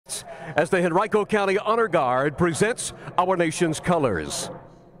as the Henrico County Honor Guard presents our nation's colors.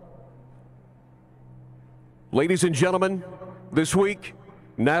 Ladies and gentlemen, this week,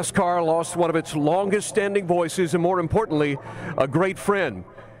 NASCAR lost one of its longest-standing voices and, more importantly, a great friend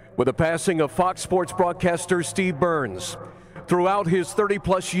with the passing of Fox Sports broadcaster Steve Burns. Throughout his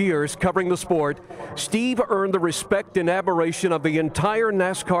 30-plus years covering the sport, Steve earned the respect and admiration of the entire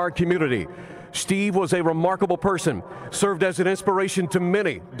NASCAR community. Steve was a remarkable person, served as an inspiration to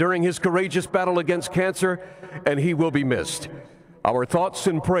many during his courageous battle against cancer, and he will be missed. Our thoughts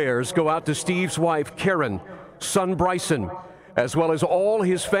and prayers go out to Steve's wife, Karen, son, Bryson, as well as all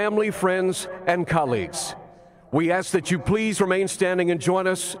his family, friends, and colleagues. We ask that you please remain standing and join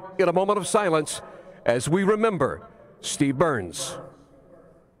us in a moment of silence as we remember Steve Burns.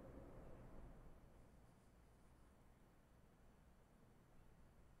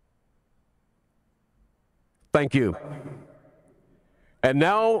 Thank you. And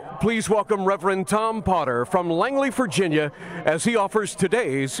now, please welcome Reverend Tom Potter from Langley, Virginia, as he offers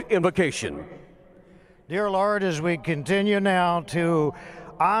today's invocation. Dear Lord, as we continue now to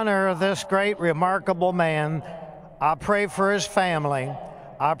honor this great, remarkable man, I pray for his family.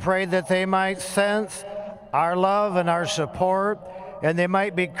 I pray that they might sense our love and our support, and they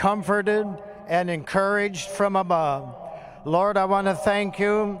might be comforted and encouraged from above. Lord, I want to thank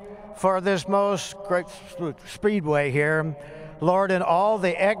you for this most great speedway here, Lord, and all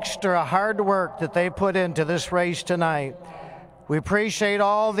the extra hard work that they put into this race tonight. We appreciate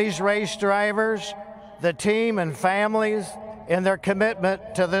all these race drivers, the team and families, and their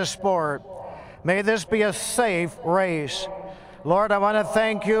commitment to this sport. May this be a safe race. Lord, I want to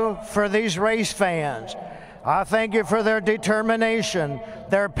thank you for these race fans. I thank you for their determination,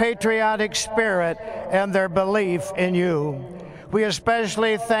 their patriotic spirit, and their belief in you. We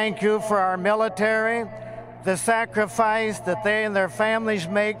especially thank you for our military, the sacrifice that they and their families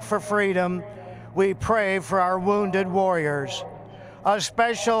make for freedom. We pray for our wounded warriors. A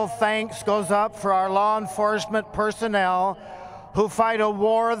special thanks goes up for our law enforcement personnel who fight a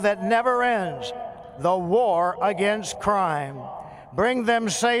war that never ends, the war against crime. Bring them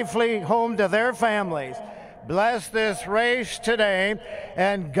safely home to their families. Bless this race today,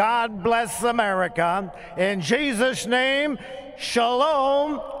 and God bless America. In Jesus' name,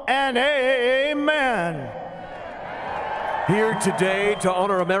 shalom and amen. Here today to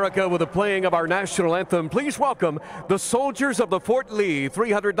honor America with the playing of our national anthem, please welcome the soldiers of the Fort Lee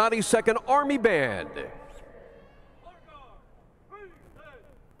 392nd Army Band.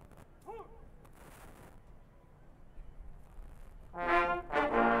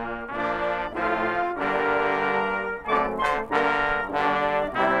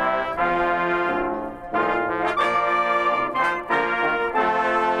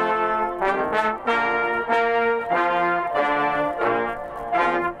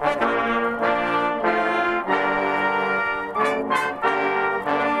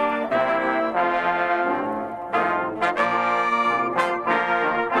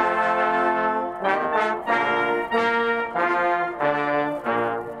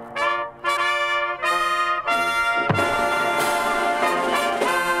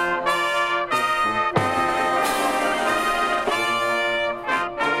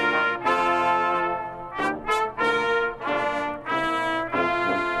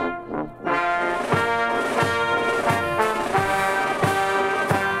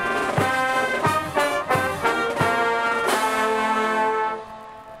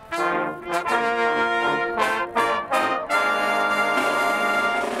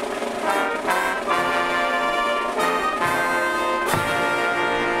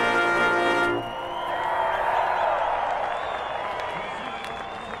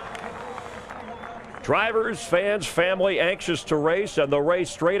 Drivers, fans, family anxious to race, and the race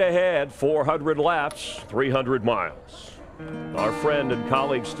straight ahead, 400 laps, 300 miles. Our friend and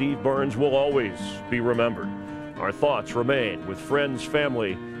colleague Steve Burns will always be remembered. Our thoughts remain with friends,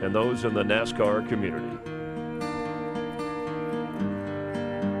 family, and those in the NASCAR community.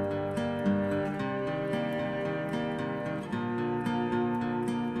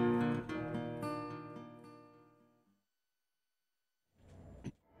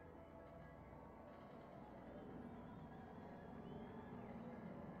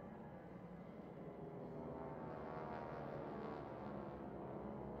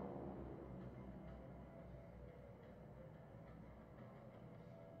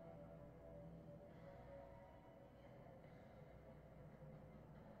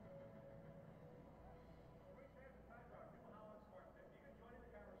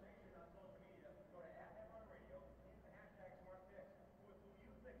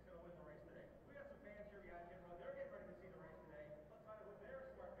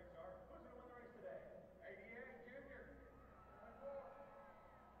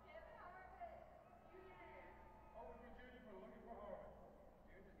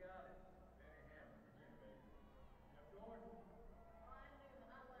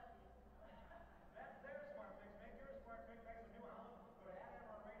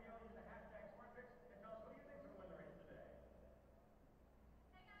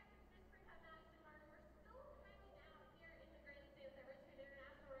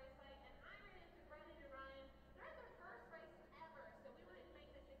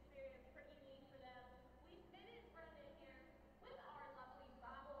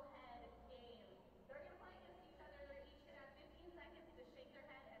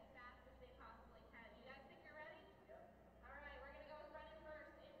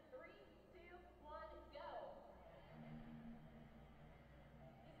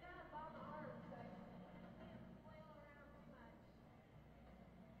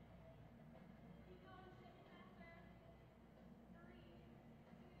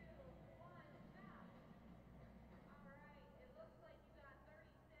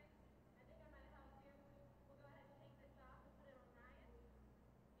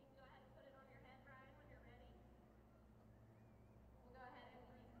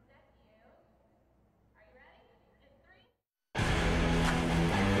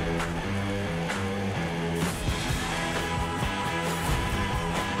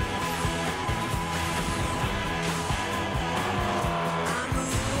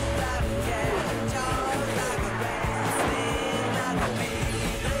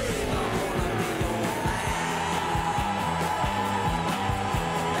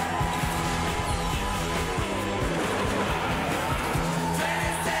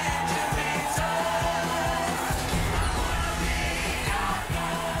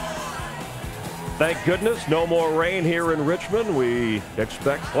 Thank goodness, no more rain here in Richmond. We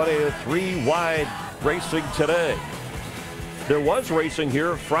expect plenty of 3-wide racing today. There was racing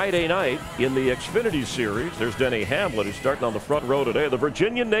here Friday night in the Xfinity Series. There's Denny Hamlin, who's starting on the front row today. The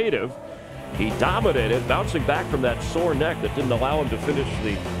Virginia native, he dominated, bouncing back from that sore neck that didn't allow him to finish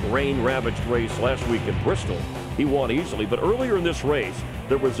the rain-ravaged race last week in Bristol. He won easily, but earlier in this race,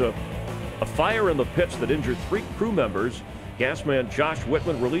 there was a fire in the pits that injured 3 crew members. Gasman Josh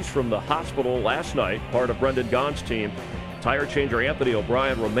Whitman released from the hospital last night, part of Brendan Gaughan's team. Tire changer Anthony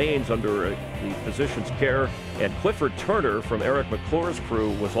O'Brien remains under the physician's care, and Clifford Turner from Eric McClure's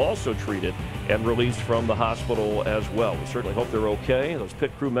crew was also treated and released from the hospital as well. We certainly hope they're okay. Those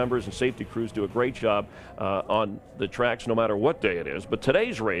pit crew members and safety crews do a great job on the tracks no matter what day it is. But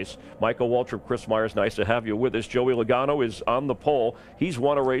today's race, Michael Waltrip, Chris Myers, nice to have you with us. Joey Logano is on the pole. He's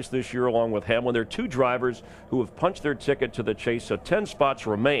won a race this year along with Hamlin. There are 2 drivers who have punched their ticket to the chase, so 10 spots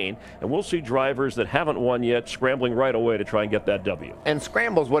remain, and we'll see drivers that haven't won yet scrambling right away to try and get that W. And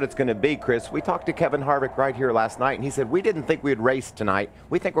scramble's what it's going to be, Chris. We talked to Kevin Harvick right here last night, and he said, we didn't think we'd race tonight.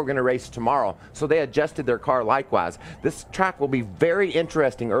 We think we're going to race tomorrow. So they adjusted their car likewise. This track will be very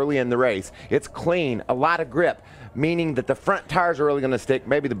interesting early in the race. It's clean, a lot of grip, meaning that the front tires are really going to stick.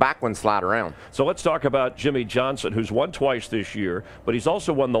 Maybe the back ones slide around. So let's talk about Jimmy Johnson, who's won twice this year, but he's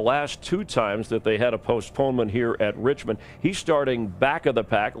also won the last 2 times that they had a postponement here at Richmond. He's starting back of the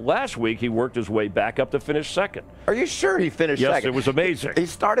pack. Last week, he worked his way back up to finish second. Are you sure he finished second? Yes, it was amazing. He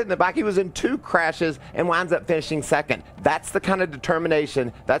started in the back. He was in 2 crashes and winds up finishing second. That's the kind of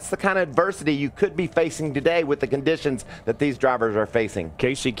determination, that's the kind of adversity you could be facing today with the conditions that these drivers are facing.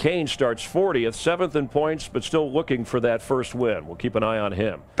 Casey Kane starts 40th, 7th in points, but still looking for that first win. We'll keep an eye on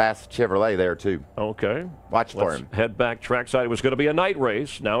him. Fast Chevrolet there, too. Okay. Watch for him. Head back trackside. It was going to be a night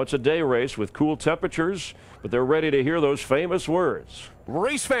race. Now it's a day race with cool temperatures, but they're ready to hear those famous words.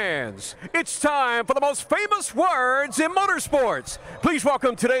 Race fans, it's time for the most famous words in motorsports. Please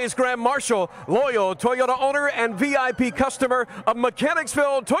welcome today's Grand Marshal, loyal Toyota owner and VIP customer of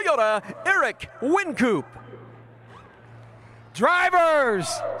Mechanicsville Toyota, Eric Wincoop. Drivers,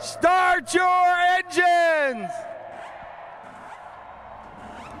 start your engines!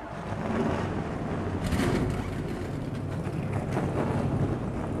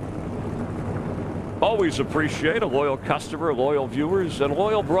 Always appreciate a loyal customer, loyal viewers, and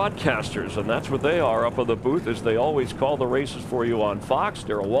loyal broadcasters, and that's what they are up on the booth, as they always call the races for you on Fox.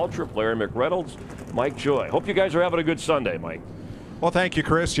 Darrell Waltrip, Larry McReynolds, Mike Joy. Hope you guys are having a good Sunday, Mike. Well, thank you,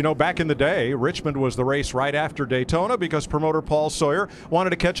 Chris. You know, back in the day, Richmond was the race right after Daytona because promoter Paul Sawyer wanted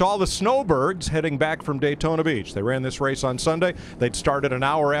to catch all the snowbirds heading back from Daytona Beach. They ran this race on Sunday. They'd started an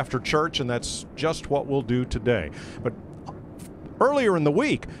hour after church, and that's just what we'll do today. But earlier in the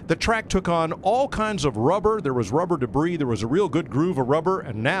week, the track took on all kinds of rubber. There was rubber debris. There was a real good groove of rubber.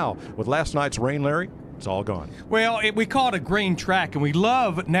 And now, with last night's rain, Larry, it's all gone. Well, we call it a green track, and we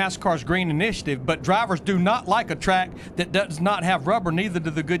love NASCAR's green initiative, but drivers do not like a track that does not have rubber, neither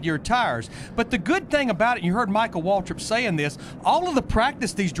do the Goodyear tires. But the good thing about it, you heard Michael Waltrip saying this, all of the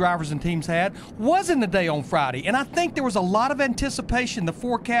practice these drivers and teams had was in the day on Friday, and I think there was a lot of anticipation. The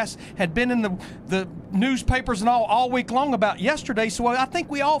forecast had been in the newspapers and all week long about yesterday, so I think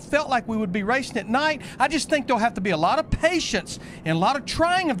we all felt like we would be racing at night. I just think there'll have to be a lot of patience and a lot of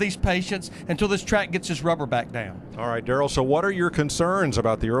trying of these patience until this track gets his rubber back down. All right, Darrell, so what are your concerns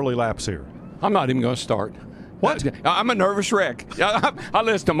about the early laps here? I'm not even going to start. What? I'm a nervous wreck. I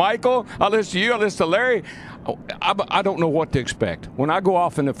listen to Michael, I listen to you, I listen to Larry. I don't know what to expect. When I go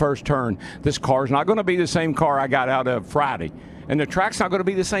off in the first turn, this car's not going to be the same car I got out of Friday. And the track's not going to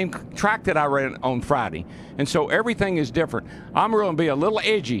be the same track that I ran on Friday. And so everything is different. I'm going to be a little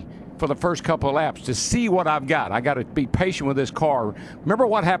edgy for the first couple of laps to see what I've got. I got to be patient with this car. Remember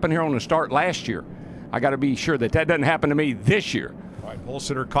what happened here on the start last year. I got to be sure that doesn't happen to me this year. All right, pole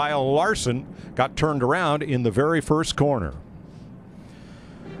sitter Kyle Larson got turned around in the very first corner.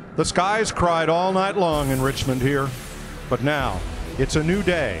 The skies cried all night long in Richmond here, but now it's a new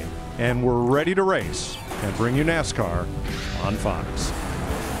day, and we're ready to race and bring you NASCAR on Fox.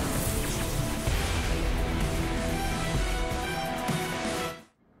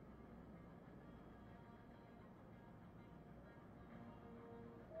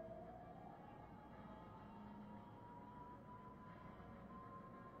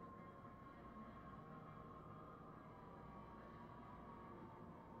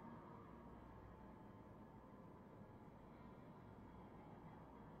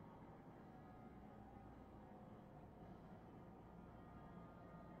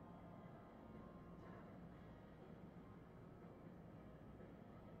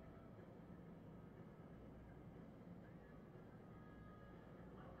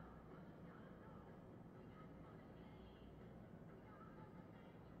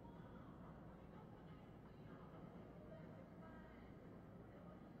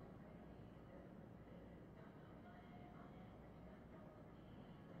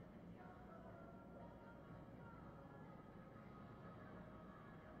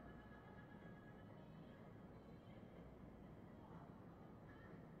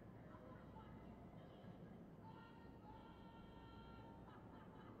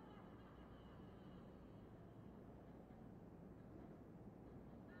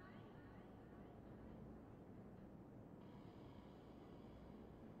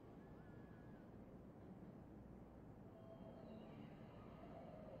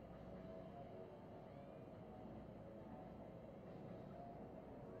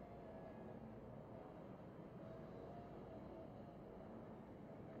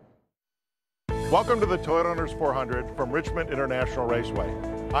 Welcome to the Toyota Owners 400 from Richmond International Raceway.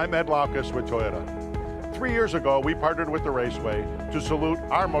 I'm Ed Laukus with Toyota. 3 years ago, we partnered with the Raceway to salute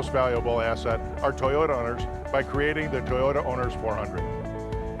our most valuable asset, our Toyota owners, by creating the Toyota Owners 400.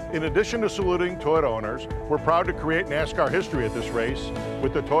 In addition to saluting Toyota owners, we're proud to create NASCAR history at this race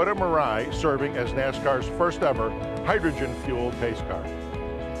with the Toyota Mirai serving as NASCAR's first ever hydrogen-fueled pace car.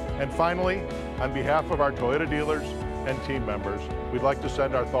 And finally, on behalf of our Toyota dealers and team members, we'd like to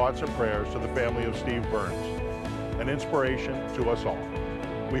send our thoughts and prayers to the family of Steve Burns, an inspiration to us all.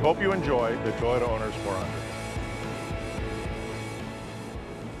 We hope you enjoy the Toyota Owners 400.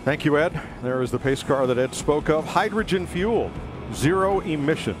 Thank you, Ed. There is the pace car that Ed spoke of, hydrogen-fueled. 0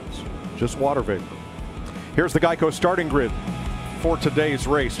 emissions, just water vapor. Here's the Geico starting grid for today's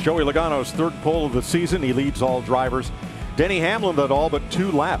race. Joey Logano's third pole of the season. He leads all drivers. Denny Hamlin led all but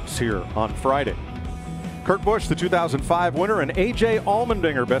 2 laps here on Friday. Kurt Busch, the 2005 winner, and A.J.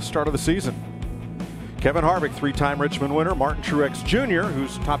 Allmendinger, best start of the season. Kevin Harvick, 3-time Richmond winner. Martin Truex Jr.,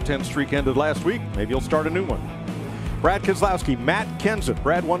 whose top 10 streak ended last week. Maybe he'll start a new one. Brad Keselowski, Matt Kenseth.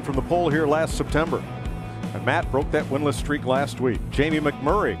 Brad won from the pole here last September. And Matt broke that winless streak last week. Jamie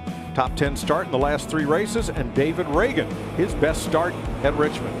McMurray, top 10 start in the last 3 races, and David Reagan, his best start at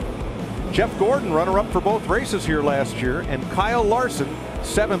Richmond. Jeff Gordon, runner-up for both races here last year, and Kyle Larson,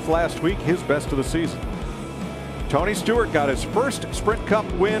 7th last week, his best of the season. Tony Stewart got his first Sprint Cup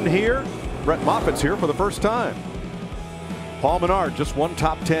win here. Brett Moffitt's here for the first time. Paul Menard just 1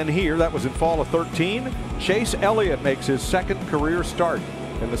 top 10 here. That was in fall of 13. Chase Elliott makes his 2nd career start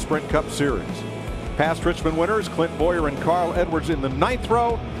in the Sprint Cup Series. Past Richmond winners, Clint Boyer and Carl Edwards in the 9th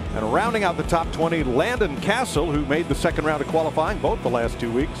row. And rounding out the top 20, Landon Castle, who made the 2nd round of qualifying both the last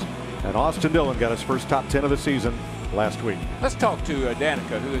 2 weeks. And Austin Dillon got his first top 10 of the season last week. Let's talk to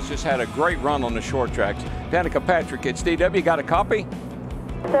Danica, who has just had a great run on the short tracks. Danica Patrick, it's DW. Got a copy?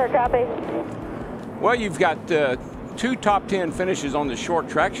 Sir, copy. Well, you've got 2 top 10 finishes on the short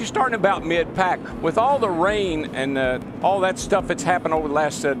tracks. You're starting about mid-pack. With all the rain and all that stuff that's happened over the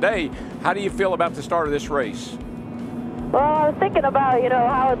last day, how do you feel about the start of this race? Well, I was thinking about,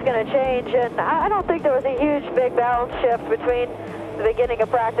 how it's going to change, and I don't think there was a huge, big balance shift between the beginning of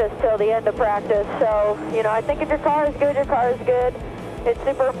practice till the end of practice. So, I think if your car is good, your car is good. It's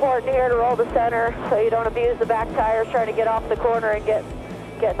super important here to roll the center so you don't abuse the back tires trying to get off the corner and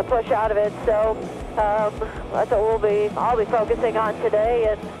getting the push out of it. So that's what I'll be focusing on today,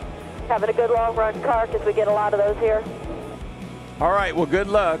 and having a good long run car because we get a lot of those here. All right, well, good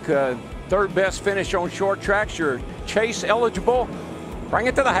luck. 3rd best finish on short tracks. You're chase eligible. Bring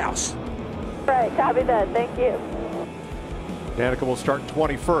it to the house. Right, copy that. Thank you. Danica will start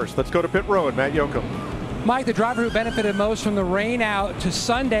 21st. Let's go to pit road. Matt Yoakum. Mike, the driver who benefited most from the rain out to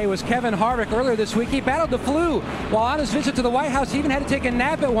Sunday was Kevin Harvick. Earlier this week, he battled the flu. While on his visit to the White House, he even had to take a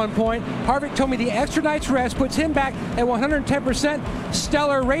nap at one point. Harvick told me the extra night's rest puts him back at 110%.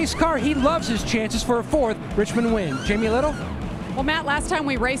 Stellar race car. He loves his chances for a 4th Richmond win. Jamie Little? Well, Matt, last time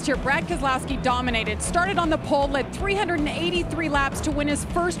we raced here, Brad Keselowski dominated. Started on the pole, led 383 laps to win his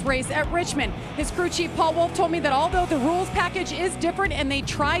first race at Richmond. His crew chief, Paul Wolf, told me that although the rules package is different and they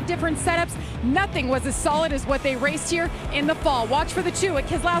tried different setups, nothing was as solid as what they raced here in the fall. Watch for the 2 at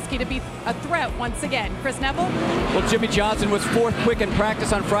Keselowski to be a threat once again. Chris Neville? Well, Jimmy Johnson was 4th quick in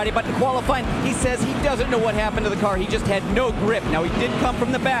practice on Friday, but in qualifying, he says he doesn't know what happened to the car. He just had no grip. Now, he did come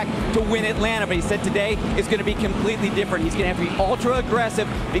from the back to win Atlanta, but he said today is going to be completely different. He's going to have to be ultra aggressive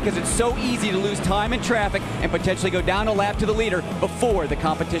because it's so easy to lose time in traffic and potentially go down a lap to the leader before the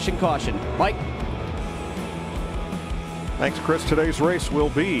competition caution. Mike? Thanks, Chris. Today's race will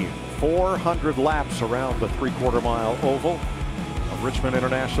be 400 laps around the 3/4 mile oval of Richmond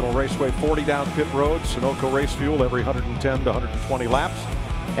International Raceway, 40 down pit road, Sunoco race fuel every 110 to 120 laps,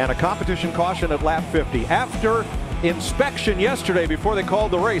 and a competition caution at lap 50. After inspection yesterday, before they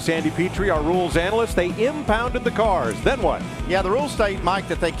called the race, Andy Petrie, our rules analyst, they impounded the cars. Then what? Yeah, the rules state, Mike,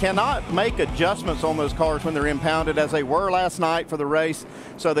 that they cannot make adjustments on those cars when they're impounded, as they were last night for the race.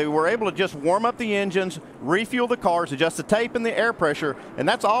 So they were able to just warm up the engines, refuel the cars, adjust the tape and the air pressure, and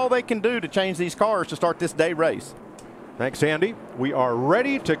that's all they can do to change these cars to start this day race. Thanks, Andy. We are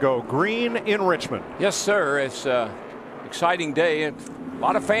ready to go green in Richmond. Yes, sir. It's an exciting day. A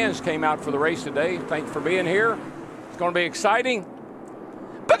lot of fans came out for the race today. Thanks for being here. It's going to be exciting.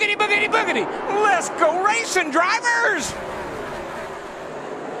 Boogity, boogity, boogity. Let's go racing, drivers!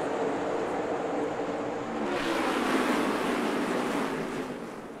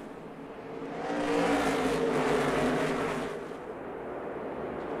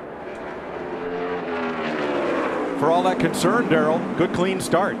 For all that concern, Darrell, good clean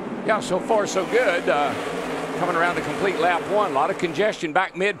start. Yeah, so far so good. coming around to complete lap 1. A lot of congestion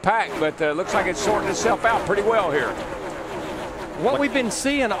back mid-pack, but looks like it's sorting itself out pretty well here. What we've been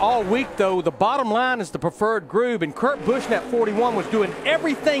seeing all week, though, the bottom line is the preferred groove, and Kurt Busch in that 41 was doing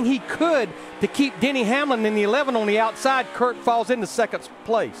everything he could to keep Denny Hamlin in the 11 on the outside. Kurt falls into second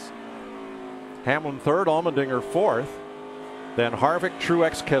place. Hamlin third, Allmendinger fourth. Then Harvick,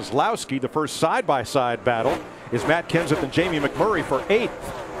 Truex, Keselowski. The first side-by-side battle is Matt Kenseth and Jamie McMurray for 8th.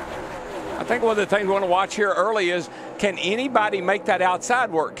 I think one of the things we want to watch here early is, can anybody make that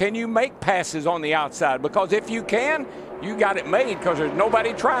outside work? Can you make passes on the outside? Because if you can, you got it made, because there's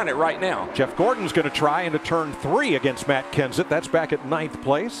nobody trying it right now. Jeff Gordon's going to try into turn 3 against Matt Kenseth. That's back at 9th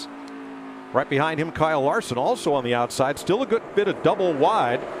place. Right behind him, Kyle Larson, also on the outside. Still a good bit of double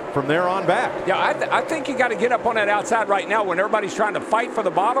wide from there on back. Yeah, I think you got to get up on that outside right now when everybody's trying to fight for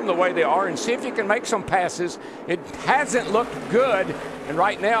the bottom the way they are, and see if you can make some passes. It hasn't looked good, and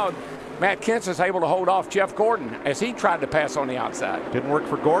right now Matt Kenseth's able to hold off Jeff Gordon as he tried to pass on the outside. Didn't work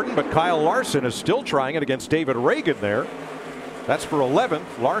for Gordon, but Kyle Larson is still trying it against David Reagan there. That's for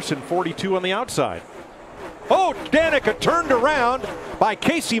 11th. Larson 42 on the outside. Oh, Danica turned around by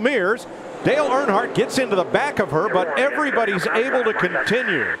Casey Mears. Dale Earnhardt gets into the back of her, but everybody's able to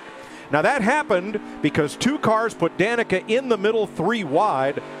continue. Now that happened because 2 cars put Danica in the middle 3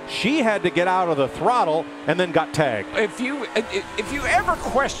 wide. She had to get out of the throttle and then got tagged. If you ever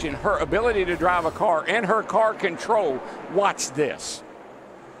question her ability to drive a car and her car control, watch this.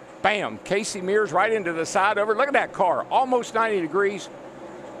 Bam, Casey Mears right into the side of her. Look at that car, almost 90 degrees,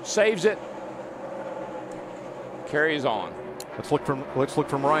 saves it, carries on. Let's look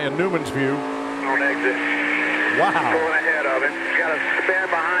from Ryan Newman's view. On exit. Wow. Pulling ahead of it. Got a spin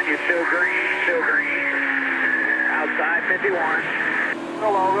behind you. Still green. Still green. Outside 51.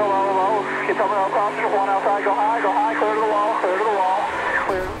 Real low. Real low. Low. Keep coming across. One outside. Go high. Go high. Clear to the wall. Clear to the wall.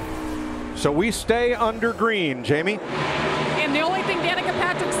 Clear. So we stay under green, Jamie. And the only thing Danica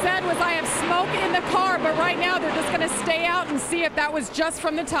Patrick said was, I have smoke in the car, but right now they're just going to stay out and see if that was just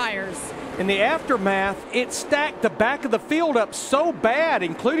from the tires. In the aftermath, it stacked the back of the field up so bad,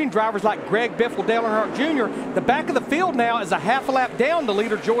 including drivers like Greg Biffle, Dale Earnhardt Jr. The back of the field now is a half a lap down to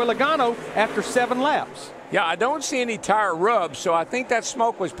leader Joey Logano after 7 laps. Yeah, I don't see any tire rubs, so I think that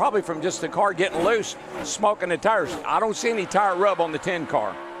smoke was probably from just the car getting loose, smoking the tires. I don't see any tire rub on the 10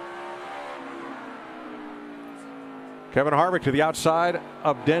 car. Kevin Harvick to the outside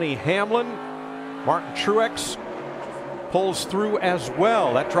of Denny Hamlin. Martin Truex pulls through as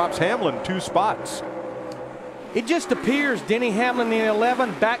well. That drops Hamlin 2 spots. It just appears Denny Hamlin in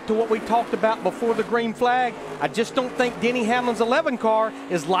 11, back to what we talked about before the green flag. I just don't think Denny Hamlin's 11 car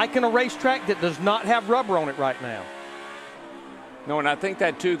is liking a racetrack that does not have rubber on it right now. No, and I think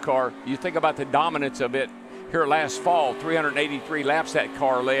that 2 car, you think about the dominance of it here last fall, 383 laps that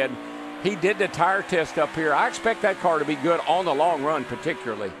car led. He did the tire test up here. I expect that car to be good on the long run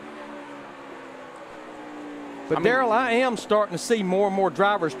particularly. But Darrell, I am starting to see more and more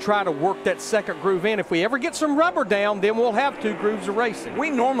drivers try to work that second groove in. If we ever get some rubber down, then we'll have 2 grooves of racing. We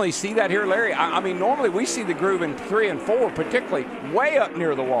normally see that here, Larry. I mean, normally we see the groove in 3 and 4, particularly way up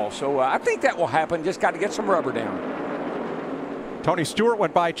near the wall. So I think that will happen. Just got to get some rubber down. Tony Stewart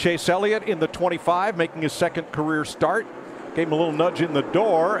went by Chase Elliott in the 25, making his 2nd career start. Gave him a little nudge in the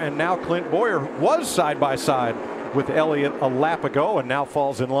door, and now Clint Boyer was side-by-side with Elliott a lap ago and now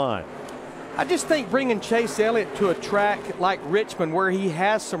falls in line. I just think bringing Chase Elliott to a track like Richmond, where he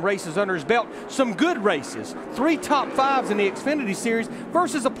has some races under his belt, some good races, 3 top 5s in the Xfinity Series,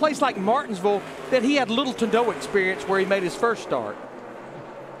 versus a place like Martinsville that he had little to no experience where he made his first start.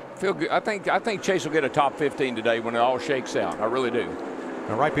 Feel good. I think Chase will get a top 15 today when it all shakes out. I really do.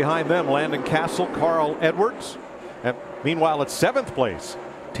 Now right behind them, Landon Castle, Carl Edwards. And meanwhile, at 7th place,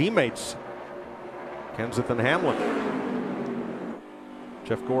 teammates Kenseth and Hamlin.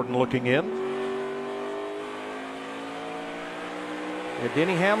 Jeff Gordon looking in. Yeah,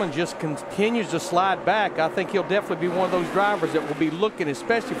 Denny Hamlin just continues to slide back. I think he'll definitely be one of those drivers that will be looking,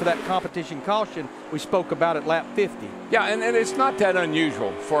 especially for that competition caution we spoke about at lap 50. Yeah, and it's not that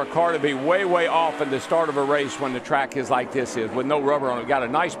unusual for a car to be way, way off at the start of a race when the track is like this is, with no rubber on it. Got a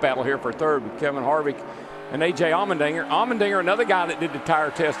nice battle here for 3rd with Kevin Harvick and A.J. Allmendinger. Allmendinger, another guy that did the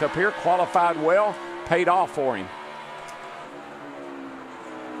tire test up here, qualified well, paid off for him.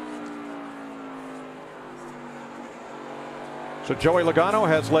 So Joey Logano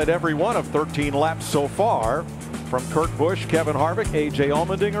has led every one of 13 laps so far, from Kurt Busch, Kevin Harvick, A.J.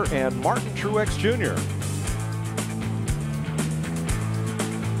 Allmendinger, and Martin Truex Jr.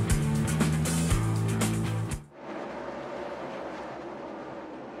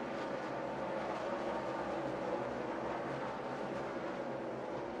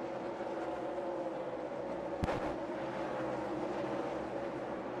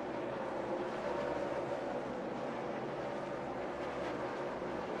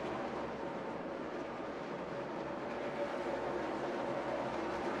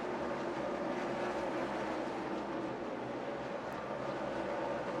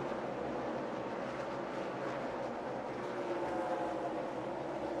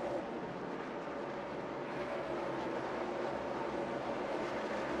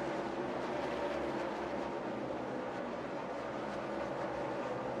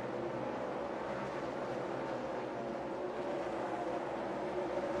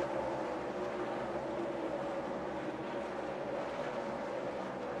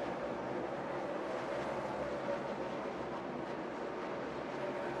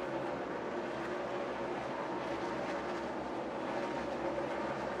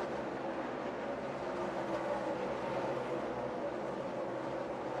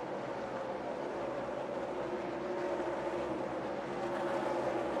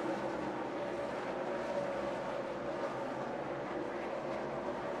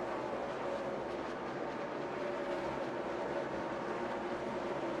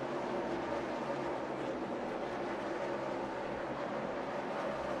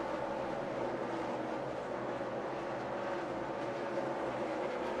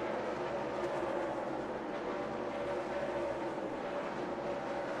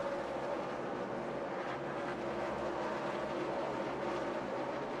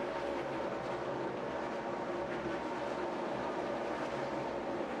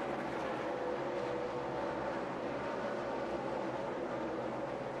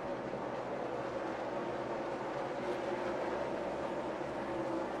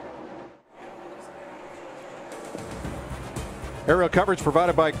 Aerial coverage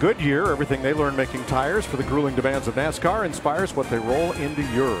provided by Goodyear. Everything they learn making tires for the grueling demands of NASCAR inspires what they roll into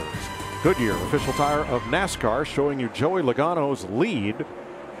yours. Goodyear, official tire of NASCAR, showing you Joey Logano's lead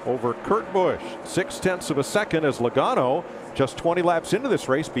over Kurt Busch. 0.6 of a second as Logano, just 20 laps into this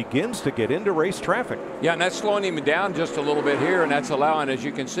race, begins to get into race traffic. Yeah, and that's slowing him down just a little bit here, and that's allowing, as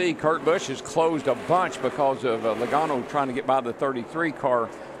you can see, Kurt Busch has closed a bunch because of Logano trying to get by the 33 car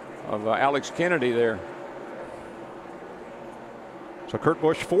of Alex Kennedy there. So Kurt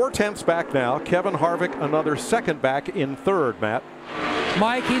Busch 4/10 back now. Kevin Harvick another second back in third, Matt.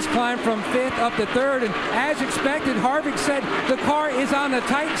 Mike, he's climbed from 5th up to 3rd, and as expected, Harvick said the car is on the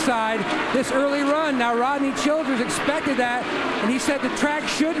tight side this early run. Now, Rodney Childers expected that, and he said the track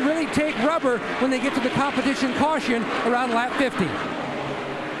should really take rubber when they get to the competition caution around lap 50.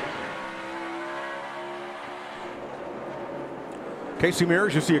 Casey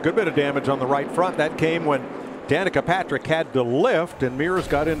Mears, you see a good bit of damage on the right front. That came when Danica Patrick had to lift, and Mears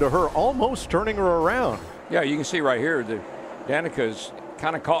got into her, almost turning her around. Yeah, you can see right here that Danica's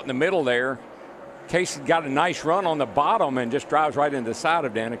kind of caught in the middle there. Casey got a nice run on the bottom and just drives right into the side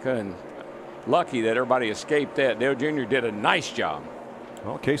of Danica, and lucky that everybody escaped that. Dale Jr. did a nice job.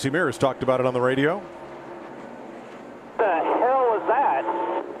 Well, Casey Mears talked about it on the radio. The hell was that?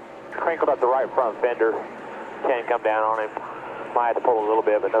 Crinkled up the right front fender. Can't come down on him. Might have to pull a little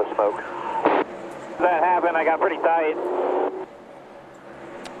bit, but no smoke. That happened, I got pretty tight.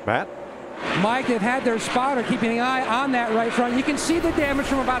 Matt? Mike, they've had their spotter keeping an eye on that right front. You can see the damage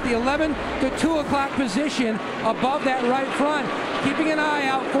from about the 11 to 2 o'clock position above that right front. Keeping an eye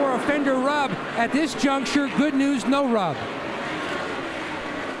out for a fender rub. At this juncture, good news, no rub.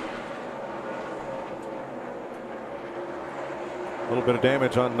 A little bit of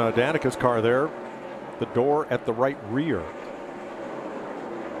damage on Danica's car there. The door at the right rear.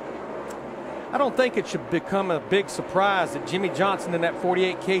 I don't think it should become a big surprise that Jimmy Johnson in that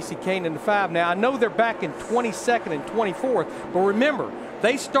 48, Casey Kane in the 5. Now, I know they're back in 22nd and 24th, but remember,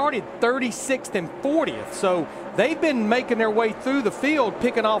 they started 36th and 40th, so they've been making their way through the field,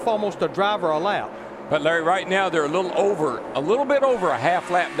 picking off almost a driver a lap. But Larry, right now they're a little bit over a half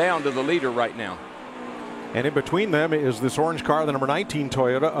lap down to the leader right now. And in between them is this orange car, the number 19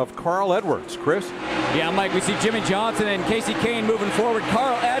 Toyota of Carl Edwards. Chris? Yeah, Mike, we see Jimmy Johnson and Casey Kane moving forward.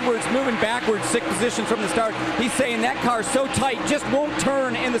 Carl Edwards moving backwards, 6 positions from the start. He's saying that car's so tight, just won't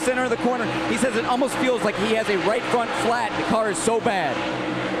turn in the center of the corner. He says it almost feels like he has a right front flat. The car is so bad.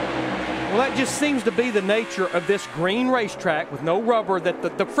 Well, that just seems to be the nature of this green racetrack with no rubber,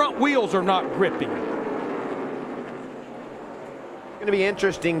 that the front wheels are not gripping. It's going to be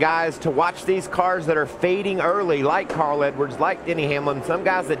interesting, guys, to watch these cars that are fading early, like Carl Edwards, like Denny Hamlin, some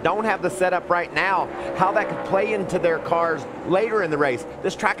guys that don't have the setup right now, how that could play into their cars later in the race.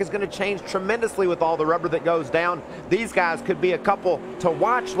 This track is going to change tremendously with all the rubber that goes down. These guys could be a couple to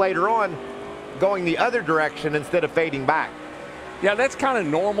watch later on, going the other direction instead of fading back. Yeah, that's kind of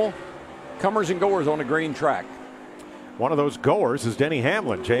normal. Comers and goers on a green track. One of those goers is Denny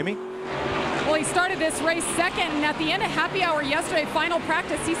Hamlin. Jamie? Well, he started this race second, and at the end of happy hour yesterday, final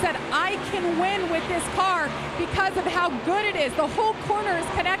practice, he said, I can win with this car because of how good it is. The whole corner is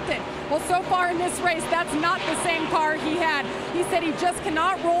connected. Well, so far in this race, that's not the same car he had. He said he just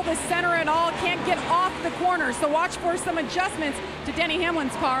cannot roll the center at all, can't get off the corner. So watch for some adjustments to Denny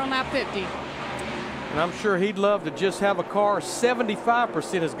Hamlin's car on lap 50. And I'm sure he'd love to just have a car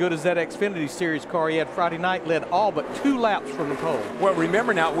 75% as good as that Xfinity Series car he had Friday night, led all but 2 laps from the pole. Well,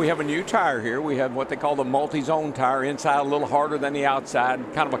 remember now, we have a new tire here. We have what they call the multi-zone tire, inside a little harder than the outside,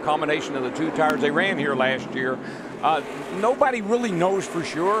 kind of a combination of the 2 tires they ran here last year. Nobody really knows for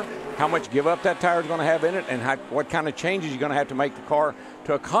sure how much give up that tire is going to have in it and what kind of changes you're going to have to make the car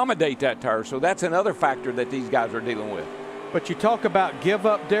to accommodate that tire. So that's another factor that these guys are dealing with. But you talk about give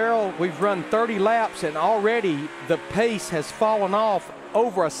up, Darrell. We've run 30 laps, and already the pace has fallen off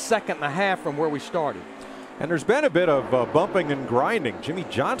over 1.5 seconds from where we started. And there's been a bit of bumping and grinding. Jimmy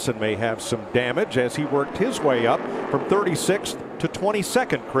Johnson may have some damage as he worked his way up from 36th to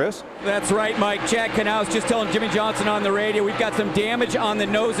 22nd, Chris. That's right, Mike. Chad Knaus just telling Jimmy Johnson on the radio, we've got some damage on the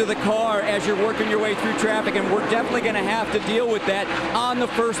nose of the car as you're working your way through traffic, and we're definitely going to have to deal with that on the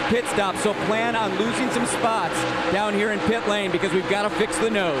first pit stop. So plan on losing some spots down here in pit lane because we've got to fix the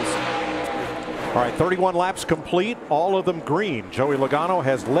nose. All right, 31 laps complete, all of them green. Joey Logano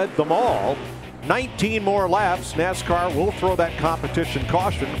has led them all. 19 more laps. NASCAR will throw that competition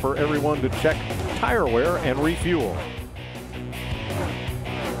caution for everyone to check tire wear and refuel.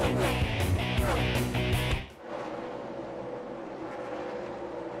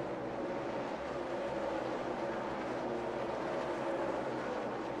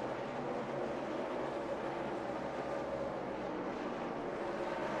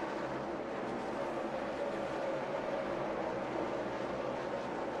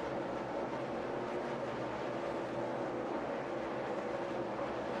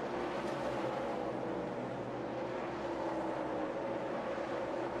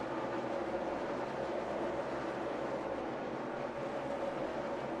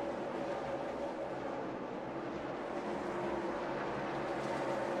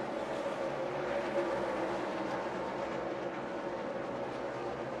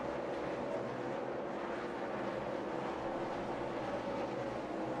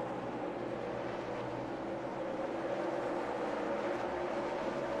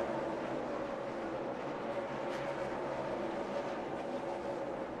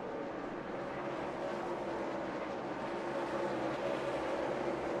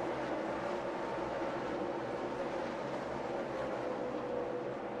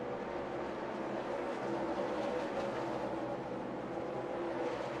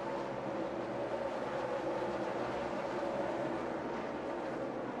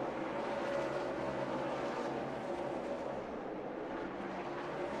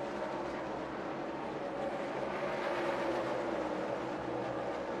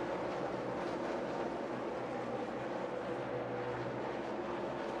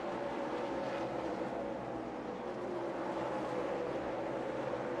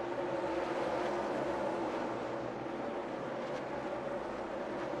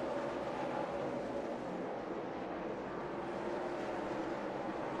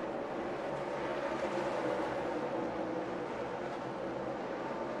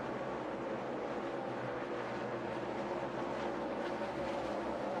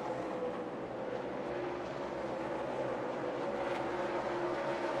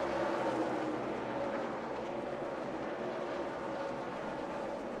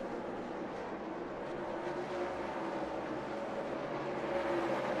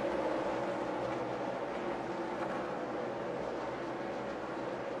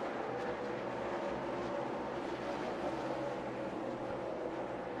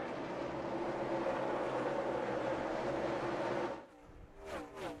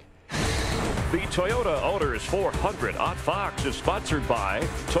 The Toyota Owners 400 on Fox is sponsored by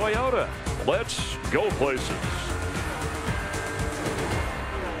Toyota. Let's go places.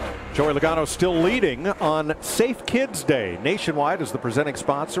 Joey Logano still leading on Safe Kids Day. Nationwide is the presenting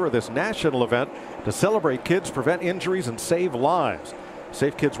sponsor of this national event to celebrate kids, prevent injuries, and save lives.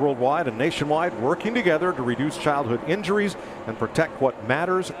 Safe Kids Worldwide and Nationwide working together to reduce childhood injuries and protect what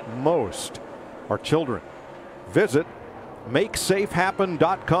matters most, our children. Visit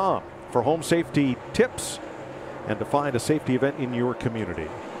MakeSafeHappen.com for home safety tips and to find a safety event in your community.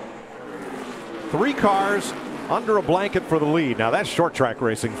 3 cars under a blanket for the lead. Now that's short track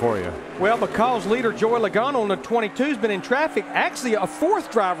racing for you. Well, because leader Joey Logano on the 22 has been in traffic, actually a 4th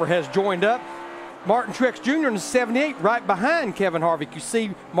driver has joined up. Martin Truex Jr. in the 78 right behind Kevin Harvick. You see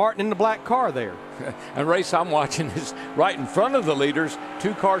Martin in the black car there. And race I'm watching is right in front of the leaders.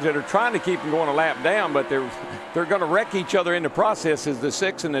 2 cars that are trying to keep them going a lap down, but they're going to wreck each other in the process. Is the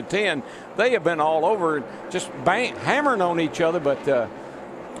 6 and the 10. They have been all over, just hammering on each other. But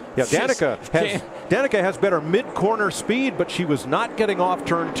yeah, Danica has better mid-corner speed, but she was not getting off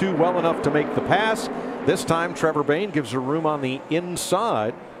turn 2 well enough to make the pass. This time, Trevor Bayne gives her room on the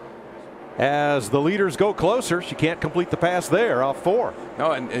inside. As the leaders go closer, she can't complete the pass there off 4.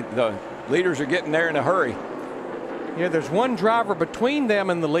 No, and the leaders are getting there in a hurry. Yeah, there's one driver between them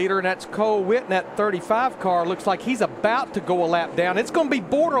and the leader, and that's Cole Witt in that 35 car. Looks like he's about to go a lap down. It's going to be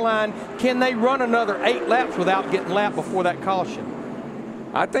borderline. Can they run another 8 laps without getting lapped before that caution?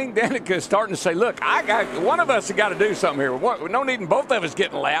 I think Danica is starting to say, look, one of us has got to do something here. No need in both of us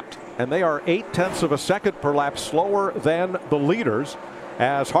getting lapped. And they are 0.8 of a second per lap slower than the leaders,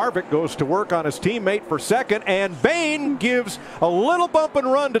 as Harvick goes to work on his teammate for second, and Bayne gives a little bump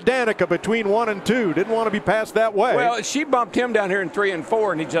and run to Danica between 1 and 2. Didn't want to be passed that way. Well, she bumped him down here in 3 and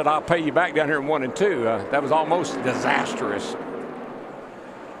 4, and he said, I'll pay you back down here in 1 and 2. That was almost disastrous.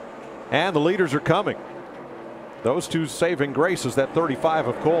 And the leaders are coming. Those two saving grace is that 35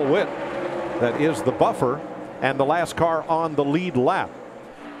 of Cole Witt. That is the buffer and the last car on the lead lap.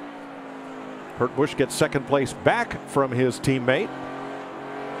 Kurt Busch gets second place back from his teammate.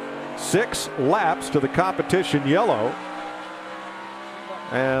 6 laps to the competition yellow.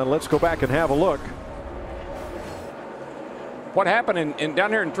 And let's go back and have a look. What happened down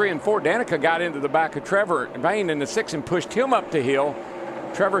here in 3 and 4, Danica got into the back of Trevor Bayne in the 6 and pushed him up the hill.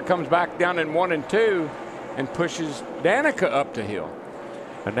 Trevor comes back down in 1 and 2 and pushes Danica up the hill.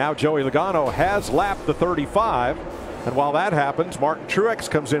 And now Joey Logano has lapped the 35. And while that happens, Martin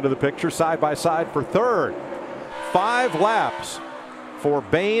Truex comes into the picture side by side for 3rd. 5 laps for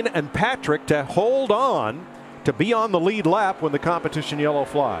Bayne and Patrick to hold on to be on the lead lap when the competition yellow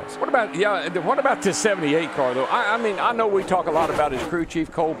flies. What about this 78 car, though? I mean, I know we talk a lot about his crew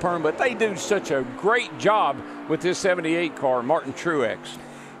chief, Cole Pearn, but they do such a great job with this 78 car, Martin Truex.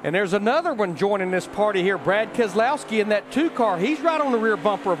 And there's another one joining this party here, Brad Keselowski in that 2 car. He's right on the rear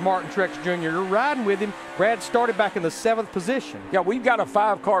bumper of Martin Truex Jr. You're riding with him. Brad started back in the 7th position. Yeah, we've got a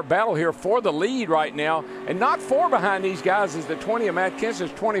 5-car battle here for the lead right now. And not far behind these guys is the 20 of Matt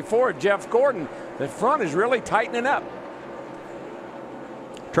Kenseth's 24 of Jeff Gordon. The front is really tightening up.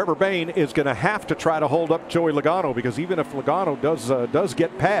 Trevor Bayne is going to have to try to hold up Joey Logano, because even if Logano does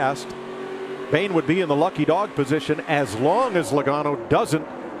get past, Bayne would be in the lucky dog position as long as Logano doesn't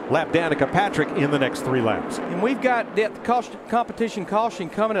lap Danica Patrick in the next 3 laps. And we've got that competition caution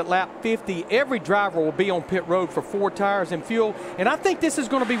coming at lap 50. Every driver will be on pit road for 4 tires and fuel. And I think this is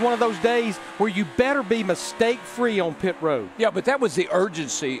going to be one of those days where you better be mistake-free on pit road. Yeah, but that was the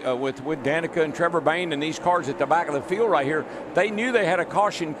urgency with Danica and Trevor Bayne and these cars at the back of the field right here. They knew they had a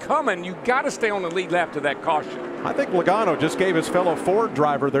caution coming. You got to stay on the lead lap to that caution. I think Logano just gave his fellow Ford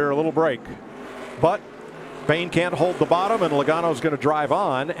driver there a little break. But Bayne can't hold the bottom, and Logano's going to drive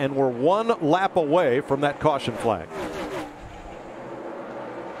on, and we're 1 lap away from that caution flag.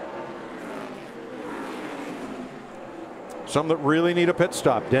 Some that really need a pit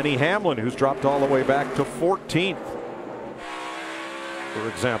stop. Denny Hamlin, who's dropped all the way back to 14th, for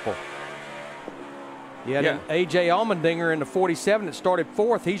example. Yeah. A.J. Allmendinger in the 47 that started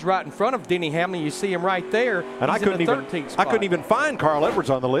 4th. He's right in front of Denny Hamlin. You see him right there. And I couldn't even find Carl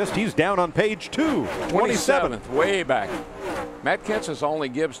Edwards on the list. He's down on page 2, 27th, way back. Matt Kenseth's only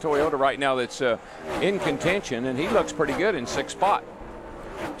Gibbs Toyota right now that's in contention, and he looks pretty good in 6th spot.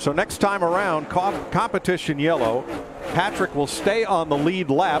 So next time around, competition yellow, Patrick will stay on the lead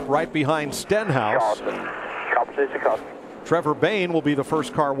lap right behind Stenhouse. Competition caution. Trevor Bayne will be the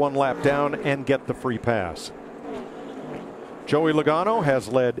first car 1 lap down and get the free pass. Joey Logano has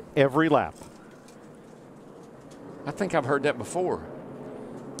led every lap. I think I've heard that before.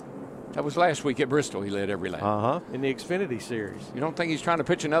 That was last week at Bristol. He led every lap. In the Xfinity Series. You don't think he's trying to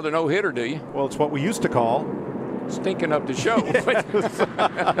pitch another no-hitter, do you? Well, it's what we used to call stinking up the show.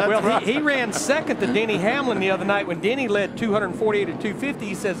 Well, he ran second to Denny Hamlin the other night when Denny led 248 to 250.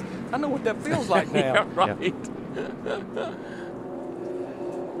 He says, I know what that feels like now. Yeah, right.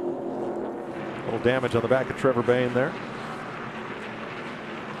 A little damage on the back of Trevor Bayne there.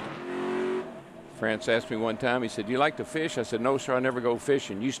 France asked me one time, he said, do you like to fish? I said, no, sir, I never go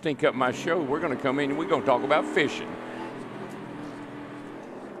fishing. You stink up my show, we're going to come in and we're going to talk about fishing.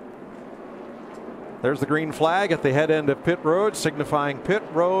 There's the green flag at the head end of pit road, signifying pit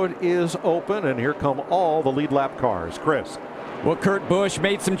road is open, and here come all the lead lap cars. Chris. Well, Kurt Busch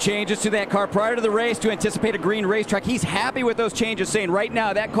made some changes to that car prior to the race to anticipate a green racetrack. He's happy with those changes, saying right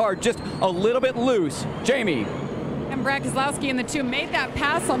now that car just a little bit loose. Jamie. And Brad Keselowski and the two made that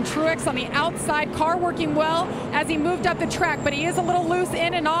pass on Truex on the outside, car working well as he moved up the track, but he is a little loose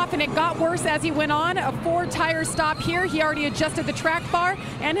in and off, and it got worse as he went on. A 4-tire stop here. He already adjusted the track bar,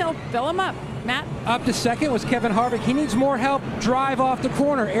 and he'll fill him up. Matt? Up to second was Kevin Harvick. He needs more help drive off the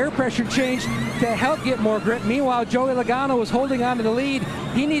corner. Air pressure change to help get more grip. Meanwhile, Joey Logano was holding on to the lead.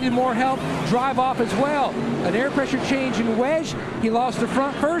 He needed more help drive off as well. An air pressure change in wedge. He lost the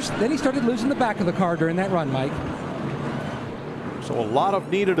front first, then he started losing the back of the car during that run, Mike. So a lot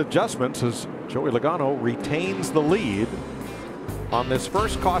of needed adjustments as Joey Logano retains the lead on this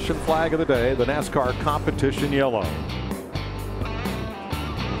first caution flag of the day, the NASCAR competition yellow.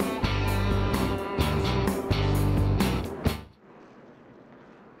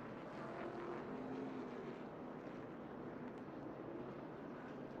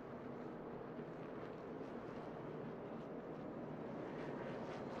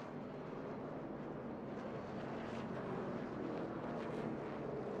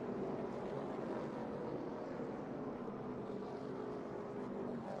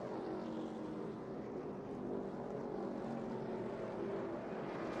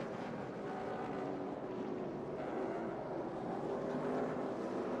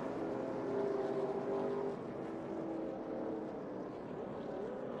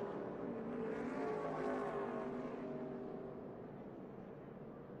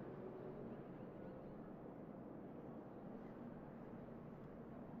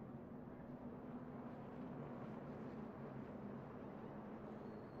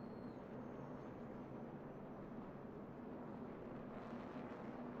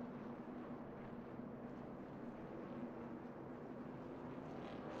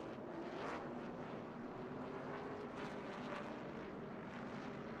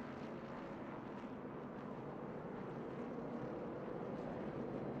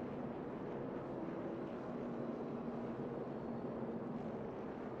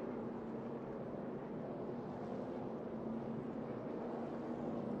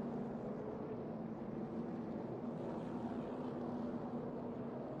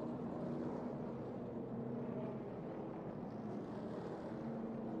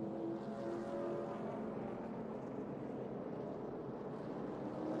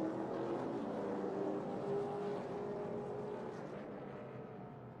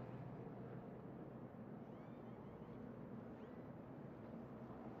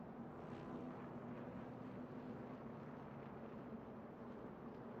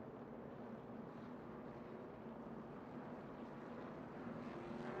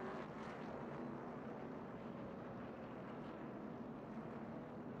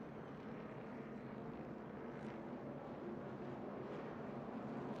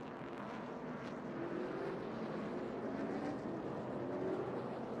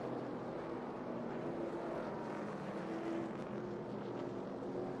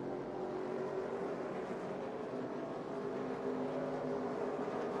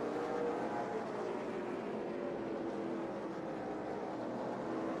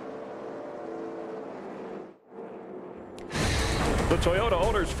 The Toyota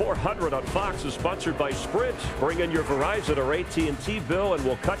Owners 400 on Fox is sponsored by Sprint. Bring in your Verizon or AT&T bill and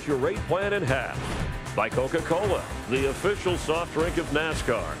we'll cut your rate plan in half. By Coca-Cola, the official soft drink of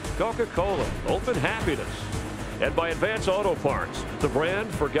NASCAR. Coca-Cola, open happiness. And by Advance Auto Parts, the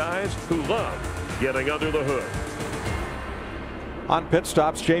brand for guys who love getting under the hood. On pit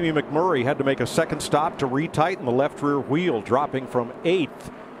stops, Jamie McMurray had to make a second stop to retighten the left rear wheel, dropping from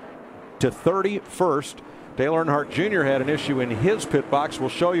 8th to 31st. Dale Earnhardt Jr. had an issue in his pit box. We'll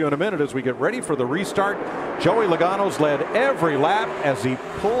show you in a minute as we get ready for the restart. Joey Logano's led every lap as he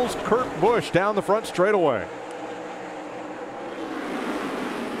pulls Kurt Busch down the front straightaway.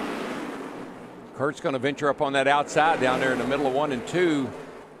 Kurt's going to venture up on that outside down there in the middle of 1 and 2.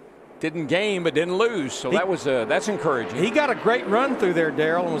 didn't gain but didn't lose, so that's encouraging. He got a great run through there,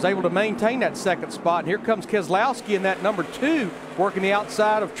 Darrell, and was able to maintain that second spot. And here comes Keselowski in that number 2, working the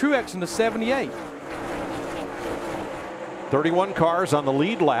outside of Truex in the 78. 31 cars on the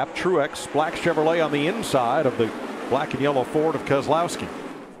lead lap. Truex, black Chevrolet on the inside of the black and yellow Ford of Keselowski.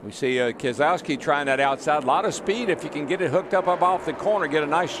 We see Keselowski trying that outside. A lot of speed if you can get it hooked up off the corner, get a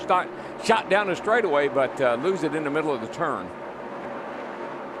nice shot down the straightaway, but lose it in the middle of the turn.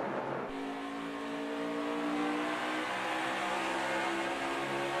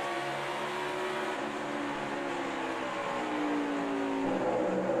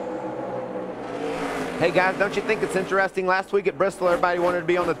 Hey guys, don't you think it's interesting? Last week at Bristol, everybody wanted to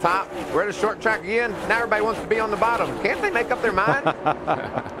be on the top. We're at a short track again. Now everybody wants to be on the bottom. Can't they make up their mind?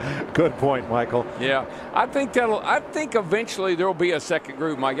 Good point, Michael. Yeah, I think eventually there will be a second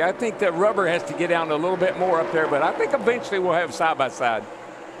group, Mike. I think that rubber has to get down a little bit more up there, but I think eventually we'll have side by side.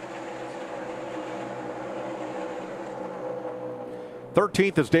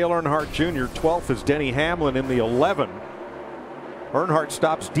 13th is Dale Earnhardt Jr. 12th is Denny Hamlin in the 11. Earnhardt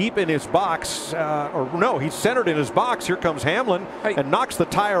stops deep in his box, or no, he's centered in his box. Here comes Hamlin and knocks the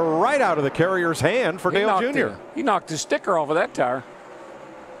tire right out of the carrier's hand for Dale Jr. He knocked the sticker off of that tire.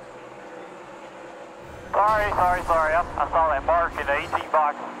 Sorry. I saw that mark in the AT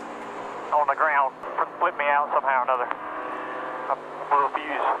box on the ground. Flipped me out somehow or another. I'm a little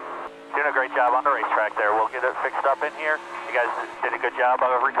fused. Doing a great job on the racetrack there. We'll get it fixed up in here. You guys did a good job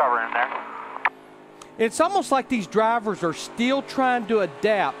of recovering there. It's almost like these drivers are still trying to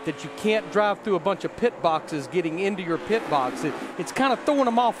adapt, that you can't drive through a bunch of pit boxes getting into your pit box. It's kind of throwing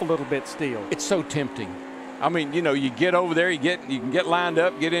them off a little bit still. It's so tempting. I mean, you know, you get over there, you can get lined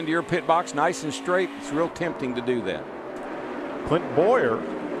up, get into your pit box nice and straight. It's real tempting to do that. Clint Boyer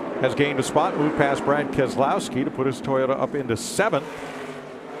has gained a spot, moved past Brad Keselowski to put his Toyota up into 7th.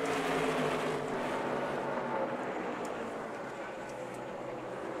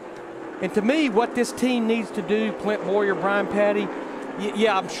 And to me, what this team needs to do, Clint Boyer, Brian Patty,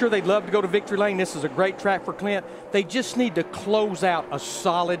 yeah, I'm sure they'd love to go to victory lane. This is a great track for Clint. They just need to close out a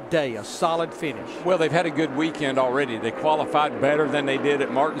solid day, a solid finish. Well, they've had a good weekend already. They qualified better than they did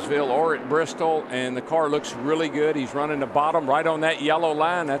at Martinsville or at Bristol, and the car looks really good. He's running the bottom right on that yellow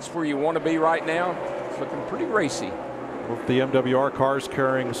line. That's where you want to be right now. It's looking pretty racy. Both the MWR cars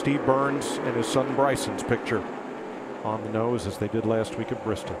carrying Steve Burns and his son Bryson's picture on the nose, as they did last week at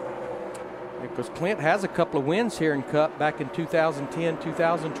Bristol. Because Clint has a couple of wins here in Cup back in 2010,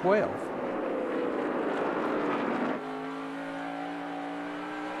 2012.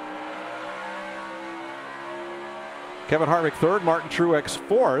 Kevin Harvick 3rd, Martin Truex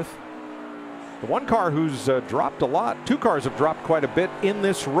 4th. The one car who's dropped a lot, 2 cars have dropped quite a bit in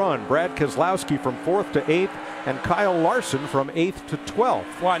this run. Brad Keselowski from 4th to 8th, and Kyle Larson from 8th to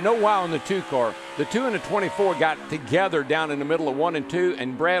 12th. Well, I know why on the 2 car. The 2 and the 24 got together down in the middle of 1 and 2,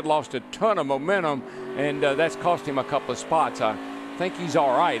 and Brad lost a ton of momentum, and that's cost him a couple of spots. I think he's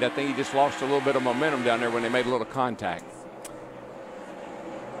all right. I think he just lost a little bit of momentum down there when they made a little contact.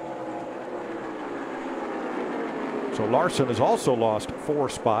 So Larson has also lost 4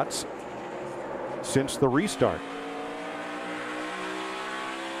 spots since the restart.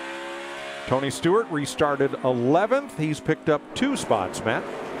 Tony Stewart restarted 11th. He's picked up 2 spots, Matt.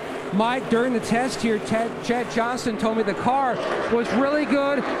 Mike, during the test here, Chad Johnson told me the car was really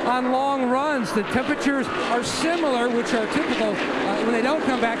good on long runs. The temperatures are similar, which are typical. When they don't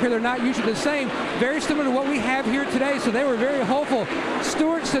come back here, they're not usually the same. Very similar to what we have here today, so they were very hopeful.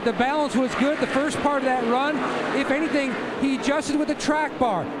 Stewart said the balance was good the first part of that run. If anything, he adjusted with the track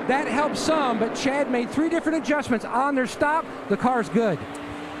bar. That helped some, but Chad made 3 different adjustments on their stop. The car's good.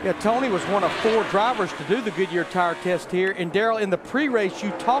 Yeah, Tony was one of 4 drivers to do the Goodyear tire test here. And Darrell, in the pre-race,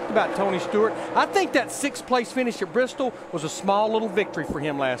 you talked about Tony Stewart. I think that 6th place finish at Bristol was a small little victory for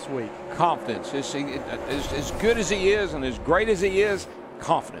him last week. Confidence. As good as he is and as great as he is,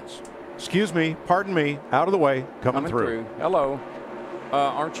 confidence. Excuse me, pardon me, out of the way, coming through. Hello.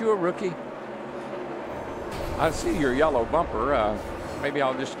 Aren't you a rookie? I see your yellow bumper. Maybe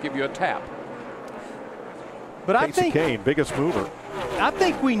I'll just give you a tap. But Casey Kane, biggest mover. I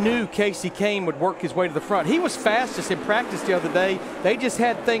think we knew Casey Kane would work his way to the front. He was fastest in practice the other day. They just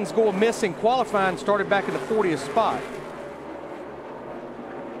had things go amiss in qualifying, started back in the 40th spot.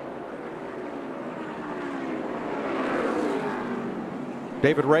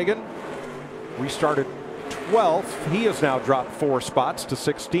 David Reagan restarted 12th. He has now dropped 4 spots to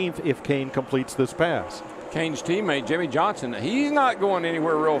 16th if Kane completes this pass. Kane's teammate, Jimmy Johnson, he's not going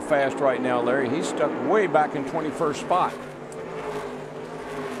anywhere real fast right now, Larry. He's stuck way back in 21st spot.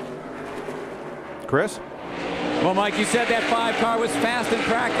 Chris? Well, Mike, you said that 5 car was fast in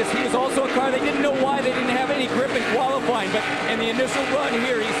practice. He was also a car they didn't know why they didn't have any grip in qualifying. But in the initial run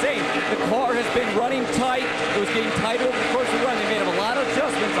here, he's saying the car has been running tight. It was getting tighter over the course of the run. They made a lot of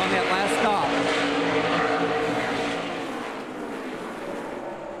adjustments on that last stop.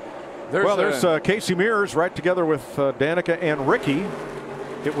 There's Casey Mears right together with Danica and Ricky.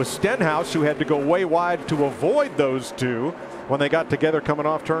 It was Stenhouse who had to go way wide to avoid those two when they got together coming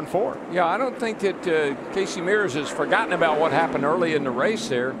off turn 4. Yeah, I don't think that Casey Mears has forgotten about what happened early in the race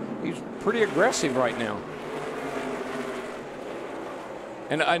there. He's pretty aggressive right now.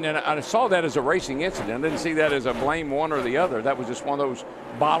 And I saw that as a racing incident. I didn't see that as a blame one or the other. That was just one of those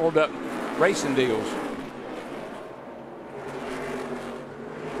bottled up racing deals.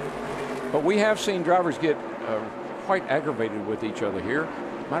 But we have seen drivers get quite aggravated with each other here.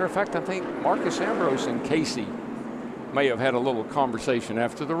 Matter of fact, I think Marcus Ambrose and Casey may have had a little conversation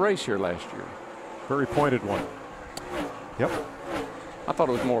after the race here last year. Very pointed one. Yep. I thought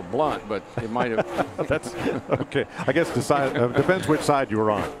it was more blunt, but it might have. That's okay. I guess depends which side you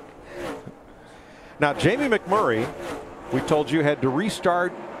were on. Now, Jamie McMurray, we told you, had to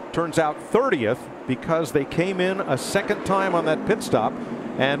restart, turns out 30th, because they came in a second time on that pit stop.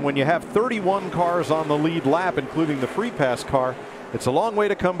 And when you have 31 cars on the lead lap, including the free pass car, it's a long way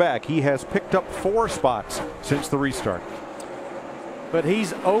to come back. He has picked up 4 spots since the restart. But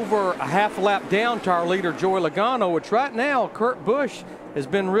he's over a half lap down to our leader, Joey Logano, which right now, Kurt Busch has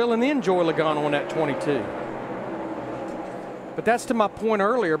been reeling in Joey Logano on that 22. But that's to my point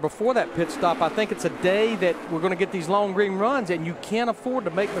earlier, before that pit stop, I think it's a day that we're going to get these long green runs, and you can't afford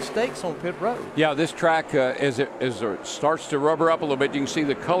to make mistakes on pit road. Yeah, this track, as it starts to rubber up a little bit, you can see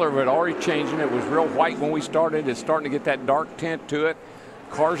the color of it already changing. It was real white when we started. It's starting to get that dark tint to it.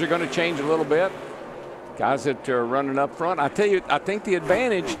 Cars are going to change a little bit. Guys that are running up front, I tell you, I think the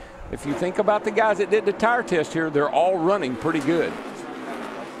advantage, if you think about the guys that did the tire test here, they're all running pretty good.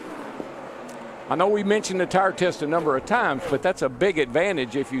 I know we mentioned the tire test a number of times, but that's a big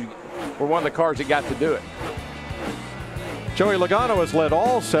advantage if you were one of the cars that got to do it. Joey Logano has led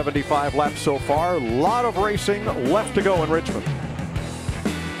all 75 laps so far. A lot of racing left to go in Richmond.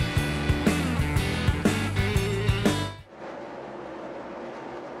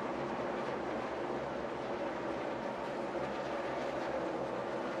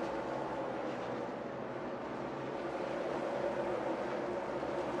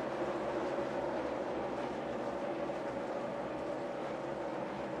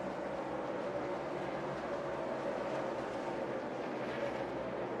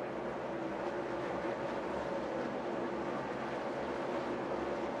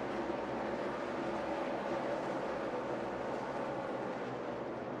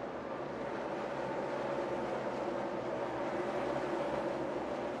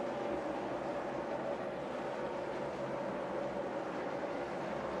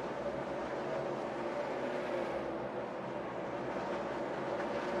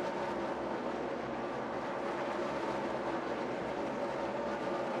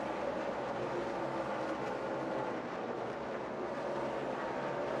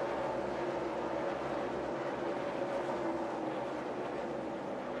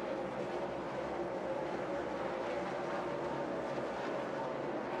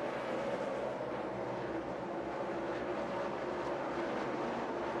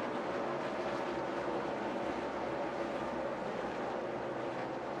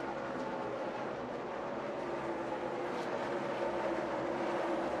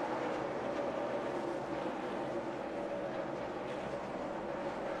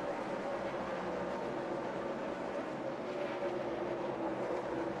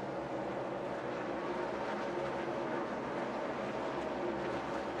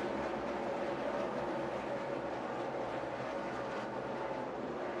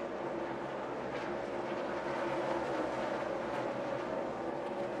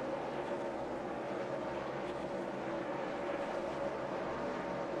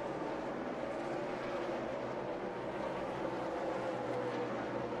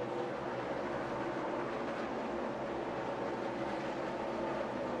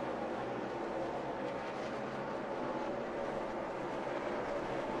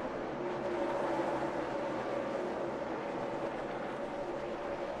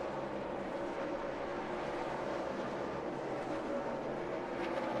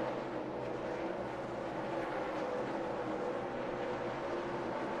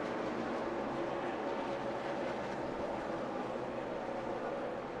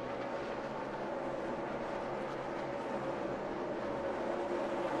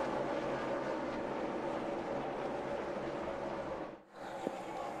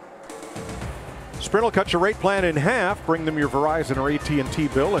 Sprint will cut your rate plan in half. Bring them your Verizon or AT&T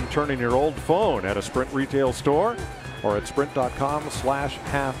bill and turn in your old phone at a Sprint retail store or at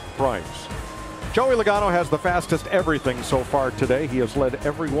sprint.com/half price. Joey Logano has the fastest everything so far today. He has led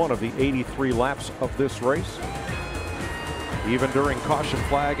every one of the 83 laps of this race, even during caution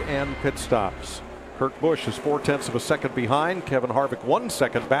flag and pit stops. Kurt Busch is 0.4 of a second behind. Kevin Harvick 1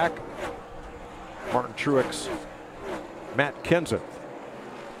 second back. Martin Truex, Matt Kenseth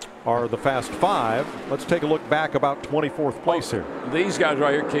are the fast 5. Let's take a look back about 24th place here. These guys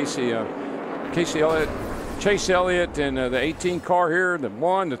right here, Casey Elliott, Chase Elliott, and the 18 car here, the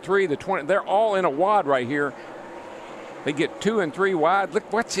 1, the 3, the 20, they're all in a wad right here. They get 2 and 3 wide.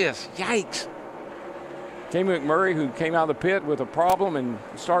 Look, what's this? Yikes. Jamie McMurray, who came out of the pit with a problem and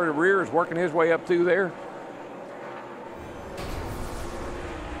started rear, is working his way up through there.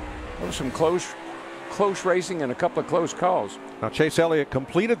 There's some close racing and a couple of close calls. Now Chase Elliott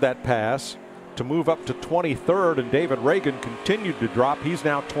completed that pass to move up to 23rd, and David Reagan continued to drop. He's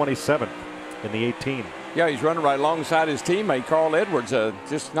now 27th in the 18. Yeah, he's running right alongside his teammate Carl Edwards,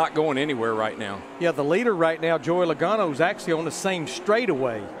 just not going anywhere right now. Yeah, the leader right now, Joey Logano, is actually on the same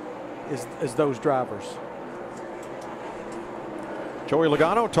straightaway as those drivers. Joey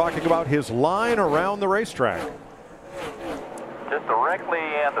Logano talking about his line around the racetrack. Just directly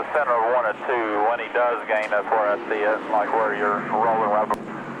in the center of 1 or 2. When he does gain, that's where I see it, like where you're rolling rubber.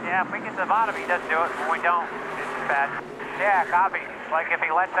 Yeah, if we get the bottom, he does do it. When we don't, it's bad. Yeah, copy. Like if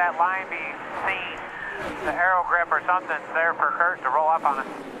he lets that line be seen, the arrow grip or something's there for Kurt to roll up on it.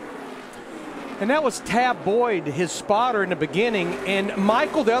 And that was Tab Boyd, his spotter in the beginning. And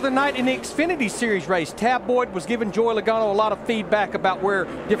Michael, the other night in the Xfinity Series race, Tab Boyd was giving Joey Logano a lot of feedback about where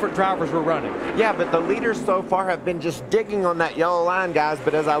different drivers were running. Yeah, but the leaders so far have been just digging on that yellow line, guys.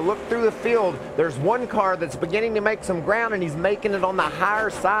 But as I look through the field, there's one car that's beginning to make some ground, and he's making it on the higher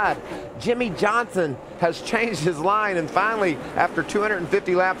side. Jimmy Johnson has changed his line, and finally, after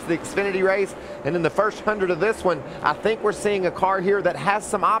 250 laps of the Xfinity race, and in the first 100 of this one, I think we're seeing a car here that has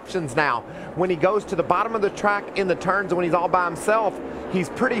some options now. When he goes to the bottom of the track in the turns and when he's all by himself, he's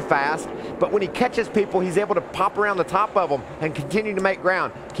pretty fast. But when he catches people, he's able to pop around the top of them and continue to make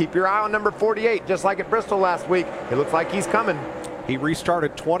ground. Keep your eye on number 48, just like at Bristol last week. It looks like he's coming. He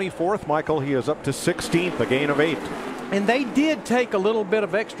restarted 24th, Michael. He is up to 16th, a gain of 8. And they did take a little bit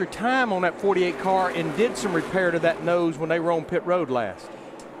of extra time on that 48 car and did some repair to that nose when they were on pit road last.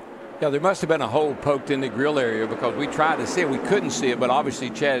 Yeah, there must have been a hole poked in the grill area because we tried to see it. We couldn't see it, but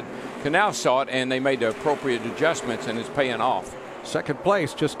obviously Chad Canal saw it, and they made the appropriate adjustments, and it's paying off. Second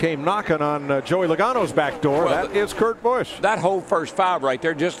place just came knocking on Joey Logano's back door. Well, that is Kurt Busch. That whole first 5 right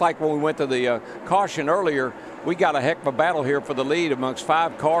there, just like when we went to the caution earlier, we got a heck of a battle here for the lead amongst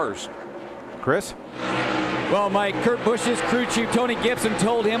 5 cars. Chris? Well, Mike, Kurt Busch's crew chief, Tony Gibson,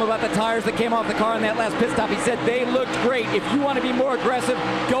 told him about the tires that came off the car in that last pit stop. He said they looked great. If you want to be more aggressive,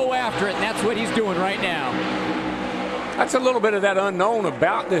 go after it, and that's what he's doing right now. That's a little bit of that unknown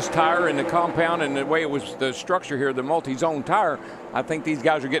about this tire and the compound and the way it was, the structure here, the multi-zone tire. I think these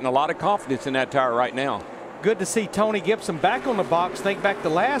guys are getting a lot of confidence in that tire right now. Good to see Tony Gibson back on the box. Think back to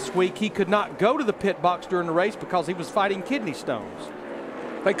last week, he could not go to the pit box during the race because he was fighting kidney stones.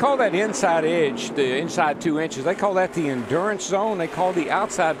 They call that inside edge, the inside 2 inches. They call that the endurance zone. They call the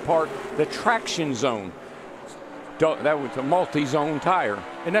outside part the traction zone. That was a multi-zone tire.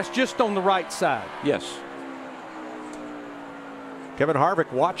 And that's just on the right side. Yes. Kevin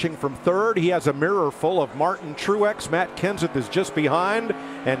Harvick watching from 3rd. He has a mirror full of Martin Truex. Matt Kenseth is just behind.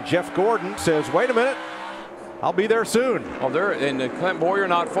 And Jeff Gordon says, wait a minute, I'll be there soon. Oh, and Clint Boyer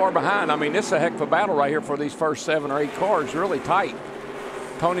not far behind. I mean, this is a heck of a battle right here for these first 7 or 8 cars. Really tight.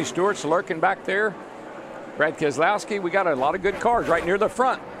 Tony Stewart's lurking back there. Brad Keselowski. We got a lot of good cars right near the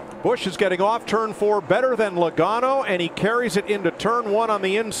front. Busch is getting off turn 4 better than Logano, and he carries it into turn 1 on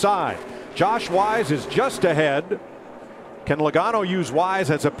the inside. Josh Wise is just ahead. Can Logano use Wise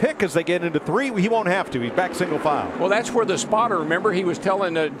as a pick as they get into 3? He won't have to. He's back single file. Well, that's where the spotter, remember, he was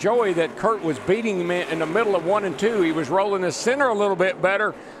telling Joey that Kurt was beating him in the middle of 1 and 2. He was rolling the center a little bit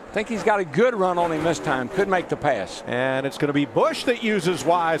better. I think he's got a good run on him this time. Could make the pass. And it's going to be Busch that uses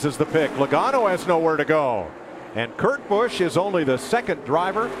Wise as the pick. Logano has nowhere to go. And Kurt Busch is only the 2nd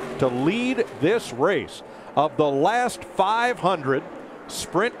driver to lead this race. Of the last 500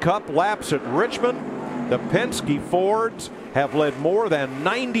 Sprint Cup laps at Richmond, the Penske Fords have led more than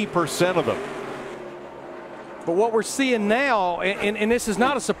 90% of them. But what we're seeing now, and this is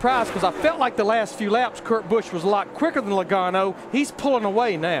not a surprise because I felt like the last few laps Kurt Busch was a lot quicker than Logano. He's pulling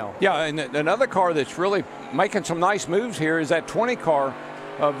away now. Yeah, and another car that's really making some nice moves here is that 20 car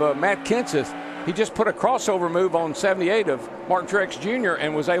of Matt Kenseth. He just put a crossover move on 78 of Martin Truex Jr.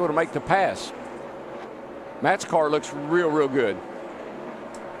 and was able to make the pass. Matt's car looks real good.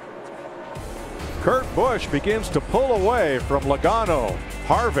 Kurt Busch begins to pull away from Logano,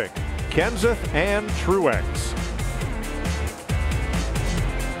 Harvick, Kenseth, and Truex.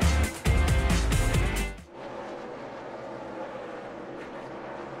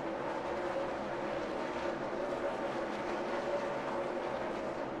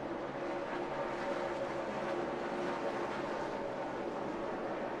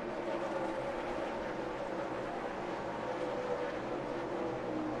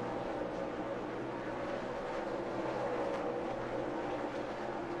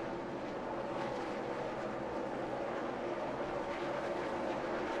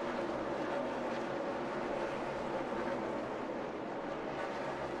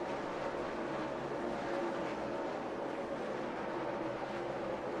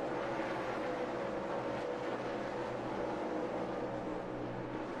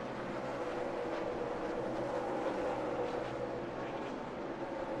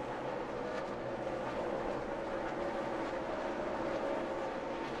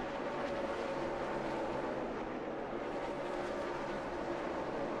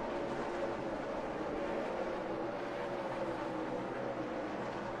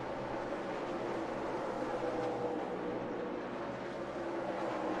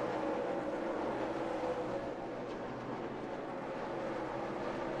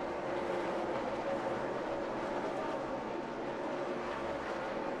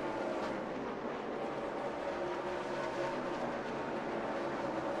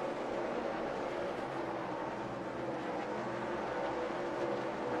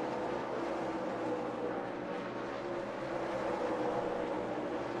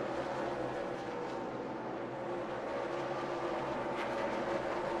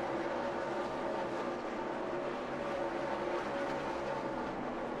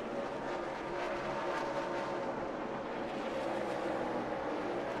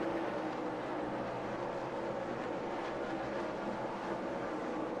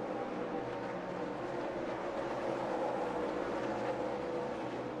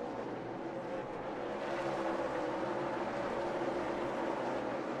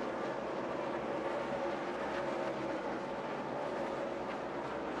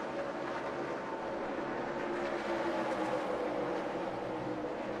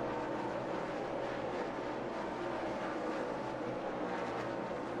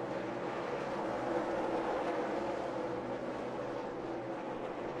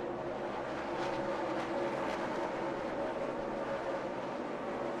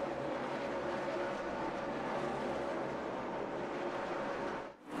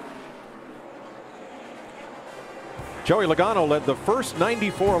 Joey Logano led the first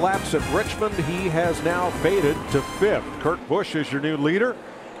 94 laps at Richmond. He has now faded to 5th. Kurt Busch is your new leader.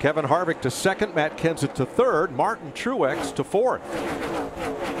 Kevin Harvick to 2nd. Matt Kenseth to 3rd. Martin Truex to 4th.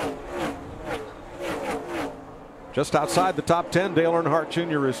 Just outside the top 10, Dale Earnhardt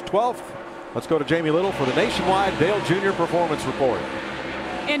Jr. is 12th. Let's go to Jamie Little for the nationwide Dale Jr. Performance Report.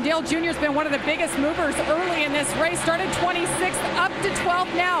 And Dale Jr. has been one of the biggest movers early in this race. Started 26th, up to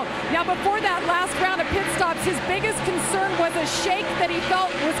 12th now. Now, before that last round of pit stops, his biggest concern was a shake that he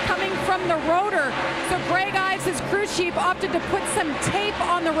felt was coming from the rotor. So Greg Ives, his crew chief, opted to put some tape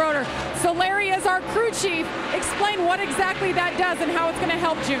on the rotor. So Larry, as our crew chief, explain what exactly that does and how it's going to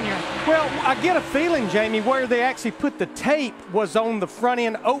help Junior. Well, I get a feeling, Jamie, where they actually put the tape was on the front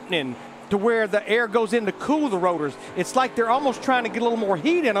end opening, to where the air goes in to cool the rotors. It's like they're almost trying to get a little more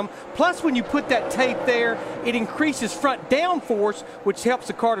heat in them. Plus, when you put that tape there, it increases front downforce, which helps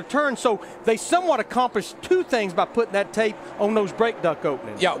the car to turn. So they somewhat accomplished two things by putting that tape on those brake duct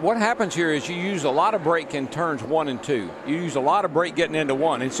openings. Yeah, what happens here is you use a lot of brake in turns 1 and 2. You use a lot of brake getting into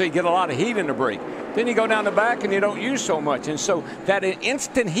 1, and so you get a lot of heat in the brake. Then you go down the back and you don't use so much. And so that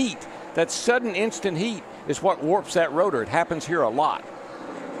instant heat, that sudden instant heat, is what warps that rotor. It happens here a lot.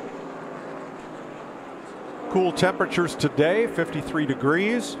 Cool temperatures today, 53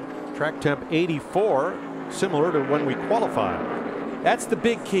 degrees. Track temp 84, similar to when we qualified. That's the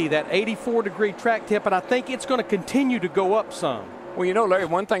big key, that 84-degree track temp, and I think it's going to continue to go up some. Well, you know, Larry,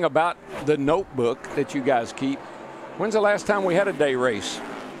 one thing about the notebook that you guys keep, when's the last time we had a day race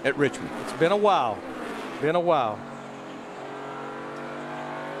at Richmond? It's been a while. Been a while.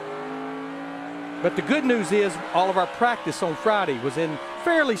 But the good news is all of our practice on Friday was in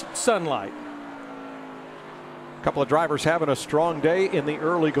fairly sunlight. A couple of drivers having a strong day in the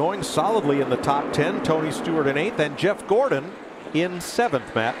early going, solidly in the top 10. Tony Stewart in 8th and Jeff Gordon in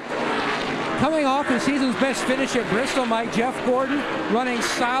 7th, Matt. Coming off the season's best finish at Bristol, Mike, Jeff Gordon running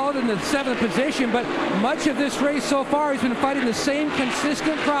solid in the 7th position, but much of this race so far he's been fighting the same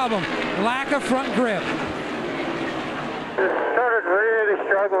consistent problem, lack of front grip.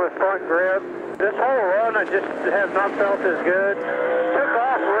 struggle with front grip. This whole run I just have not felt as good. Took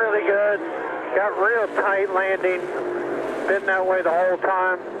off really good. Got real tight landing. Been that way the whole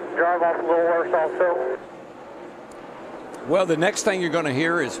time. Drive off a little worse also. Well, the next thing you're going to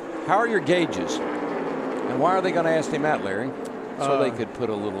hear is, how are your gauges? And why are they going to ask him that, Larry? So they could put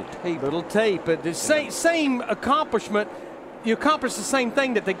a little tape. But the same accomplishment. You accomplish the same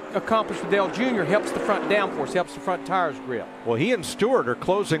thing that they accomplished with Dale Jr. Helps the front downforce, helps the front tires grip. Well, he and Stewart are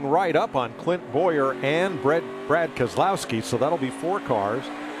closing right up on Clint Boyer and Brad Keselowski, so that'll be 4 cars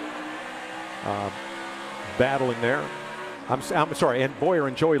battling there. I'm sorry, and Boyer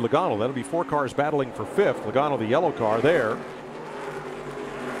and Joey Logano. That'll be 4 cars battling for 5th. Logano, the yellow car there.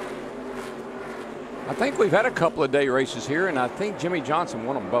 I think we've had a couple of day races here, and I think Jimmy Johnson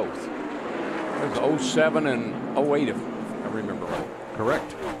won them both. It was 07 and 08, if I remember right.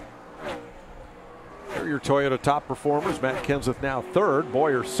 Correct. Here are your Toyota top performers. Matt Kenseth now 3rd,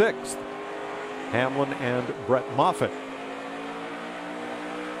 Boyer 6th, Hamlin and Brett Moffitt.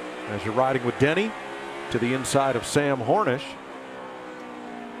 As you're riding with Denny to the inside of Sam Hornish.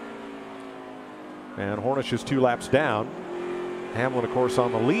 And Hornish is 2 laps down. Hamlin, of course,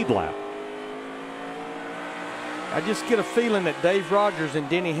 on the lead lap. I just get a feeling that Dave Rogers and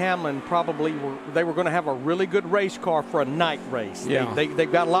Denny Hamlin probably were going to have a really good race car for a night race. Yeah. They've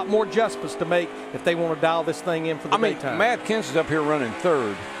got a lot more adjustments to make if they want to dial this thing in for the daytime. Matt Kenseth's up here running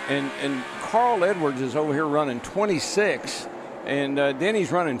 3rd, and Carl Edwards is over here running 26th, and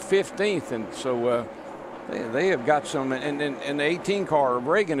Denny's running 15th, and so they have got some, and the 18 car,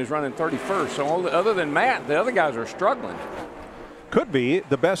 Reagan, is running 31st. So other than Matt, the other guys are struggling. Could be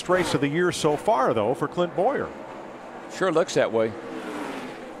the best race of the year so far, though, for Clint Boyer. Sure looks that way.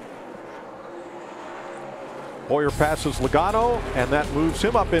 Boyer passes Logano, and that moves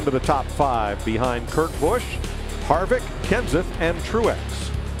him up into the top 5 behind Kurt Busch, Harvick, Kenseth, and Truex.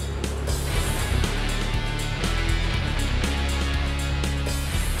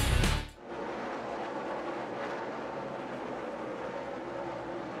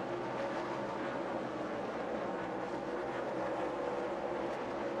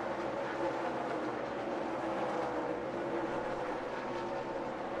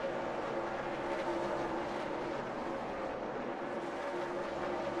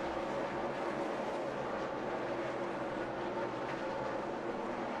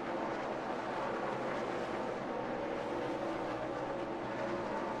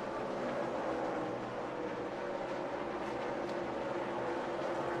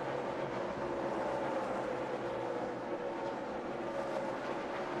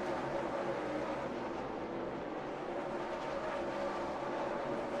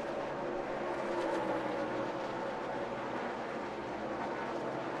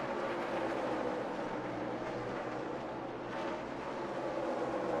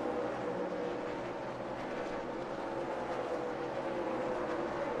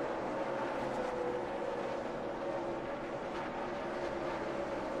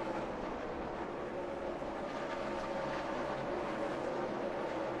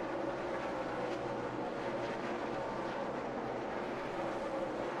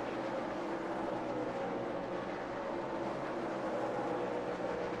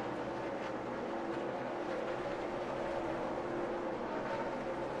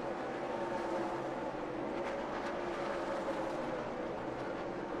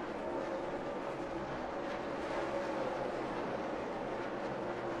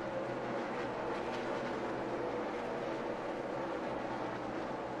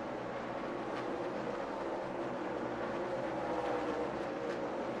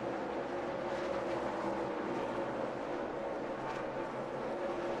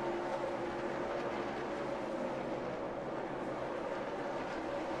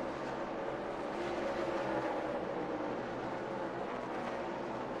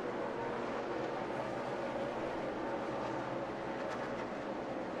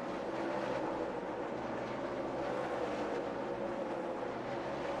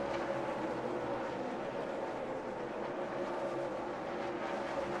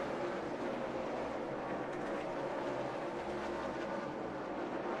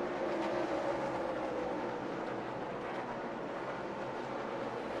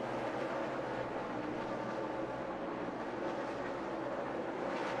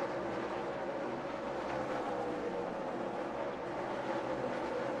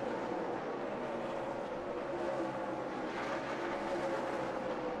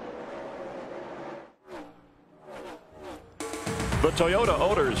 The Toyota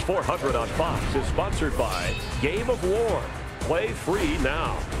Owners 400 on Fox is sponsored by Game of War. Play free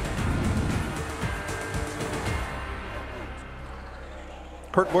now.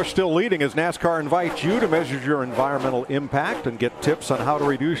 Kurt Busch still leading as NASCAR invites you to measure your environmental impact and get tips on how to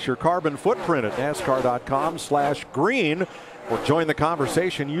reduce your carbon footprint at NASCAR.com/green, or join the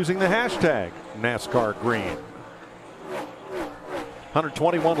conversation using the hashtag NASCARGreen.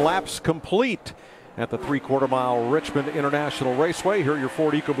 121 laps complete at the 3/4 mile Richmond International Raceway. Here are your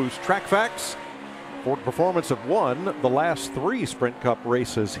Ford EcoBoost track facts. Ford Performance have won the last 3 Sprint Cup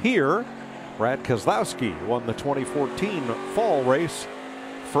races here. Brad Keselowski won the 2014 fall race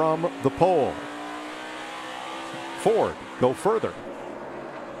from the pole. Ford go further.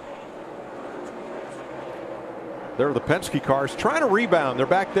 They're the Penske cars trying to rebound. They're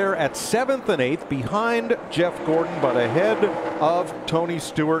back there at 7th and 8th behind Jeff Gordon, but ahead of Tony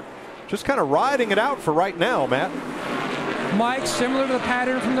Stewart. Just kind of riding it out for right now, Matt. Mike, similar to the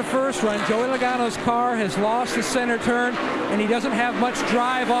pattern from the first run, Joey Logano's car has lost the center turn, and he doesn't have much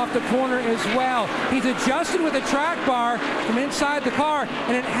drive off the corner as well. He's adjusted with a track bar from inside the car,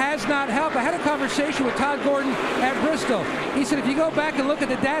 and it has not helped. I had a conversation with Todd Gordon at Bristol. He said if you go back and look at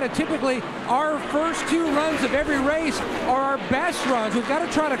the data, typically our first 2 runs of every race are our best runs. We've got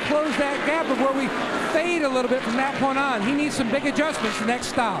to try to close that gap of where we fade a little bit from that point on. He needs some big adjustments the next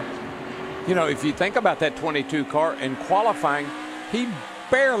stop. You know, if you think about that 22 car in qualifying, he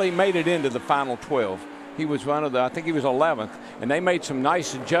barely made it into the final 12. He was one of the, I think he was 11th, and they made some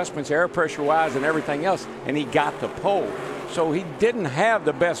nice adjustments air pressure wise and everything else, and he got the pole. So he didn't have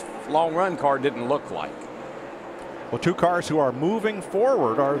the best long run car, didn't look like. Well, 2 cars who are moving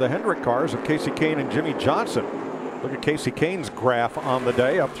forward are the Hendrick cars of Casey Kane and Jimmy Johnson. Look at Casey Kane's graph on the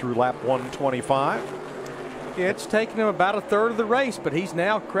day up through lap 125. Yeah, it's taken him about a third of the race, but he's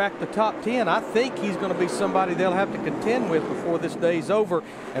now cracked the top 10. I think he's going to be somebody they'll have to contend with before this day's over.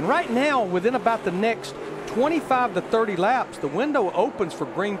 And right now, within about the next 25 to 30 laps, the window opens for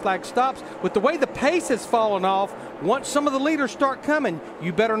green flag stops. With the way the pace has fallen off, once some of the leaders start coming,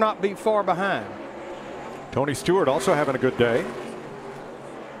 you better not be far behind. Tony Stewart also having a good day,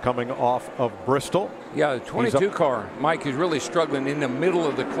 coming off of Bristol. Yeah, the 22 car, Mike, is really struggling in the middle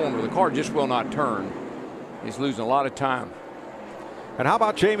of the corner. The car just will not turn. He's losing a lot of time. And how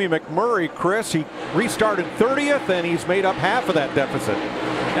about Jamie McMurray, Chris? He restarted 30th, and he's made up half of that deficit.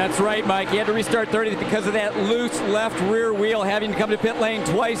 That's right, Mike. He had to restart 30th because of that loose left rear wheel, having to come to pit lane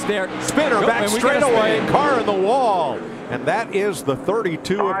twice there. Spinner back straight away, car in the wall. And that is the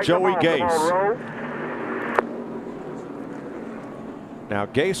 32 of Joey Gase. Now,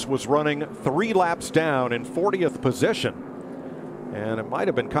 Gase was running 3 laps down in 40th position. And it might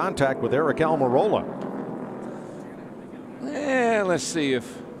have been contact with Eric Almirola. Let's see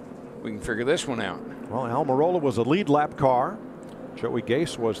if we can figure this one out. Well, Almirola was a lead lap car. Joey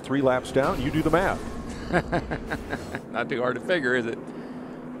Gase was 3 laps down. You do the math. Not too hard to figure, is it?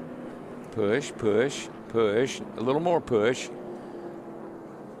 Push, push, push. A little more push.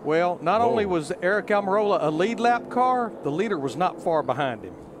 Well, not only was Eric Almirola a lead lap car, the leader was not far behind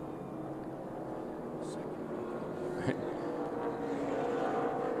him.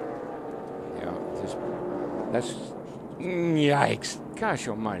 Yeah, that's yikes. Gosh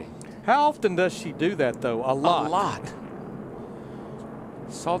almighty. How often does she do that, though? A lot. A lot.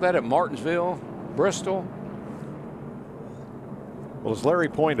 Saw that at Martinsville, Bristol. Well, as Larry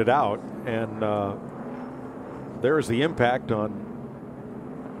pointed out, and there's the impact on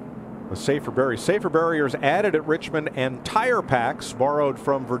the safer barriers. Safer barriers added at Richmond, and tire packs borrowed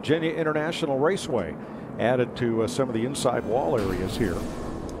from Virginia International Raceway added to some of the inside wall areas here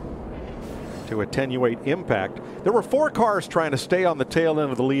to attenuate impact. There were 4 cars trying to stay on the tail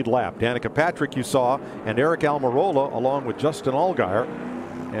end of the lead lap. Danica Patrick, you saw, and Eric Almirola, along with Justin Allgaier.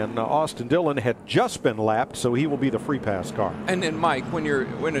 And Austin Dillon had just been lapped, so he will be the free pass car. And then, Mike, when you're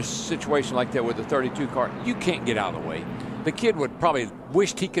in a situation like that with the 32 car, you can't get out of the way. The kid would probably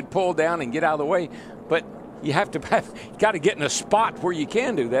wished he could pull down and get out of the way, but you have to got to get in a spot where you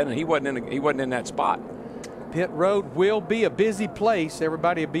can do that, and he wasn't in that spot. Pit road will be a busy place.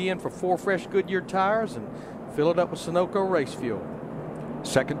 Everybody will be in for 4 fresh Goodyear tires and fill it up with Sunoco race fuel.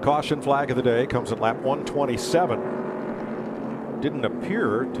 Second caution flag of the day comes at lap 127. Didn't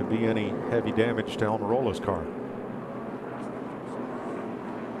appear to be any heavy damage to Almirola's car.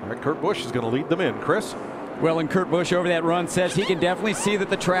 All right, Kurt Busch is going to lead them in. Chris? Well, and Kurt Busch over that run says he can definitely see that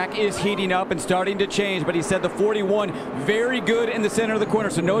the track is heating up and starting to change, but he said the 41 very good in the center of the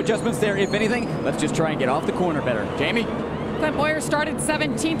corner, so no adjustments there. If anything, let's just try and get off the corner better. Jamie? Clint Boyer started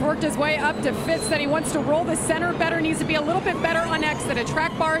 17th, worked his way up to 5th, said he wants to roll the center better, needs to be a little bit better on exit. A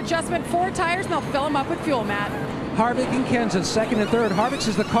track bar adjustment, 4 tires, and they'll fill him up with fuel, Matt. Harvick and Kenseth second and third. Harvick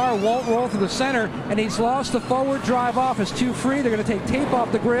says the car won't roll through the center, and he's lost the forward drive off. It's too free. They're going to take tape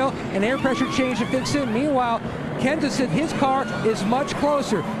off the grill and air pressure change to fix it. Meanwhile, Kenseth said his car is much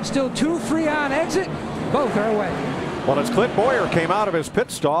closer. Still 2 free on exit. Both are away. Well, as Clint Boyer came out of his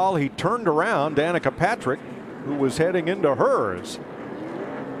pit stall, he turned around Danica Patrick, who was heading into hers.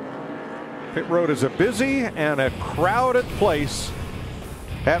 Pit road is a busy and a crowded place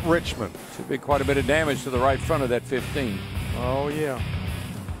at Richmond. Should be quite a bit of damage to the right front of that 15. Oh, yeah.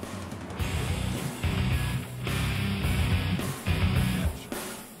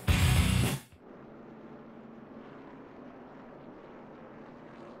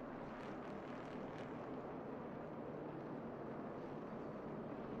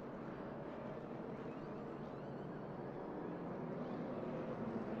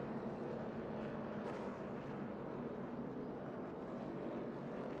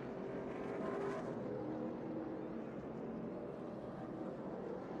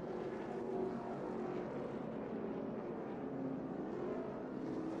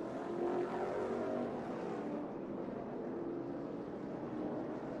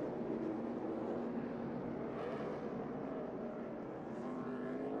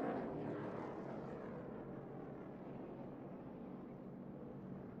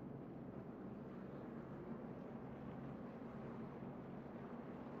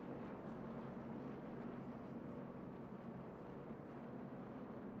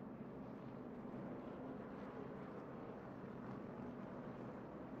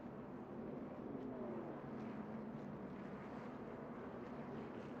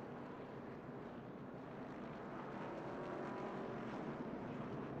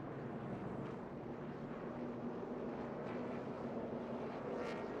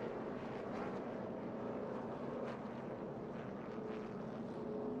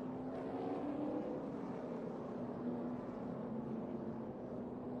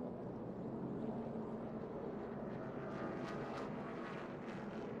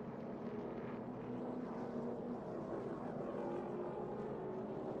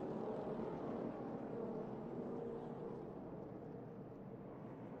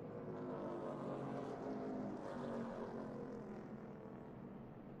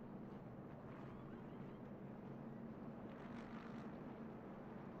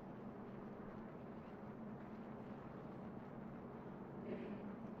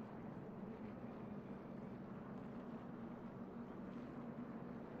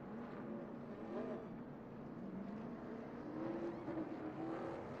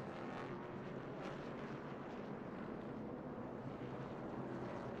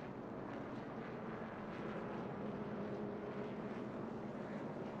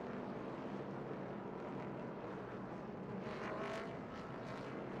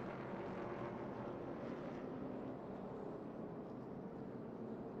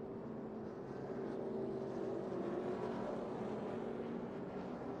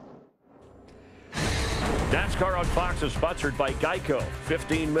 NASCAR on Fox is sponsored by Geico.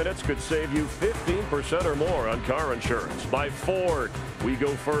 15 minutes could save you 15% or more on car insurance. By Ford, we go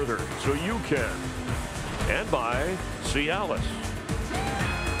further so you can. And by Cialis.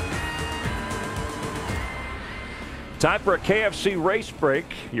 Time for a KFC race break.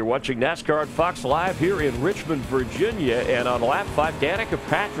 You're watching NASCAR on Fox live here in Richmond, Virginia. And on lap 5, Danica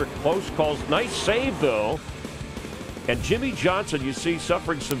Patrick, close calls. Nice save, though. And Jimmy Johnson, you see,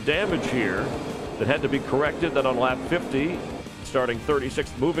 suffering some damage here that had to be corrected. Then on lap 50, starting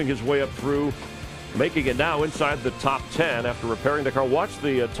 36th, moving his way up through, making it now inside the top 10 after repairing the car. Watch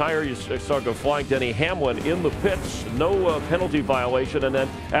the tire you saw go flying. Denny Hamlin in the pits, no penalty violation. And then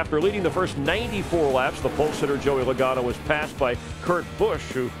after leading the first 94 laps, the pole sitter Joey Logano was passed by Kurt Busch,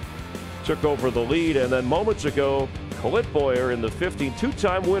 who took over the lead. And then moments ago, Clint Boyer in the 15,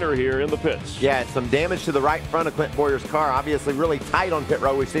 two-time winner here in the pits. Yeah, some damage to the right front of Clint Boyer's car. Obviously really tight on pit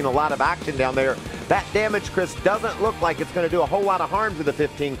road. We've seen a lot of action down there. That damage, Chris, doesn't look like it's going to do a whole lot of harm to the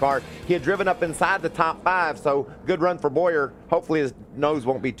 15 car. He had driven up inside the top 5, so good run for Boyer. Hopefully his nose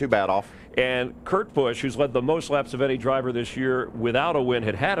won't be too bad off. And Kurt Busch, who's led the most laps of any driver this year without a win,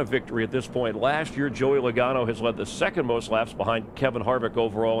 had a victory at this point last year. Joey Logano has led the second most laps behind Kevin Harvick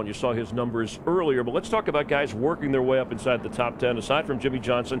overall, and you saw his numbers earlier. But let's talk about guys working their way up inside the top 10. Aside from Jimmy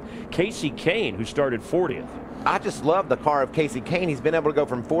Johnson, Casey Kane, who started 40th. I just love the car of Casey Kane. He's been able to go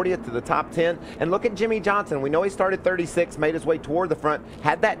from 40th to the top 10. And look at Jimmy Johnson. We know he started 36, made his way toward the front,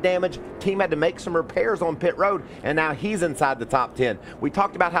 had that damage. Team had to make some repairs on pit road, and now he's inside the top 10. We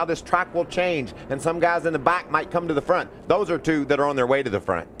talked about how this track will change, and some guys in the back might come to the front. Those are two that are on their way to the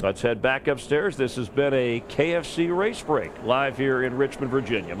front. Let's head back upstairs. This has been a KFC race break live here in Richmond,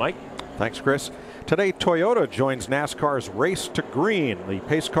 Virginia. Mike? Thanks, Chris. Today, Toyota joins NASCAR's Race to Green. The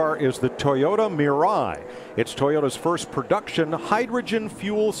pace car is the Toyota Mirai. It's Toyota's first production hydrogen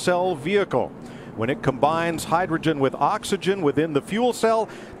fuel cell vehicle. when it combines hydrogen with oxygen within the fuel cell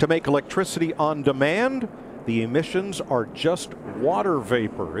to make electricity on demand. The emissions are just water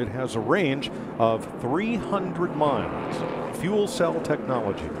vapor. It has a range of 300 miles. Fuel cell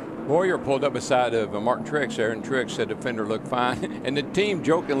technology. Boyer pulled up beside of Martin Truex there, and Truex said the fender looked fine. And the team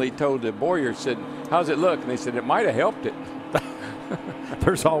jokingly told the Boyer, said, how's it look? And they said, it might have helped it.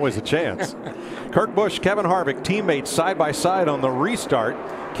 There's always a chance. Kurt Busch, Kevin Harvick, teammates side by side on the restart.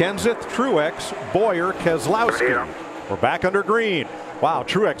 Kenseth, Truex, Boyer, Keselowski. We're back under green. Wow,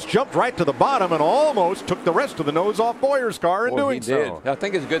 Truex jumped right to the bottom and almost took the rest of the nose off Boyer's car in doing so. I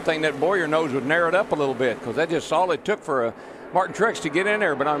think it's a good thing that Boyer nose was narrowed up a little bit, because that's just all it took for Martin Truex to get in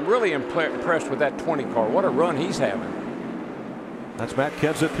there. But I'm really impressed with that 20 car. What a run he's having. That's Matt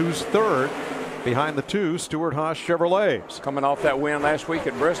Kenseth, who's third behind the two Stewart-Haas Chevrolets. Coming off that win last week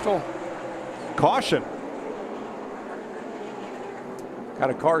at Bristol. Caution. Got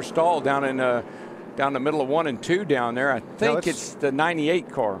a car stalled down in down the middle of 1 and 2 down there. I think it's the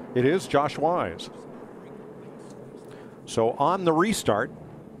 98 car. It is Josh Wise. So on the restart,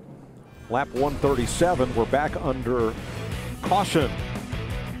 lap 137, we're back under caution.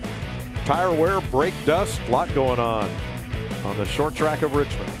 Tire wear, brake dust, a lot going on the short track of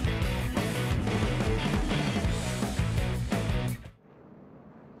Richmond.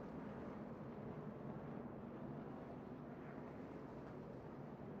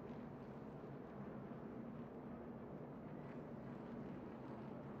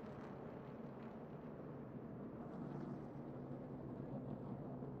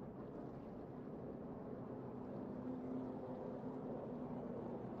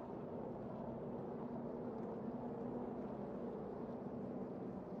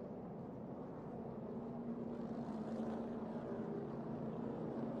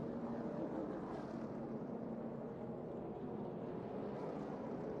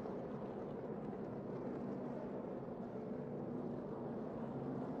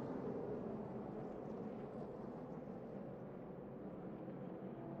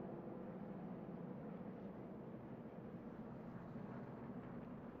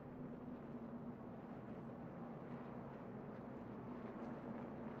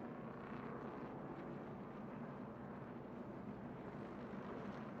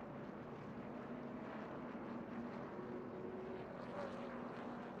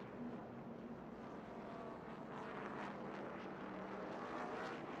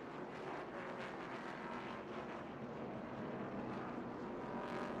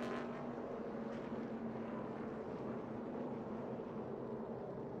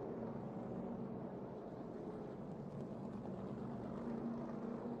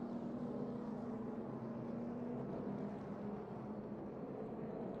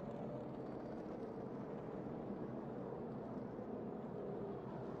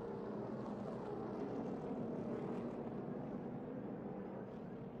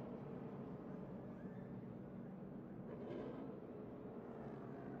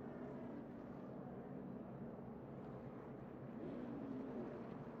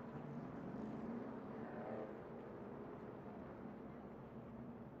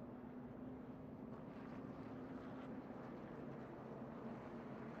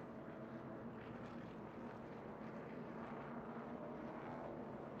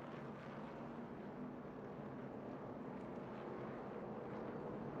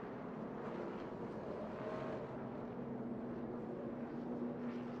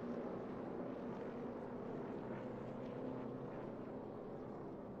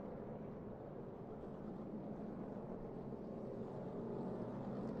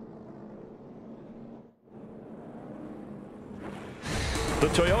 The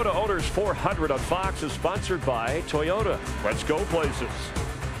Toyota Owners 400 on Fox is sponsored by Toyota. Let's go places.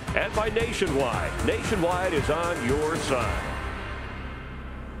 And by Nationwide. Nationwide is on your side.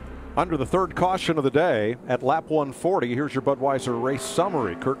 Under the third caution of the day at lap 140, here's your Budweiser race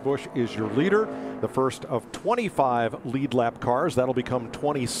summary. Kurt Busch is your leader, the first of 25 lead lap cars. That'll become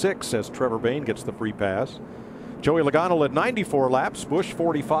 26 as Trevor Bayne gets the free pass. Joey Logano led 94 laps, Busch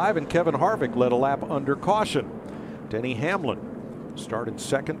 45, and Kevin Harvick led a lap under caution. Denny Hamlin started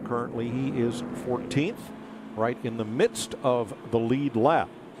second. Currently he is 14th, right in the midst of the lead lap.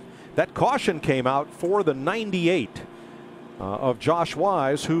 That caution came out for the 98 of Josh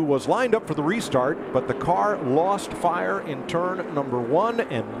Wise, who was lined up for the restart, but the car lost fire in turn number 1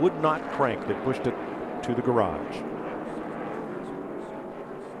 and would not crank. They pushed it to the garage.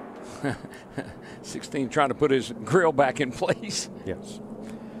 16 trying to put his grill back in place. Yes.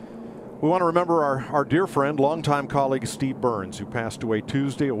 We want to remember our dear friend, longtime colleague Steve Burns, who passed away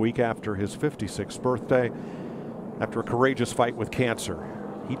Tuesday, a week after his 56th birthday, after a courageous fight with cancer.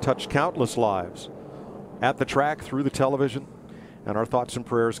 He touched countless lives at the track, through the television, and our thoughts and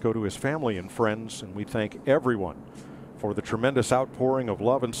prayers go to his family and friends, and we thank everyone for the tremendous outpouring of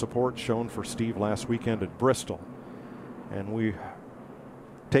love and support shown for Steve last weekend at Bristol. And we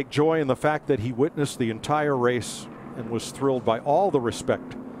take joy in the fact that he witnessed the entire race and was thrilled by all the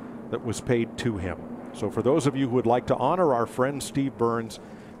respect that was paid to him. So for those of you who would like to honor our friend Steve Burns,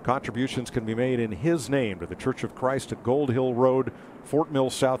 contributions can be made in his name to the Church of Christ at Gold Hill Road, Fort Mill,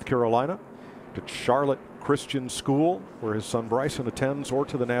 South Carolina, to Charlotte Christian School, where his son Bryson attends, or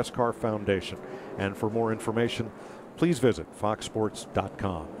to the NASCAR Foundation. And for more information, please visit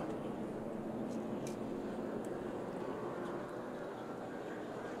foxsports.com.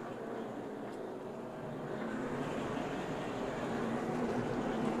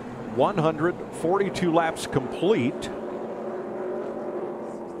 "142 laps complete."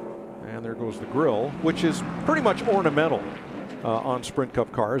 And there goes the grill, which is pretty much ornamental on Sprint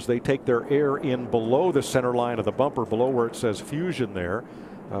Cup cars. They take their air in below the center line of the bumper, below where it says Fusion there.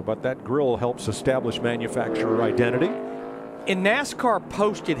 But that grill helps establish manufacturer identity. And NASCAR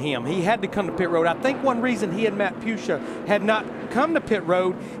posted him. He had to come to pit road. I think one reason he and Matt Pusha had not come to pit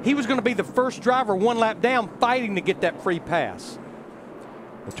road, he was going to be the first driver one lap down fighting to get that free pass.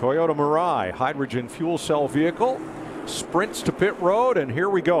 The Toyota Mirai hydrogen fuel cell vehicle sprints to pit road, and here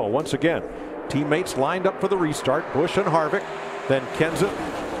we go. Once again, teammates lined up for the restart. Busch and Harvick, then Kenseth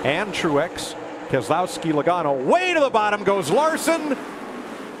and Truex. Keselowski, Logano, way to the bottom goes Larson.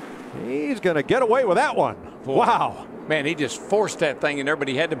 He's going to get away with that one. Wow. Man, he just forced that thing in there, but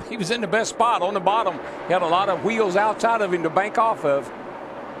he was in the best spot on the bottom. He had a lot of wheels outside of him to bank off of.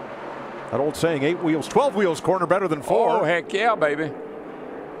 That old saying, 8 wheels, 12 wheels, corner better than 4. Oh, heck yeah, baby.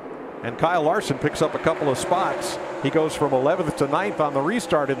 And Kyle Larson picks up a couple of spots. He goes from 11th to 9th on the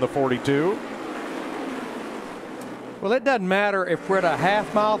restart in the 42. Well, it doesn't matter if we're at a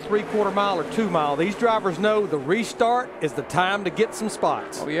half mile, 3/4 mile, or 2 mile. These drivers know the restart is the time to get some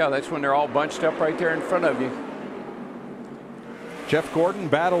spots. Oh, yeah, that's when they're all bunched up right there in front of you. Jeff Gordon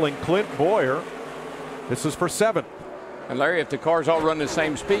battling Clint Boyer. This is for 7th. And Larry, if the cars all run the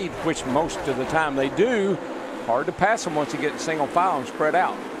same speed, which most of the time they do, hard to pass them once you get single file and spread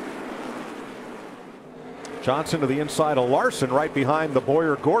out. Johnson to the inside of Larson, right behind the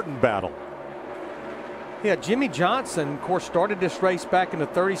Boyer-Gordon battle. Yeah, Jimmy Johnson, of course, started this race back in the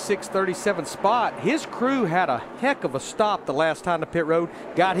 36th, 37th spot. His crew had a heck of a stop the last time to pit road,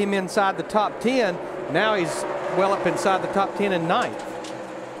 got him inside the top 10. Now he's well up inside the top 10 and 9th.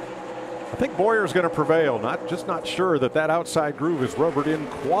 I think Boyer's going to prevail. Not sure that outside groove is rubbered in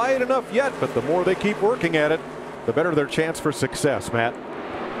quite enough yet, but the more they keep working at it, the better their chance for success, Matt.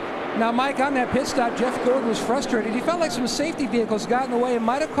 Now, Mike, on that pit stop, Jeff Gordon was frustrated. He felt like some safety vehicles got in the way and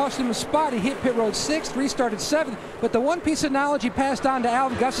might have cost him a spot. He hit pit road 6th, restarted 7th. But the one piece of knowledge he passed on to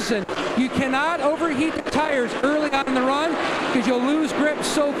Alvin Gustafson, you cannot overheat the tires early on in the run because you'll lose grip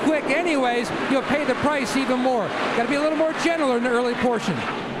so quick anyways, you'll pay the price even more. Got to be a little more gentle in the early portion.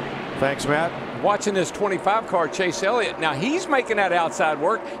 Thanks, Matt. Watching this 25 car, Chase Elliott, now he's making that outside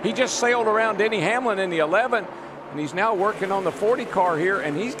work. He just sailed around Denny Hamlin in the 11. And he's now working on the 40 car here,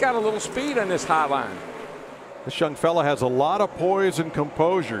 and he's got a little speed on this high line. This young fella has a lot of poise and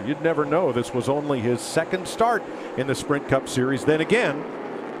composure. You'd never know this was only his 2nd start in the Sprint Cup Series. Then again,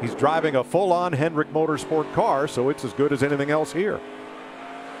 he's driving a full-on Hendrick Motorsport car, so it's as good as anything else here.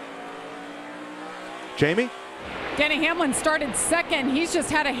 Jamie? Denny Hamlin started 2nd. He's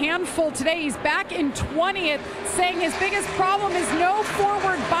just had a handful today. He's back in 20th, saying his biggest problem is no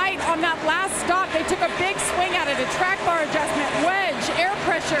forward bite on that last stop. They took a big swing at it, a track bar adjustment, wedge, air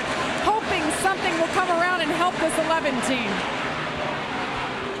pressure, hoping something will come around and help this 11 team.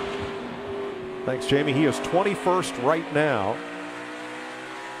 Thanks, Jamie. He is 21st right now.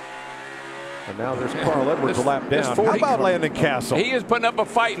 And now there's Carl Edwards a lap down. How about Landon Castle? He is putting up a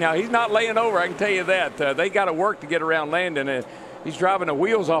fight now. He's not laying over, I can tell you that. They got to work to get around Landon, and he's driving the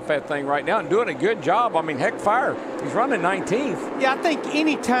wheels off that thing right now and doing a good job. I mean, heck fire. He's running 19th. Yeah, I think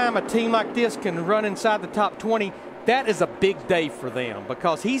any time a team like this can run inside the top 20, that is a big day for them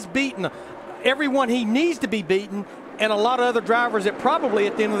because he's beaten everyone he needs to be beaten and a lot of other drivers that probably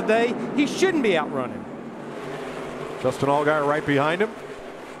at the end of the day he shouldn't be outrunning. Justin Allgaier right behind him.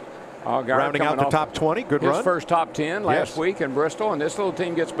 Rounding out the top 20. Good run. His first top 10 last week in Bristol, and this little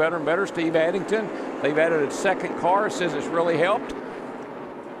team gets better and better. Steve Addington, they've added a 2nd car, says it's really helped.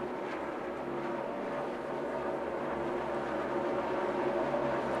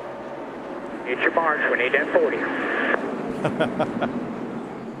 Get your marks, we need that 40.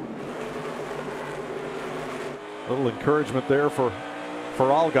 Little encouragement there for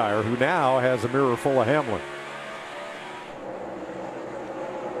Allgaier, who now has a mirror full of Hamlin.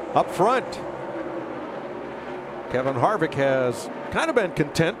 Up front, Kevin Harvick has kind of been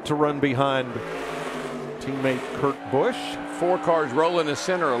content to run behind teammate Kurt Busch. 4 cars rolling the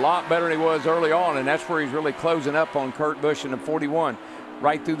center a lot better than he was early on, and that's where he's really closing up on Kurt Busch in the 41,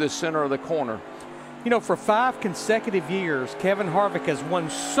 right through the center of the corner. You know, for 5 consecutive years, Kevin Harvick has won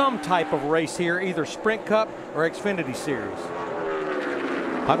some type of race here, either Sprint Cup or Xfinity Series.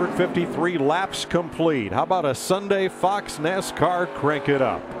 153 laps complete. How about a Sunday Fox NASCAR crank it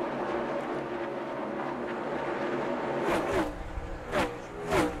up?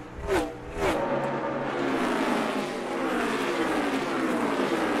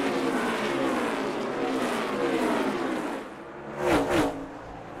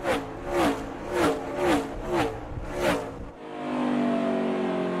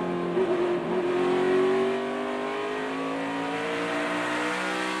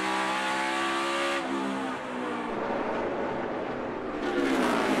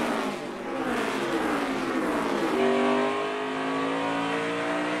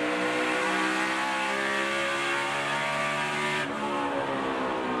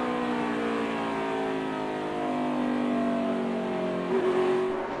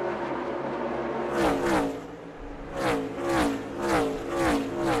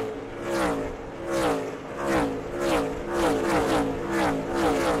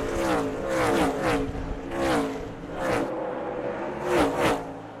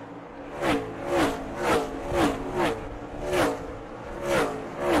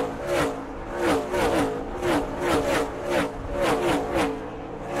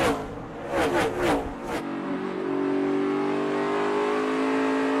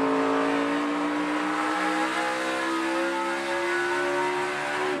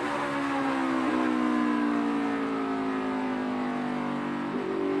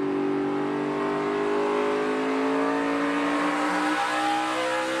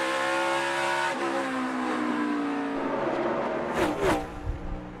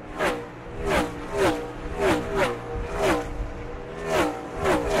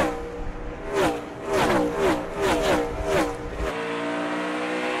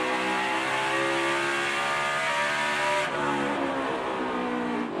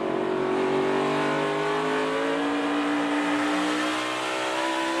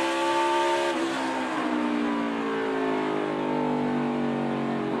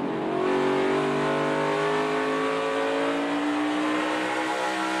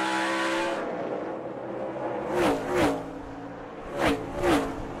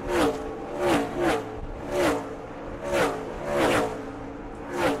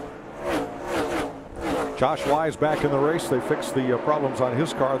 Josh Wise back in the race. They fixed the problems on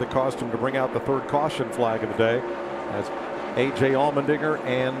his car that caused him to bring out the 3rd caution flag of the day as A.J. Allmendinger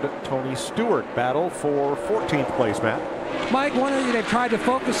and Tony Stewart battle for 14th place, Matt. Mike, one thing they've tried to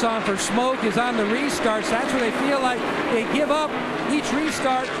focus on for Smoke is on the restarts. That's where they feel like they give up each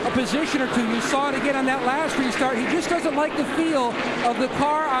restart a position or two. You saw it again on that last restart. He just doesn't like the feel of the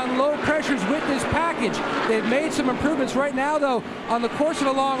car on low pressures with this package. They've made some improvements right now, though, on the course of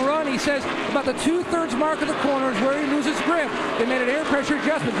a long run. He says about the 2/3 mark of the corner is where he loses grip. They made an air pressure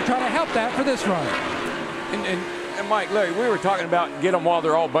adjustment to try to help that for this run. And Mike, Larry, we were talking about get them while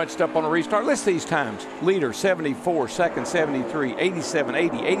they're all bunched up on a restart. List these times. Leader 74, second 73, 87,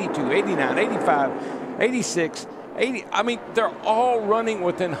 80, 82, 89, 85, 86, 80. I mean, they're all running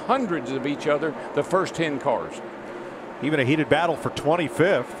within hundreds of each other, the first 10 cars. Even a heated battle for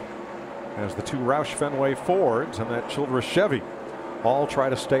 25th as the 2 Roush Fenway Fords and that Childress Chevy all try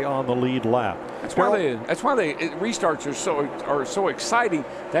to stay on the lead lap. That's why restarts are so exciting.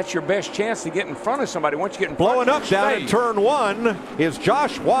 That's your best chance to get in front of somebody. Once you get in front, blowing up down in turn 1 is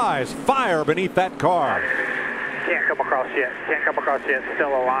Josh Wise. Fire beneath that car. Can't come across yet. Can't come across yet. Still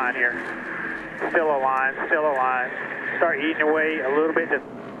a line here. Still a line. Still a line. Start eating away a little bit.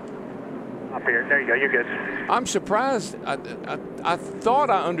 Up here. There you go. You're good. I'm surprised. I thought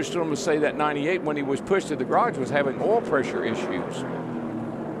I understood him to say that 98 when he was pushed to the garage was having oil pressure issues.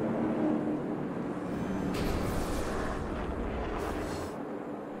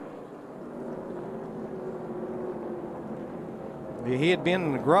 He had been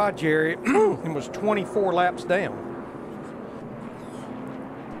in the garage area and was 24 laps down.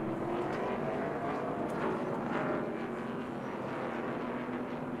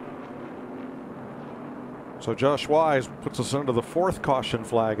 So Josh Wise puts us under the 4th caution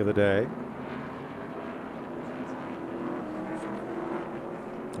flag of the day.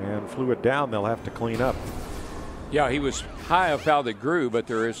 And fluid down, they'll have to clean up. Yeah, he was high up how they grew, but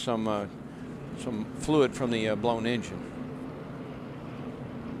there is some fluid from the blown engine.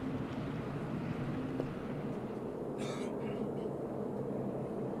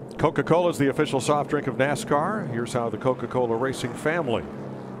 Coca-Cola is the official soft drink of NASCAR. Here's how the Coca-Cola racing family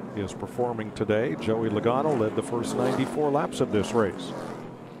is performing today. Joey Logano led the first 94 laps of this race.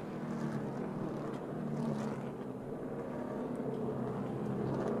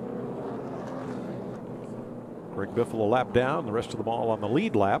 Greg Biffle a lap down, the rest of them all on the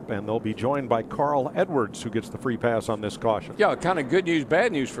lead lap, and they'll be joined by Carl Edwards, who gets the free pass on this caution. Yeah, kind of good news,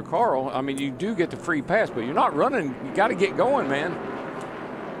 bad news for Carl. I mean, you do get the free pass, but you're not running. You got to get going, man.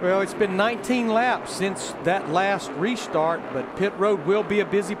 Well, it's been 19 laps since that last restart, but pit road will be a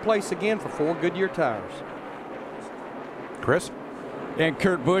busy place again for 4 Goodyear tires. Chris? And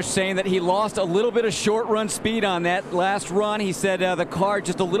Kurt Busch saying that he lost a little bit of short run speed on that last run. He said the car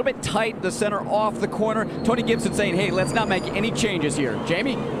just a little bit tight, the center off the corner. Tony Gibson saying, hey, let's not make any changes here.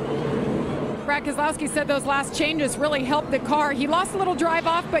 Jamie? Brad Keselowski said those last changes really helped the car. He lost a little drive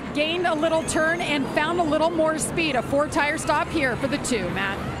off, but gained a little turn and found a little more speed. A 4-tire stop here for the 2,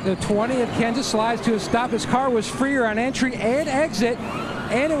 Matt. The 20 of Kansas slides to a stop. His car was freer on entry and exit,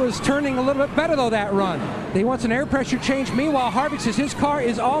 and it was turning a little bit better, though, that run. He wants an air pressure change. Meanwhile, Harvick says his car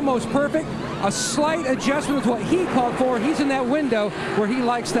is almost perfect. A slight adjustment is what he called for. He's in that window where he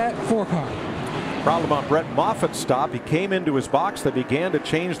likes that 4-car. Problem on Brett Moffitt's stop. He came into his box. They began to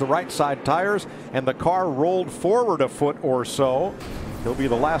change the right side tires, and the car rolled forward a foot or so. He'll be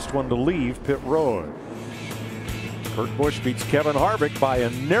the last one to leave pit road. Kurt Busch beats Kevin Harvick by a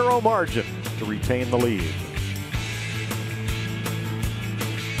narrow margin to retain the lead.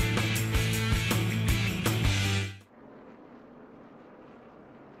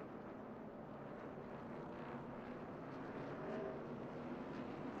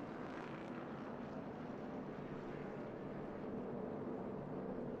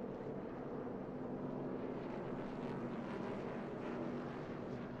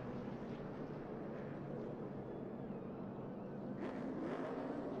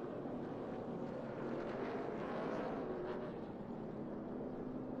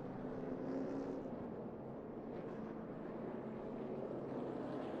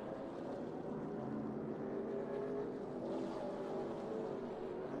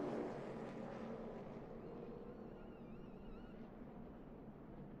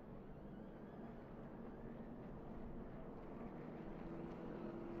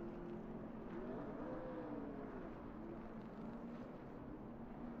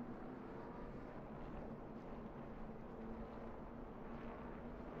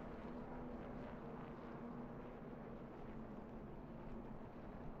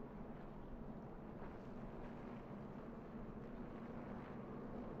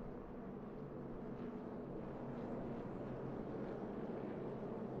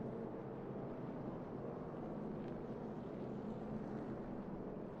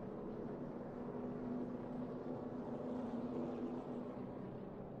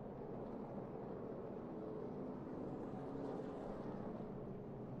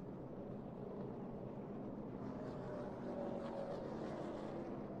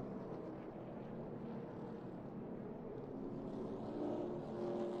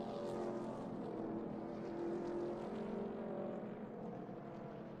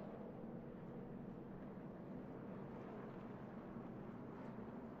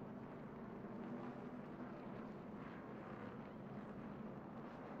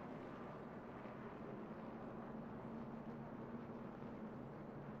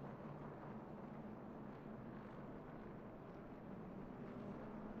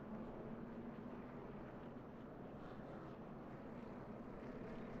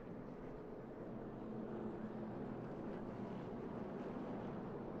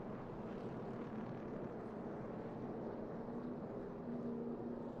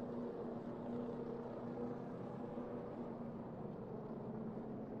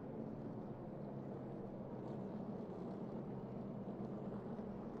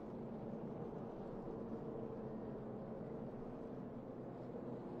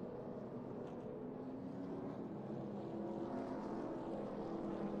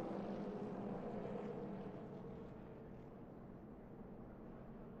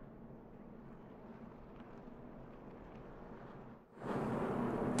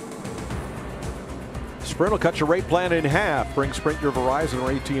 Sprint will cut your rate plan in half. Bring Sprint your Verizon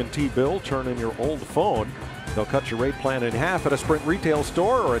or AT&T bill. Turn in your old phone. They'll cut your rate plan in half at a Sprint retail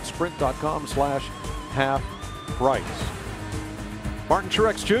store or at sprint.com/half price. Martin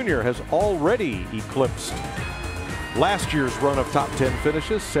Truex Jr. has already eclipsed last year's run of top 10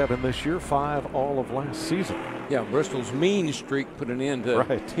 finishes. 7 this year, 5 all of last season. Yeah, Bristol's mean streak put an end to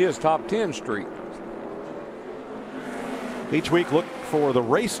his top 10 streak. Each week, look for the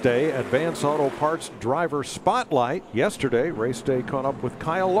Race Day Advance Auto Parts Driver Spotlight. Yesterday, Race Day caught up with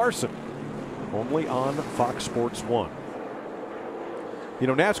Kyle Larson, only on Fox Sports 1. You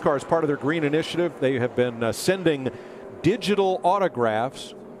know, NASCAR, as part of their green initiative, they have been sending digital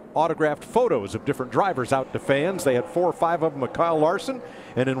autographed photos of different drivers out to fans. They had 4 or 5 of them with Kyle Larson,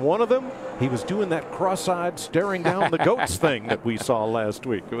 and in one of them, he was doing that cross-eyed staring down the goats thing that we saw last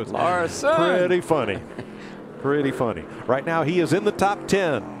week. It was Larson. Pretty funny. Pretty funny. Right now, he is in the top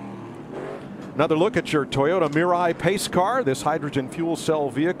 10. Another look at your Toyota Mirai pace car. This hydrogen fuel cell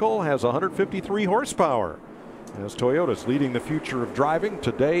vehicle has 153 horsepower. As Toyota's leading the future of driving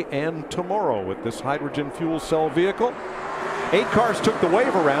today and tomorrow with this hydrogen fuel cell vehicle. 8 cars took the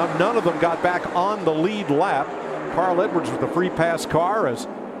wave around. None of them got back on the lead lap. Carl Edwards with the free pass car as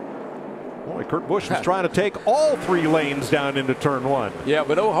boy, Kurt Busch was trying to take all 3 lanes down into turn 1. Yeah,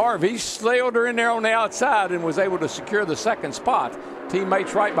 but Harvey sailed her in there on the outside and was able to secure the 2nd spot.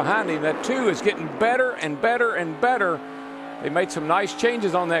 Teammates right behind him. That 2 is getting better and better and better. They made some nice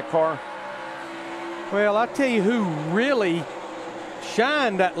changes on that car. Well, I tell you who really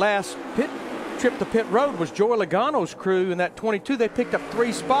shined that last trip to pit road was Joey Logano's crew in that 22. They picked up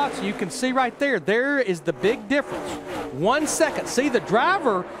 3 spots. You can see right there, there is the big difference. 1 second. See, the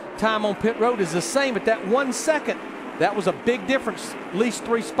driver time on pit road is the same, but that 1 second, that was a big difference. At least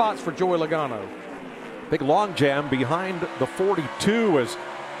 3 spots for Joey Logano. Big long jam behind the 42 as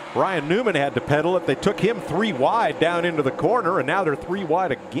Ryan Newman had to pedal it. They took him 3 wide down into the corner, and now they're 3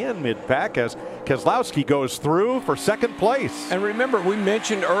 wide again mid-pack as Keselowski goes through for 2nd place. And remember, we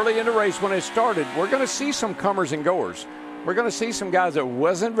mentioned early in the race when it started, we're going to see some comers and goers. We're going to see some guys that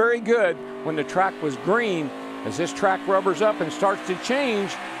wasn't very good when the track was green. As this track rubbers up and starts to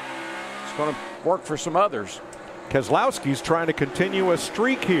change, it's going to work for some others. Keselowski's trying to continue a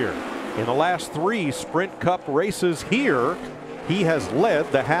streak here. In the last 3 Sprint Cup races here, he has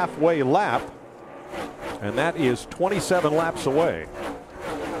led the halfway lap, and that is 27 laps away.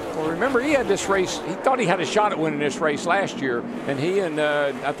 Well, remember, he had this race. He thought he had a shot at winning this race last year, and he and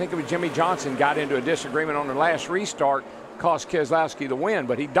I think it was Jimmy Johnson got into a disagreement on the last restart, cost Keselowski the win,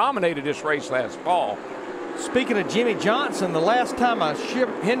 but he dominated this race last fall. Speaking of Jimmy Johnson, the last time a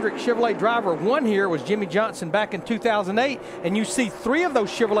Hendrick Chevrolet driver won here was Jimmy Johnson back in 2008, and you see 3 of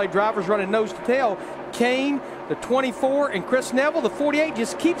those Chevrolet drivers running nose to tail. Kane, the 24, and Chris Neville, the 48,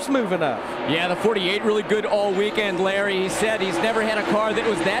 just keeps moving up. Yeah, the 48 really good all weekend, Larry. He said he's never had a car that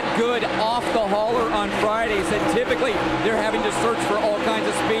was that good off the hauler on Friday. He said typically they're having to search for all kinds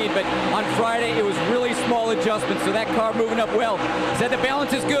of speed, but on Friday it was really small adjustments, so that car moving up well. He said the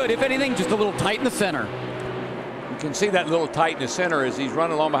balance is good. If anything, just a little tight in the center. You can see that little tight in the center as he's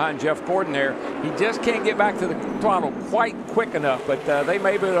running along behind Jeff Gordon there. He just can't get back to the throttle quite quick enough, but they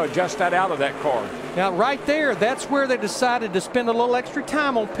may be able to adjust that out of that car. Now, right there, that's where they decided to spend a little extra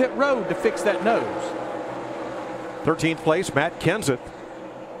time on pit road to fix that nose. 13th place, Matt Kenseth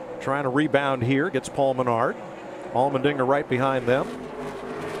trying to rebound here, gets Paul Menard. Allmendinger right behind them.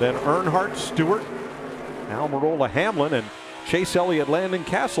 Then Earnhardt, Stewart, Almirola Hamlin, and Chase Elliott, Landon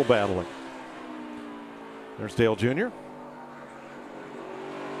Castle battling. There's Dale Jr.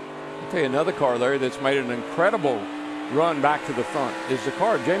 I'll tell you another car, Larry, that's made an incredible run back to the front is the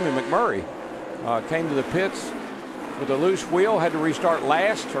car of Jamie McMurray. Came to the pits with a loose wheel, had to restart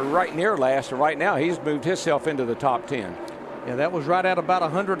last or right near last, and right now he's moved himself into the top 10. Yeah, that was right at about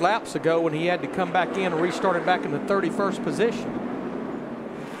 100 laps ago when he had to come back in and restarted back in the 31st position.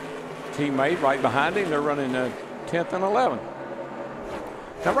 Teammate right behind him, they're running 10th and 11th.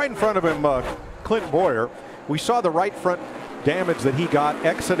 Now right in front of him, Clint Boyer. We saw the right front damage that he got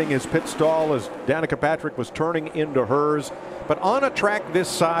exiting his pit stall as Danica Patrick was turning into hers. But on a track this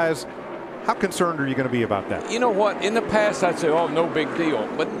size, how concerned are you going to be about that? You know what? In the past, I'd say, oh, no big deal.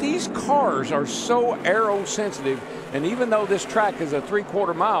 But these cars are so aero sensitive, and even though this track is a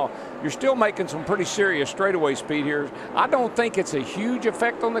 3/4 mile, you're still making some pretty serious straightaway speed here. I don't think it's a huge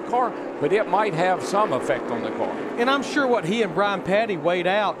effect on the car, but it might have some effect on the car. And I'm sure what he and Brian Patty weighed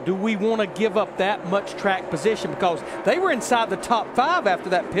out, do we want to give up that much track position? Because they were inside the top 5 after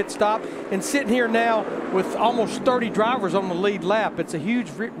that pit stop and sitting here now with almost 30 drivers on the lead lap. It's a huge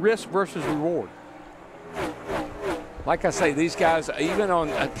risk versus reward. Like I say, these guys, even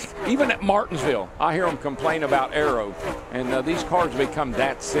at Martinsville, I hear them complain about aero. And these cars become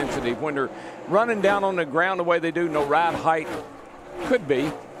that sensitive when they're running down on the ground the way they do. No ride height. Could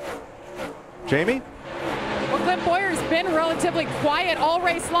be. Jamie? Well, Clint Boyer's been relatively quiet all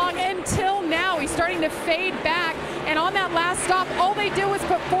race long until now. He's starting to fade back. And on that last stop, all they did was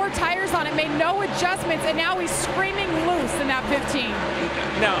put 4 tires on it, made no adjustments, and now he's screaming loose in that 15.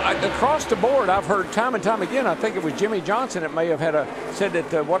 Now, across the board, I've heard time and time again, I think it was Jimmy Johnson that may have said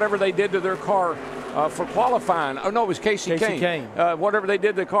that whatever they did to their car for qualifying, oh no, it was Casey Kane. Whatever they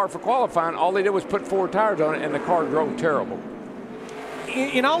did to the car for qualifying, all they did was put 4 tires on it, and the car drove terrible.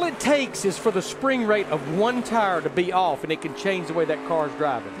 And all it takes is for the spring rate of 1 tire to be off, and it can change the way that car's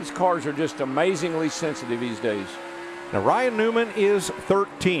driving. These cars are just amazingly sensitive these days. Now, Ryan Newman is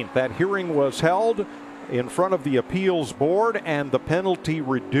 13th. That hearing was held in front of the appeals board, and the penalty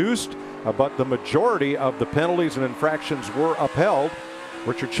reduced, but the majority of the penalties and infractions were upheld.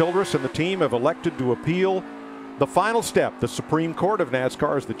 Richard Childress and the team have elected to appeal the final step. The Supreme Court of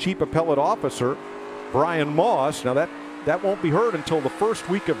NASCAR is the chief appellate officer, Brian Moss. Now, that won't be heard until the first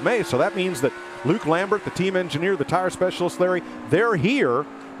week of May, so that means that Luke Lambert, the team engineer, the tire specialist, Larry, they're here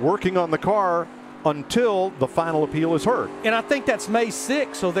working on the car until the final appeal is heard. And I think that's May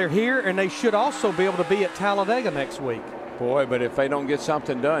 6th, so they're here, and they should also be able to be at Talladega next week. Boy, but if they don't get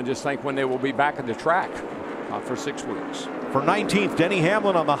something done, just think when they will be back at the track for 6 weeks. For 19th, Denny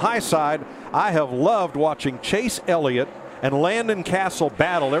Hamlin on the high side. I have loved watching Chase Elliott and Landon Castle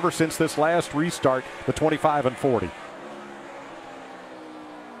battle ever since this last restart, the 25 and 40.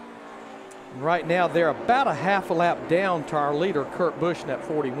 Right now, they're about a half a lap down to our leader, Kurt Busch, in that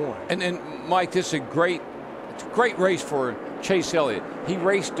 41. And Mike, this is a great race for Chase Elliott. He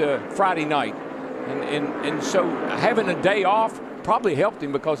raced Friday night, and so having a day off probably helped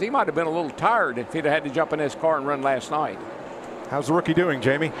him, because he might have been a little tired if he'd had to jump in his car and run last night. How's the rookie doing,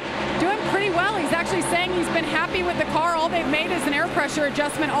 Jamie? Doing pretty well. He's actually saying he's been happy with the car. All they've made is an air pressure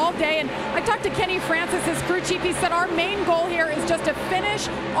adjustment all day. And I talked to Kenny Francis, his crew chief. He said our main goal here is just to finish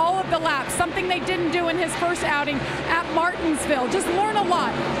all of the laps, something they didn't do in his first outing at Martinsville. Just learn a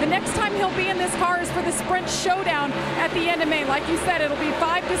lot. The next time he'll be in this car is for the Sprint Showdown at the end of May. Like you said, it'll be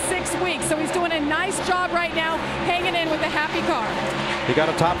 5 to 6 weeks. So he's doing a nice job right now, hanging in with a happy car. He got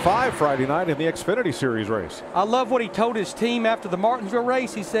a top 5 Friday night in the Xfinity Series race. I love what he told his team after the Martinsville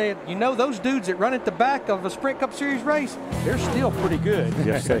race. He said, you know, those dudes that run at the back of a Sprint Cup Series race, they're still pretty good.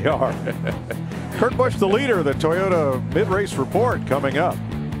 Yes, they are. Kurt Busch, the leader, the Toyota mid-race report coming up.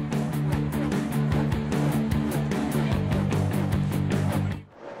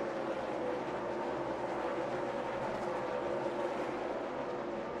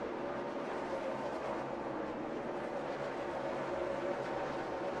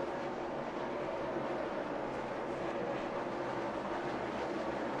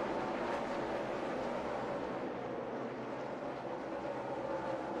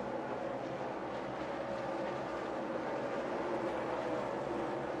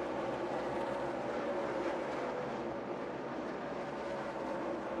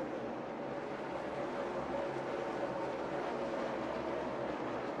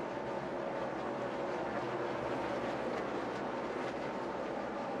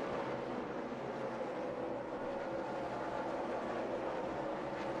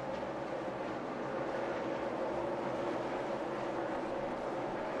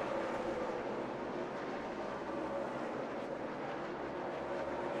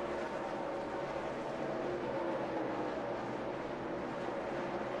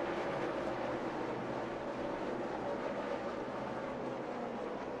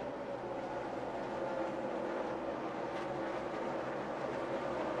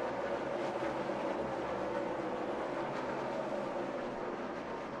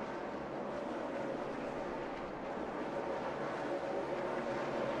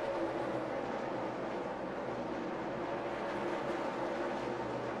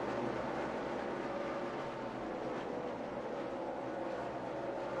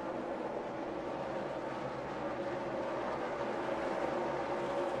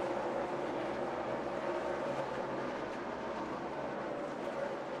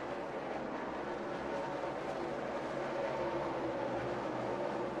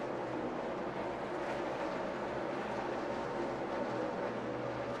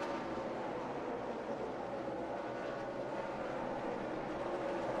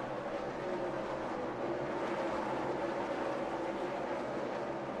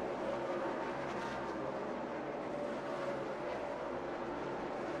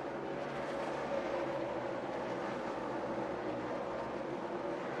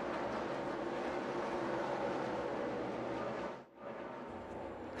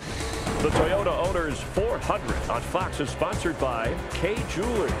 The Toyota Owners 400 on Fox is sponsored by K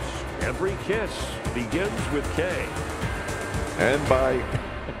Jewelers. Every kiss begins with K. And by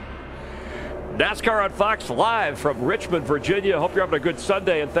NASCAR on Fox live from Richmond, Virginia. Hope you're having a good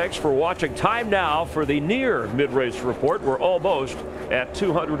Sunday, and thanks for watching. Time now for the near mid-race report. We're almost at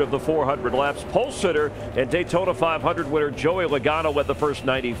 200 of the 400 laps. Pole sitter and Daytona 500 winner Joey Logano led the first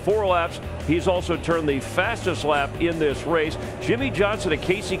 94 laps. He's also turned the fastest lap in this race. Jimmy Johnson and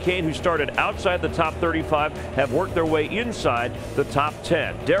Casey Kane, who started outside the top 35, have worked their way inside the top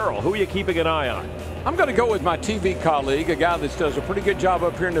 10. Darrell, who are you keeping an eye on? I'm going to go with my TV colleague, a guy that does a pretty good job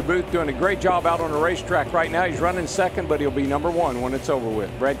up here in the booth, doing a great job out on the racetrack right now. He's running second, but he'll be number one when it's over with.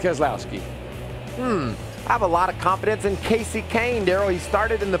 Brad Keselowski. I have a lot of confidence in Casey Kane, Darrell. He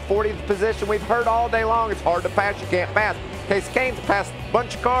started in the 40th position. We've heard all day long it's hard to pass. You can't pass. Casey Kane's passed a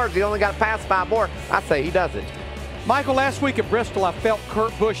bunch of cars. He only got to pass 5 more. I say he does it. Michael, last week at Bristol, I felt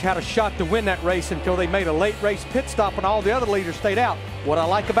Kurt Busch had a shot to win that race until they made a late race pit stop and all the other leaders stayed out. What I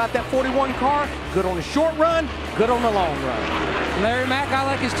like about that 41 car, good on the short run, good on the long run. Larry Mack, I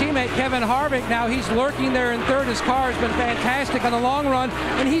like his teammate Kevin Harvick. Now he's lurking there in third. His car has been fantastic on the long run,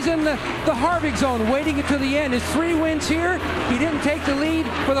 and he's in the Harvick zone waiting until the end. His 3 wins here. He didn't take the lead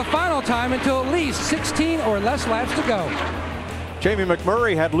for the final time until at least 16 or less laps to go. Jamie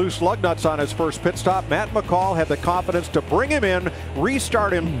McMurray had loose lug nuts on his first pit stop. Matt McCall had the confidence to bring him in,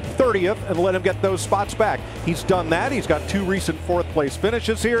 restart him 30th, and let him get those spots back. He's done that. He's got 2 recent 4th place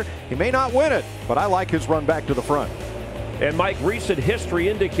finishes here. He may not win it, but I like his run back to the front. And Mike, recent history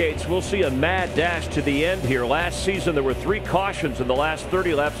indicates we'll see a mad dash to the end here. Last season, there were 3 cautions in the last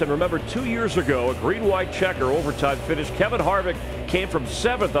 30 laps. And remember, 2 years ago, a green-white checker overtime finish. Kevin Harvick came from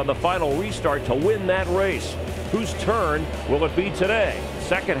 7th on the final restart to win that race. Whose turn will it be today?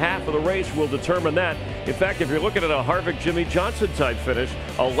 Second half of the race will determine that. In fact, if you're looking at a Harvick-Jimmy Johnson type finish,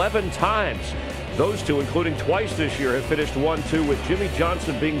 11 times. Those two, including twice this year, have finished 1-2, with Jimmy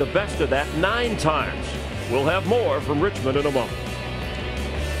Johnson being the best of that 9 times. We'll have more from Richmond in a moment.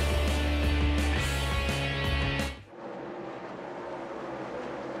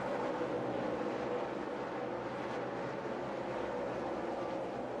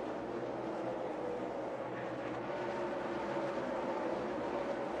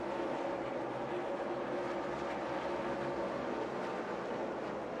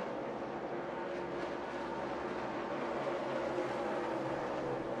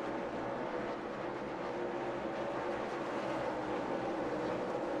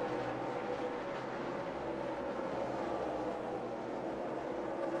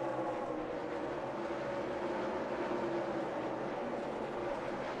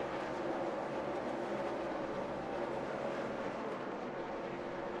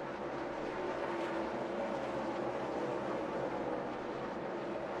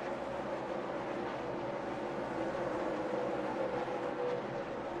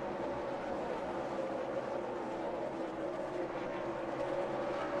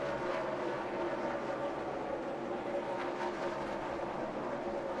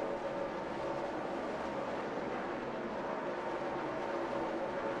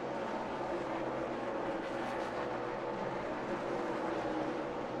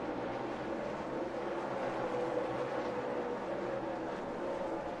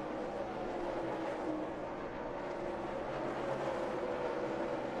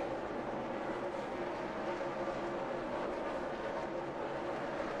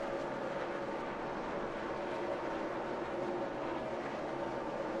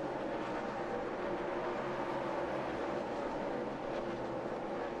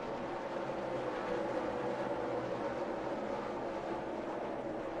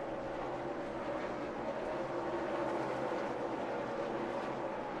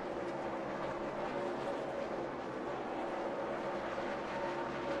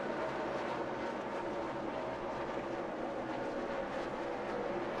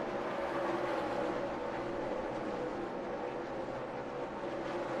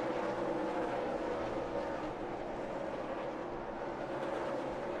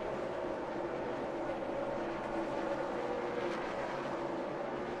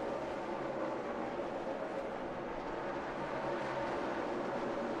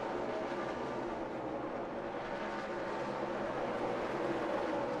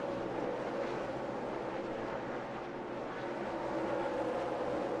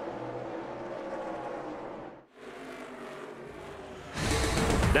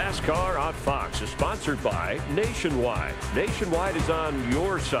 NASCAR on Fox is sponsored by Nationwide. Nationwide is on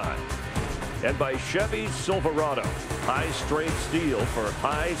your side. And by Chevy Silverado. High-strength steel for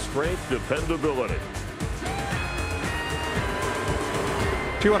high-strength dependability.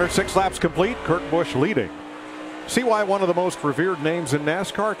 206 laps complete. Kurt Busch leading. See why one of the most revered names in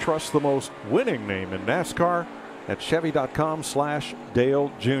NASCAR trusts the most winning name in NASCAR at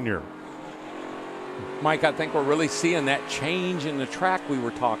Chevy.com/Dale Jr. Mike, I think we're really seeing that change in the track we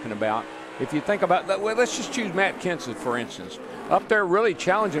were talking about. If you think about that, well, let's just choose Matt Kenseth, for instance. Up there really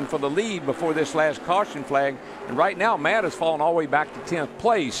challenging for the lead before this last caution flag. And right now, Matt has fallen all the way back to 10th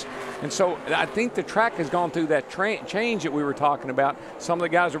place. And so I think the track has gone through that change that we were talking about. Some of the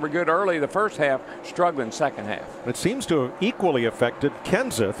guys that were good early the first half, struggling second half. It seems to have equally affected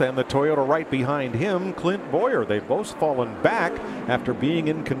Kenseth and the Toyota right behind him, Clint Boyer. They've both fallen back after being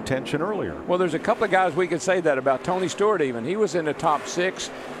in contention earlier. Well, there's a couple of guys we could say that about. Tony Stewart even. He was in the top 6,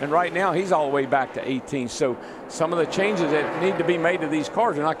 and right now he's all the way back to 18. So some of the changes that need to be made to these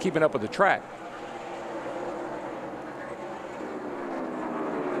cars are not keeping up with the track.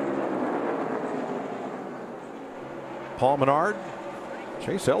 Paul Menard,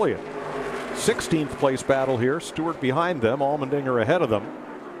 Chase Elliott. 16th place battle here. Stewart behind them, Allmendinger ahead of them.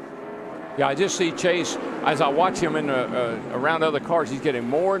 Yeah, I just see Chase, as I watch him in around other cars, he's getting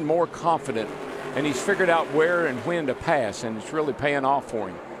more and more confident, and he's figured out where and when to pass, and it's really paying off for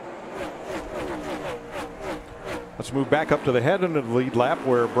him. Let's move back up to the head end of the lead lap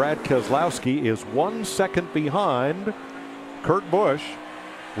where Brad Keselowski is 1 second behind Kurt Busch.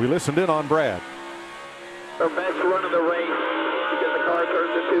 We listened in on Brad. Our best run of the race because the car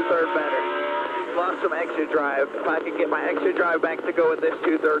turns to 2/3 better. Lost some extra drive. If I could get my extra drive back to go in this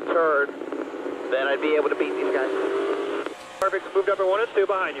 2/3 turn, then I'd be able to beat these guys. Perfect. Moved number 1 and 2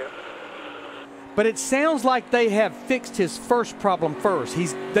 behind you. But it sounds like they have fixed his first problem first.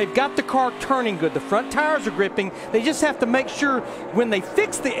 They've got the car turning good. The front tires are gripping. They just have to make sure when they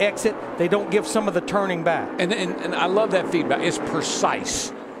fix the exit, they don't give some of the turning back. And I love that feedback. It's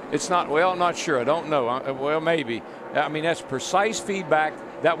precise. It's not, well, I'm not sure. I don't know. Well, maybe. I mean, that's precise feedback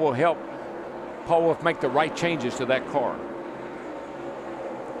that will help Paul Wolf make the right changes to that car.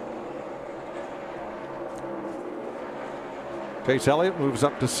 Chase Elliott moves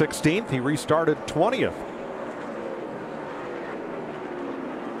up to 16th. He restarted 20th.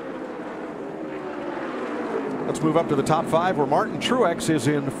 Let's move up to the top 5 where Martin Truex is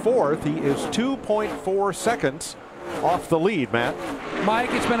in 4th. He is 2.4 seconds off the lead, Matt.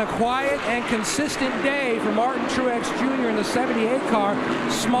 Mike, it's been a quiet and consistent day for Martin Truex Jr. in the 78 car.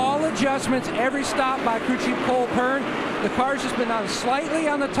 Small adjustments every stop by crew chief Cole Pern. The car's just been on slightly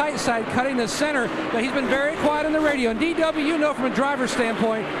on the tight side, cutting the center, but he's been very quiet on the radio. And DW, you know from a driver's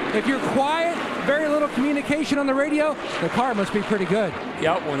standpoint, if you're quiet, very little communication on the radio, the car must be pretty good.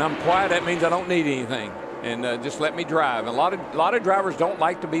 Yeah, when I'm quiet, that means I don't need anything. And just let me drive. A lot of drivers don't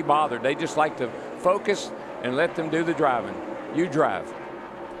like to be bothered. They just like to focus and let them do the driving. You drive.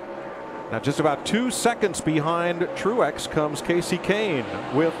 Now just about 2 seconds behind Truex comes Casey Kane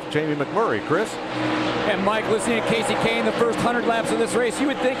with Jamie McMurray. Chris? And Mike, listening to Casey Kane, the first 100 laps of this race, you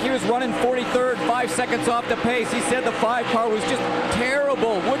would think he was running 43rd, 5 seconds off the pace. He said the 5 car was just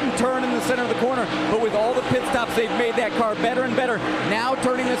terrible, wouldn't turn in the center of the corner. But with all the pit stops, they've made that car better and better. Now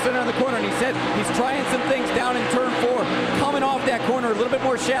turning the center of the corner, and he said he's trying some things down in turn 4, coming off that corner a little bit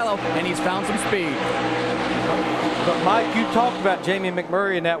more shallow, and he's found some speed. But Mike, you talked about Jamie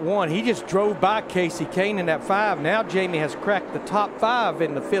McMurray in that 1. He just drove by Casey Kane in that 5. Now Jamie has cracked the top 5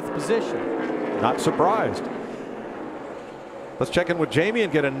 in the 5th position. Not surprised. Let's check in with Jamie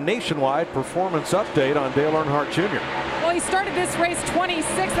and get a nationwide performance update on Dale Earnhardt Jr. Well, he started this race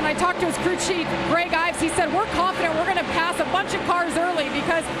 26th, and I talked to his crew chief, Greg Ives. He said, we're confident we're going to pass a bunch of cars early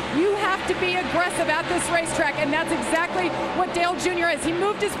because you have to be aggressive at this racetrack, and that's exactly what Dale Jr. is. He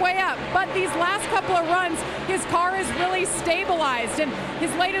moved his way up, but these last couple of runs, his car is really stabilized, and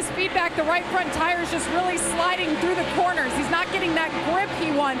his latest feedback, the right front tire is just really sliding through the corners. He's not getting that grip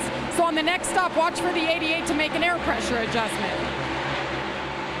he wants. So on the next stop, watch for the 88 to make an air pressure adjustment.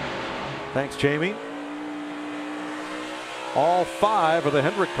 Thanks, Jamie. All 5 of the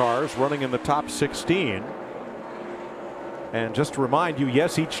Hendrick cars running in the top 16. And just to remind you,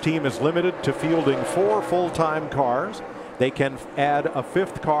 yes, each team is limited to fielding 4 full-time cars. They can add a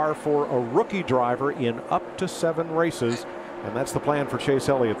 5th car for a rookie driver in up to 7 races. And that's the plan for Chase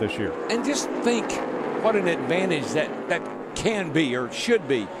Elliott this year. And just think what an advantage that can be or should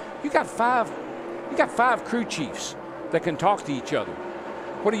be. You got 5 crew chiefs that can talk to each other.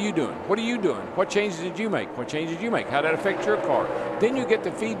 What are you doing? What are you doing? What changes did you make? What changes did you make? How did that affect your car? Then you get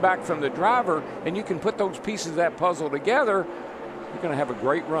the feedback from the driver, and you can put those pieces of that puzzle together. You're going to have a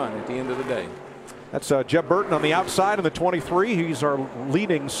great run at the end of the day. That's Jeb Burton on the outside in the 23. He's our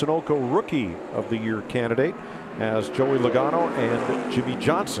leading Sunoco Rookie of the Year candidate, as Joey Logano and Jimmy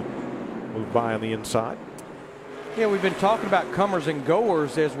Johnson move by on the inside. Yeah, we've been talking about comers and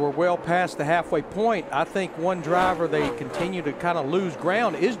goers as we're well past the halfway point. I think one driver they continue to kind of lose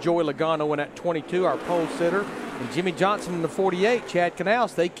ground is Joey Logano in that 22, our pole sitter. And Jimmy Johnson in the 48, Chad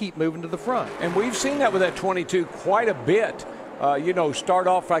Canals, they keep moving to the front. And we've seen that with that 22 quite a bit. You know, start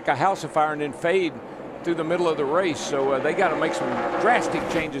off like a house of fire and then fade through the middle of the race. So they got to make some drastic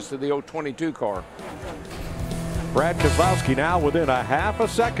changes to the old 22 car. Brad Keselowski now within a half a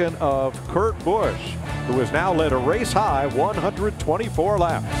second of Kurt Busch, who has now led a race high 124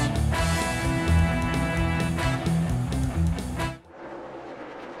 laps.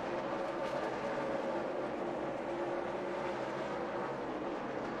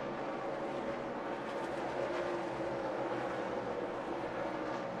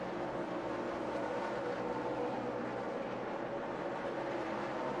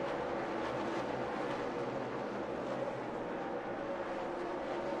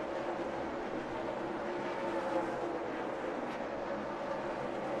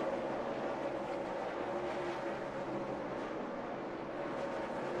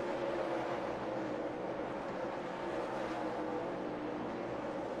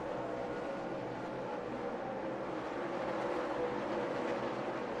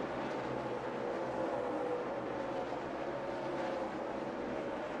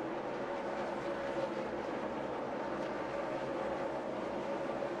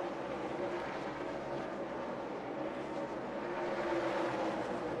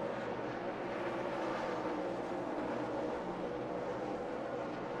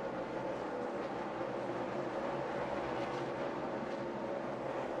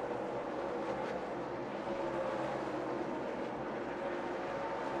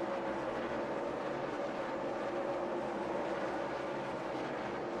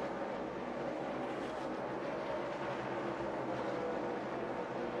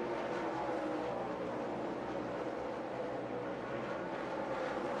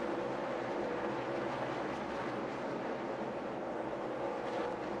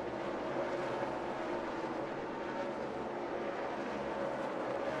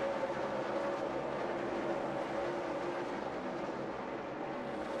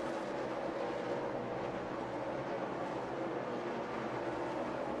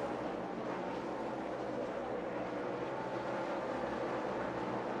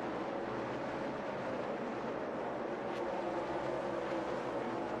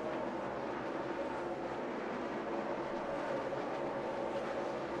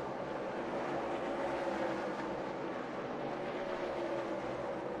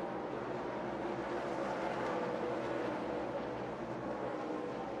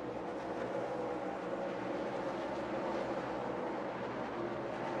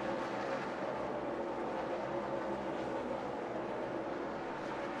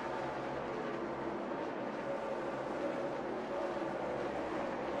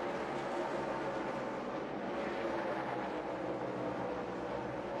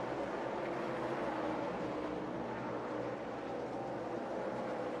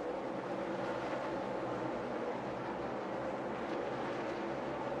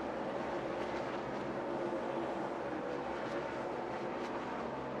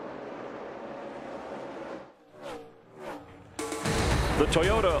 The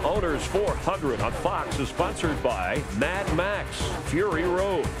Toyota Owners 400 on Fox is sponsored by Mad Max Fury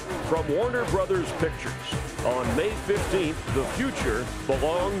Road from Warner Brothers Pictures. On May 15th, the future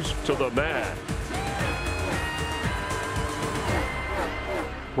belongs to the Mad.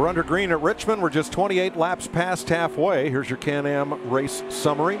 We're under green at Richmond. We're just 28 laps past halfway. Here's your Can-Am race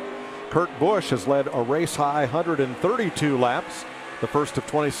summary. Kurt Busch has led a race high 132 laps. The first of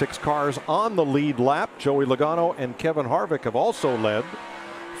 26 cars on the lead lap. Joey Logano and Kevin Harvick have also led.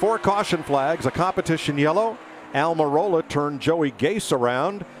 4 caution flags, a competition yellow. Almirola turned Joey Gase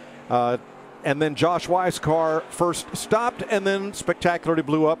around. And then Josh Weiss' car first stopped and then spectacularly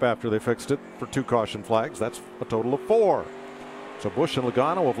blew up after they fixed it for 2 caution flags. That's a total of 4. So Busch and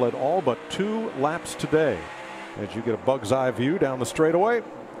Logano have led all but 2 laps today. As you get a bug's eye view down the straightaway.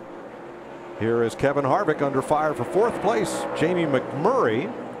 Here is Kevin Harvick under fire for 4th place. Jamie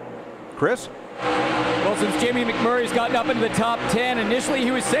McMurray. Chris? Well, since Jamie McMurray's gotten up into the top 10, initially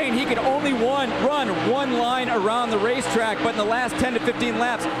he was saying he could only run one line around the racetrack, but in the last 10 to 15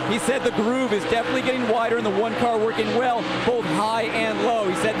 laps, he said the groove is definitely getting wider and the one car working well, both high and low.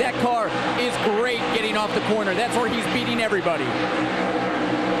 He said that car is great getting off the corner. That's where he's beating everybody.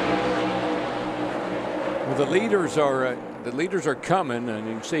 Well, the leaders are coming, and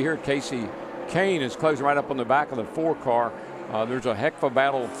you can see here Casey Kane is closing right up on the back of the 4 car. There's a heck of a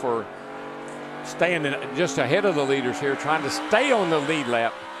battle for staying just ahead of the leaders here, trying to stay on the lead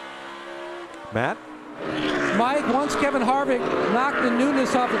lap. Matt? Mike, once Kevin Harvick knocked the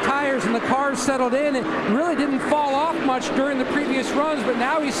newness off the tires and the cars settled in, it really didn't fall off much during the previous runs, but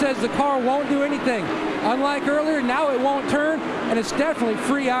now he says the car won't do anything. Unlike earlier, now it won't turn, and it's definitely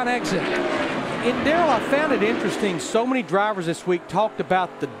free on exit. And Darrell, I found it interesting. So many drivers this week talked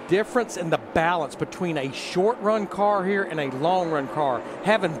about the difference and the balance between a short run car here and a long run car,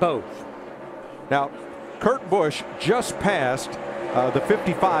 having both. Now, Kurt Busch just passed the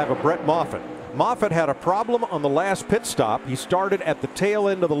 55 of Brett Moffitt. Moffitt had a problem on the last pit stop. He started at the tail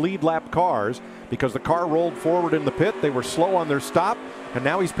end of the lead lap cars because the car rolled forward in the pit. They were slow on their stop, and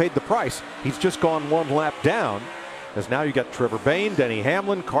now he's paid the price. He's just gone one lap down, as now you got Trevor Bayne, Denny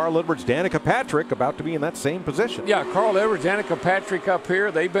Hamlin, Carl Edwards, Danica Patrick about to be in that same position. Yeah, Carl Edwards, Danica Patrick up here.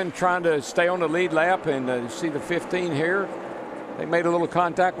 They've been trying to stay on the lead lap, and see the 15 here. They made a little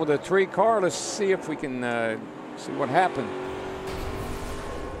contact with a 3 car. Let's see if we can see what happened.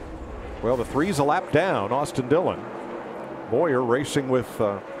 Well, the 3's a lap down, Austin Dillon. Boyer racing with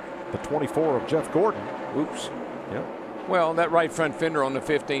the 24 of Jeff Gordon. Oops. Yeah. Well, that right front fender on the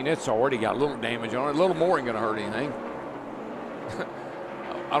 15, it's already got a little damage on it. A little more ain't going to hurt anything.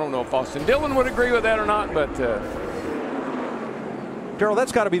 I don't know if Austin Dillon would agree with that or not, but Darrell,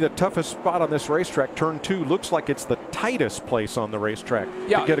 that's got to be the toughest spot on this racetrack. Turn 2 looks like it's the tightest place on the racetrack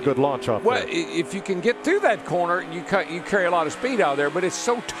to get a good launch off well, there. If you can get through that corner, you carry a lot of speed out there, but it's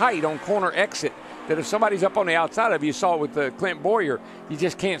so tight on corner exit that if somebody's up on the outside of you, saw it with Clint Boyer, you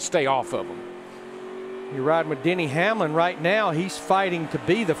just can't stay off of them. You're riding with Denny Hamlin right now. He's fighting to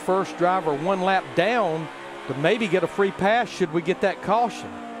be the first driver 1 lap down to maybe get a free pass should we get that caution.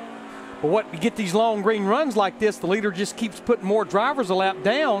 But what you get these long green runs like this, the leader just keeps putting more drivers a lap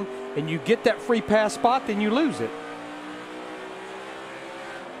down, and you get that free pass spot, then you lose it.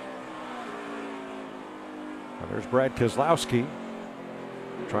 Well, there's Brad Keselowski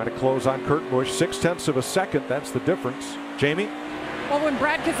trying to close on Kurt Busch. 0.6 of a second, that's the difference. Jamie? Well, when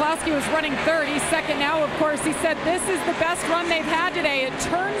Brad Keselowski was running third, he's second now, of course. He said this is the best run they've had today. It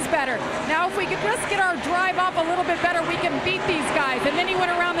turns better. Now, if we could just get our drive up a little bit better, we can beat these guys. And then he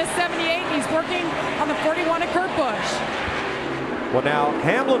went around the 78, and he's working on the 41 of Kurt Busch. Well, now,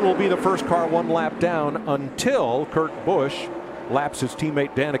 Hamlin will be the first car 1 lap down until Kurt Busch laps his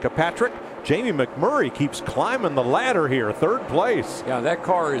teammate Danica Patrick. Jamie McMurray keeps climbing the ladder here, 3rd place. Yeah, that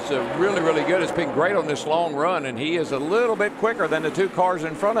car is really, really good. It's been great on this long run, and he is a little bit quicker than the 2 cars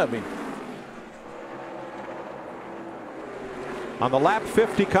in front of him. On the lap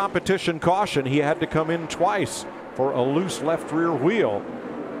 50 competition caution, he had to come in twice for a loose left rear wheel.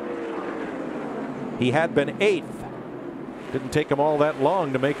 He had been 8th. Didn't take him all that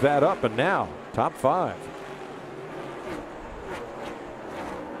long to make that up, and now top 5.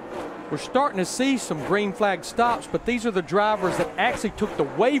 We're starting to see some green flag stops, but these are the drivers that actually took the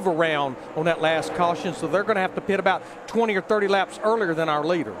wave around on that last caution, so they're going to have to pit about 20 or 30 laps earlier than our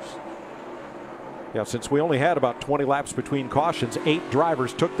leaders. Yeah, since we only had about 20 laps between cautions, 8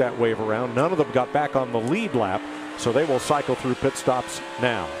 drivers took that wave around. None of them got back on the lead lap, so they will cycle through pit stops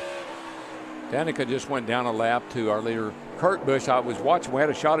now. Danica just went down a lap to our leader, Kurt Busch. I was watching. We had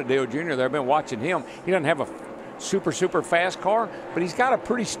a shot at Dale Jr. there. I've been watching him. He doesn't have a super fast car, but he's got a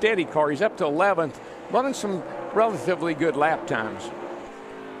pretty steady car. He's up to 11th, running some relatively good lap times.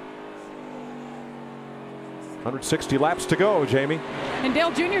 160 laps to go, Jamie. And Dale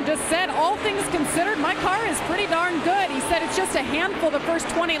Jr. just said, all things considered, my car is pretty darn good. He said it's just a handful the first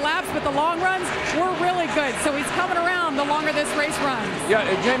 20 laps, but the long runs were really good. So he's coming around the longer this race runs. Yeah,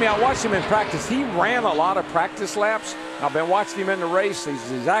 Jamie, I watched him in practice. He ran a lot of practice laps. I've been watching him in the race.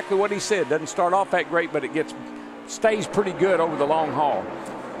 He's exactly what he said. Doesn't start off that great, but it stays pretty good over the long haul.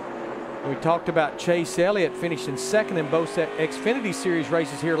 We talked about Chase Elliott finishing 2nd in both Xfinity Series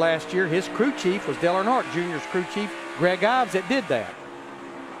races here last year. His crew chief was Dale Earnhardt Jr.'s crew chief, Greg Ives, that did that.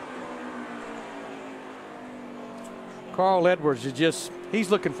 Carl Edwards is he's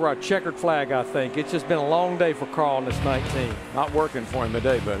looking for a checkered flag, I think. It's just been a long day for Carl in this 19. Not working for him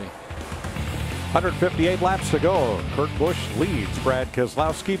today, buddy. 158 laps to go. Kurt Busch leads Brad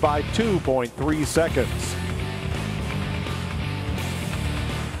Keselowski by 2.3 seconds.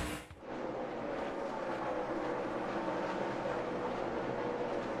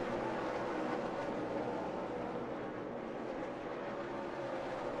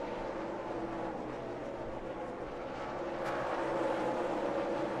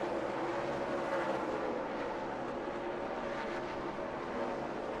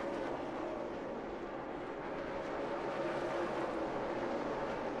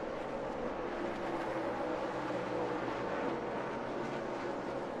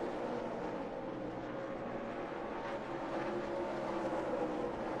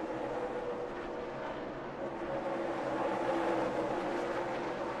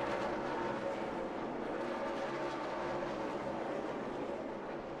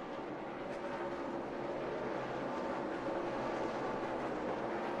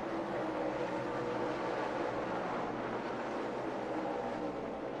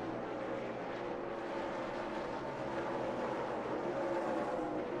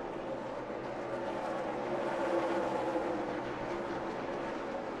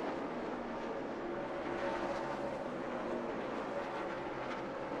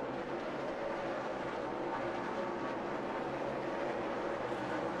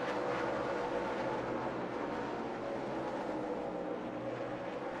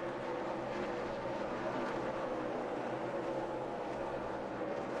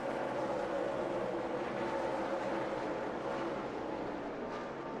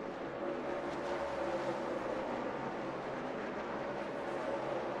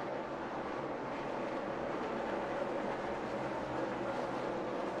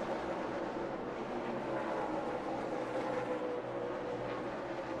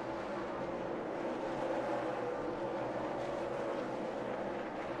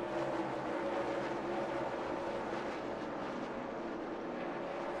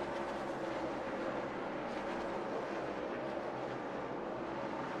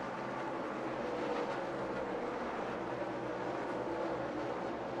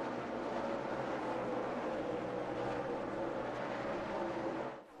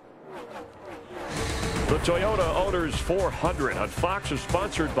 The Toyota Owners 400 on Fox is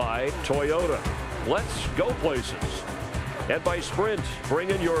sponsored by Toyota. Let's go places. And by Sprint,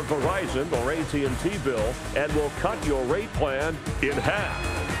 bring in your Verizon or AT&T bill and we'll cut your rate plan in half.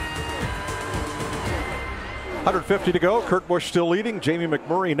 150 to go. Kurt Busch still leading. Jamie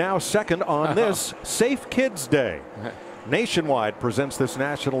McMurray now second on this Safe Kids Day. Nationwide presents this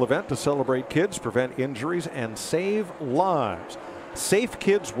national event to celebrate kids, prevent injuries, and save lives. Safe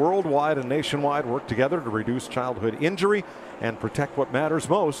Kids worldwide and nationwide work together to reduce childhood injury and protect what matters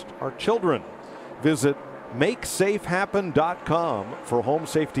most, our children. Visit MakeSafeHappen.com for home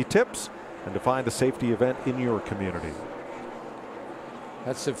safety tips and to find a safety event in your community.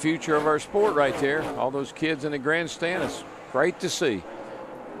 That's the future of our sport right there. All those kids in the grandstand. It's great to see.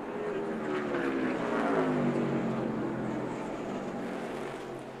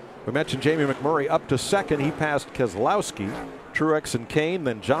 We mentioned Jamie McMurray up to second. He passed Keselowski, Truex and Kane,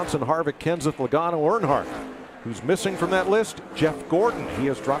 then Johnson, Harvick, Kenseth, Logano, Earnhardt. Who's missing from that list? Jeff Gordon. He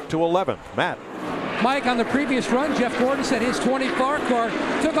has dropped to 11th. Matt. Mike, on the previous run, Jeff Gordon said his 24 car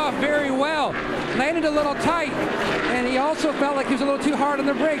took off very well, landed a little tight, and he also felt like he was a little too hard on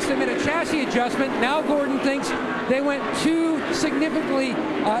the brakes. They made a chassis adjustment. Now Gordon thinks they went too significantly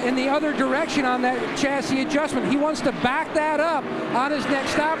in the other direction on that chassis adjustment. He wants to back that up on his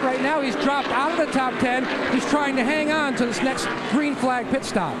next stop. Right now, he's dropped out of the top 10. He's trying to hang on to this next green flag pit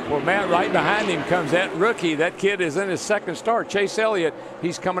stop. Well, Matt, right behind him comes that rookie. That kid is in his second start. Chase Elliott,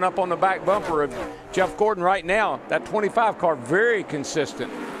 he's coming up on the back bumper of Jeff Gordon right now. That 25 car, very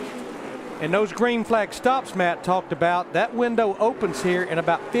consistent. And those green flag stops Matt talked about, that window opens here in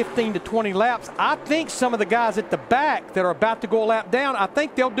about 15 to 20 laps. I think some of the guys at the back that are about to go a lap down, I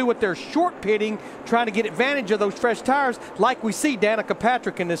think they'll do what they're short pitting, trying to get advantage of those fresh tires like we see Danica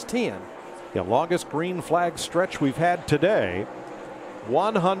Patrick in this 10. The longest green flag stretch we've had today.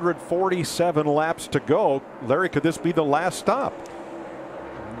 147 laps to go. Larry, could this be the last stop?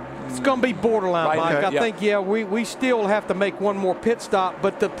 It's going to be borderline, right, Mike. I think, yeah, we still have to make one more pit stop.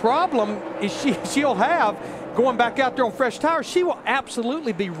 But the problem is she'll have, going back out there on fresh tires, she will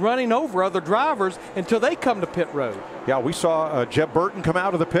absolutely be running over other drivers until they come to pit road. Yeah, we saw Jeb Burton come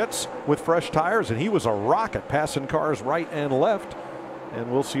out of the pits with fresh tires, and he was a rocket, passing cars right and left. And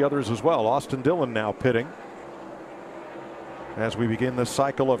we'll see others as well. Austin Dillon now pitting. As we begin this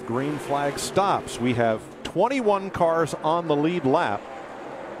cycle of green flag stops, we have 21 cars on the lead lap.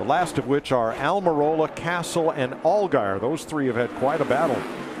 The last of which are Almirola, Castle, and Allgaier. Those three have had quite a battle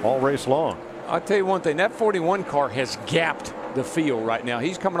all race long. I'll tell you one thing, that 41 car has gapped the field right now.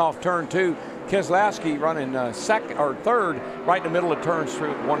 He's coming off turn 2. Keselowski running second or third right in the middle of turns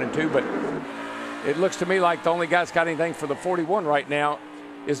 1 and 2. But it looks to me like the only guy that's got anything for the 41 right now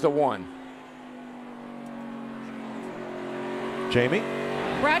is the 1. Jamie?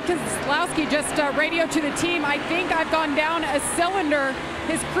 Brad Keselowski just radioed to the team. I think I've gone down a cylinder.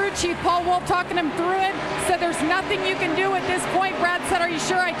 His crew chief, Paul Wolf, talking him through it, said there's nothing you can do at this point. Brad said, are you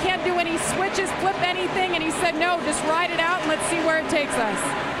sure I can't do any switches, flip anything? And he said, no, just ride it out and let's see where it takes us.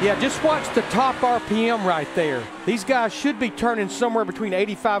 Yeah, just watch the top RPM right there. These guys should be turning somewhere between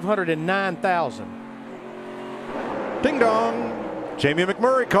 8,500 and 9,000. Ding dong. Jamie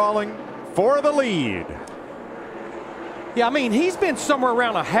McMurray calling for the lead. Yeah, I mean, he's been somewhere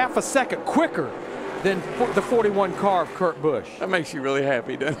around a half a second quicker than the 41 car of Kurt Busch. That makes you really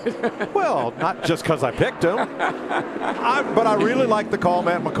happy, doesn't it? Well, not just because I picked him, but I really like the call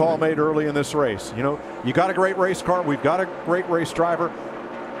Matt McCall made early in this race. You know, you got a great race car. We've got a great race driver.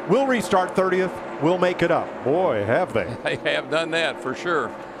 We'll restart 30th. We'll make it up. Boy, have they. They have done that for sure.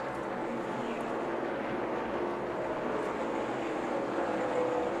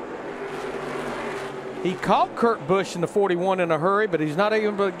 He caught Kurt Busch in the 41 in a hurry, but he's not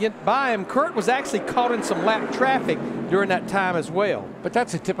able to get by him. Kurt was actually caught in some lap traffic during that time as well. But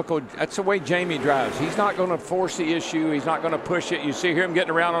that's that's the way Jamie drives. He's not going to force the issue. He's not going to push it. You see him getting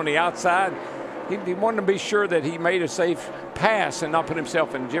around on the outside. He wanted to be sure that he made a safe pass and not put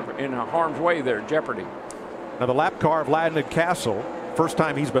himself in harm's way there, jeopardy. Now the lap car of Landon Castle, first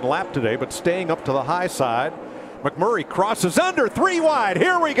time he's been lapped today, but staying up to the high side. McMurray crosses under, 3 wide.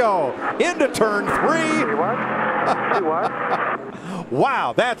 Here we go. Into turn 3. 3 wide.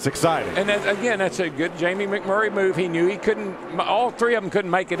 Wow, that's exciting. And again, that's a good Jamie McMurray move. He knew he couldn't, all 3 of them couldn't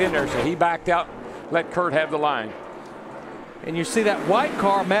make it in there, so he backed out, let Kurt have the line. And you see that white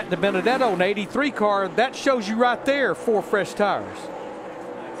car, Matt DiBenedetto, an 83 car, that shows you right there 4 fresh tires.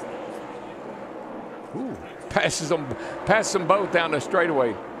 Ooh. Passes them both down the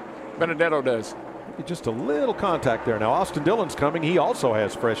straightaway. Benedetto does. Just a little contact there. Now Austin Dillon's coming. He also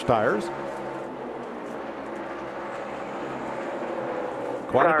has fresh tires.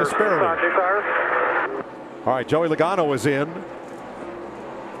 quite a disparity. All right, Joey Logano is in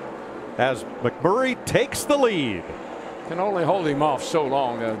as McMurray takes the lead. Can only hold him off so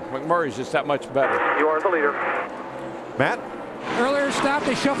long. McMurray's just that much better. You are the leader. Matt? Earlier stop,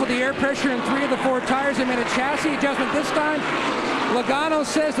 they shuffled the air pressure in 3 of the 4 tires. They made a chassis adjustment this time. Logano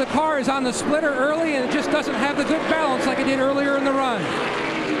says the car is on the splitter early and it just doesn't have the good balance like it did earlier in the run.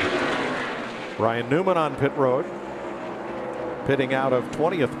 Ryan Newman on pit road, pitting out of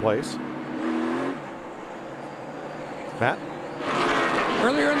 20th place. Matt?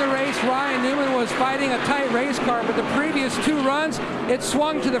 Earlier in the race, Ryan Newman was fighting a tight race car, but the previous 2 runs, it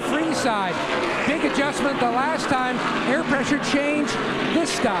swung to the free side. Big adjustment the last time. Air pressure change this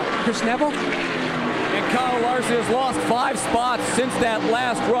stop. Chris Neville? And Kyle Larson has lost 5 spots since that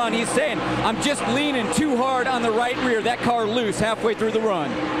last run. He's saying, I'm just leaning too hard on the right rear. That car loose halfway through the run.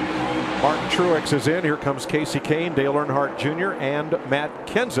 Martin Truex is in. Here comes Casey Kane, Dale Earnhardt Jr., and Matt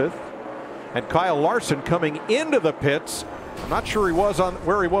Kenseth. And Kyle Larson coming into the pits. I'm not sure he was on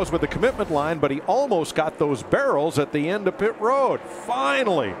where he was with the commitment line, but he almost got those barrels at the end of pit road.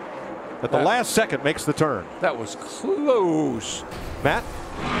 Finally, at the last second, makes the turn. That was close. Matt?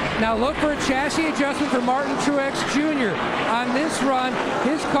 Now look for a chassis adjustment for Martin Truex Jr. On this run,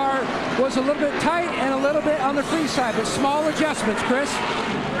 his car was a little bit tight and a little bit on the free side, but small adjustments, Chris.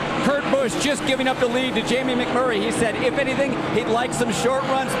 Kurt Busch just giving up the lead to Jamie McMurray. He said, if anything, he'd like some short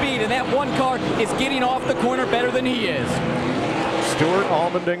run speed, and that one car is getting off the corner better than he is. Stewart,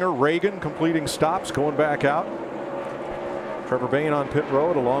 Allmendinger, Reagan completing stops, going back out. Trevor Bayne on pit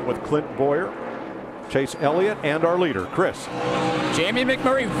road along with Clint Boyer, Chase Elliott, and our leader, Chris. Jamie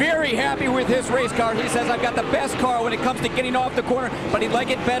McMurray very happy with his race car. He says, I've got the best car when it comes to getting off the corner, but he'd like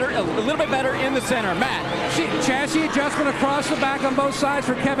it better, a little bit better in the center. Matt? Chassis adjustment across the back on both sides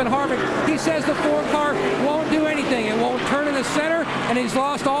for Kevin Harvick. He says the 4 car won't do anything. It won't turn in the center, and he's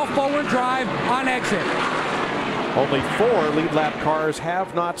lost all forward drive on exit. Only 4 lead lap cars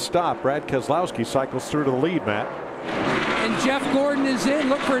have not stopped. Brad Keselowski cycles through to the lead, Matt. And Jeff Gordon is in.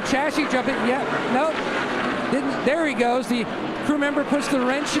 Look for a chassis jump. Nope. Didn't. There he goes. The crew member puts the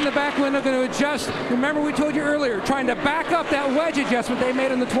wrench in the back window, going to adjust. Remember, we told you earlier, trying to back up that wedge adjustment they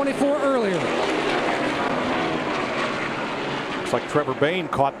made in the 24 earlier. Looks like Trevor Bayne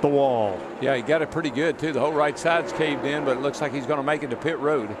caught the wall. Yeah, he got it pretty good, too. The whole right side's caved in, but it looks like he's going to make it to pit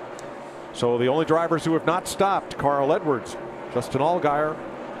road. So the only drivers who have not stopped, Carl Edwards, Justin Allgaier,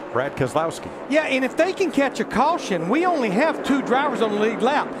 Brad Keselowski. Yeah, and if they can catch a caution, we only have 2 drivers on the lead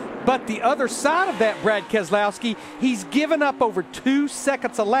lap. But the other side of that, Brad Keselowski, he's given up over 2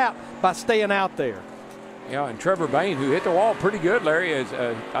 seconds a lap by staying out there. Yeah, and Trevor Bayne, who hit the wall pretty good, Larry.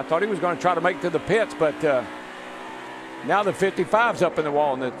 I thought he was going to try to make it to the pits, but now the 55's up in the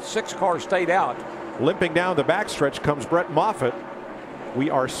wall, and the 6 car stayed out. Limping down the backstretch comes Brett Moffitt. We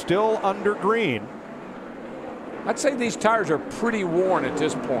are still under green. I'd say these tires are pretty worn at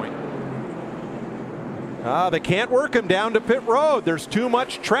this point. They can't work him down to pit road. There's too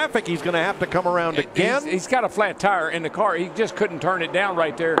much traffic. He's going to have to come around again. He's got a flat tire in the car. He just couldn't turn it down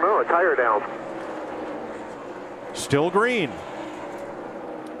right there. No, a tire down. Still green.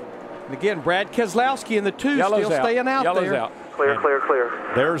 And again, Brad Keselowski in the 2 Yellow's still staying out Yellow's there. Out. Clear, clear,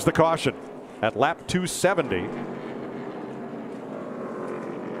 clear. There's the caution at lap 270.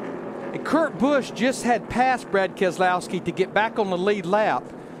 And Kurt Busch just had passed Brad Keselowski to get back on the lead lap.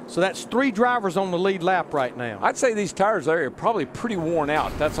 So that's 3 drivers on the lead lap right now. I'd say these tires there are probably pretty worn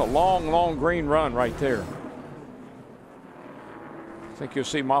out. That's a long, long green run right there. I think you'll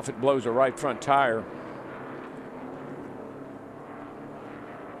see Moffitt blows a right front tire.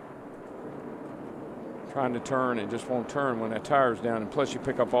 Trying to turn and just won't turn when that tire's down, and plus you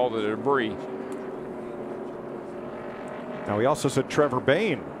pick up all the debris. Now he also said Trevor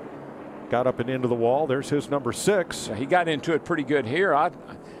Bayne got up and into the wall. There's his number 6. He got into it pretty good here.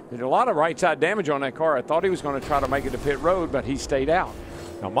 There's a lot of right side damage on that car. I thought he was going to try to make it to pit road, but he stayed out.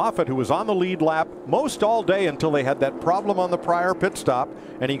 Now Moffitt, who was on the lead lap most all day until they had that problem on the prior pit stop,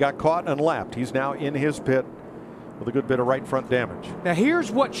 and he got caught and lapped. He's now in his pit with a good bit of right front damage. Now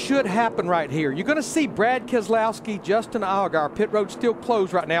here's what should happen right here. You're going to see Brad Keselowski, Justin Allgaier, pit road still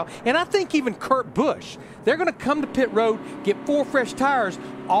closed right now, and I think even Kurt Busch. They're going to come to pit road, get 4 fresh tires.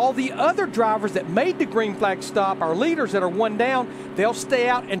 All the other drivers that made the green flag stop, our leaders that are 1 down, they'll stay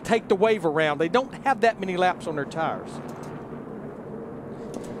out and take the wave around. They don't have that many laps on their tires.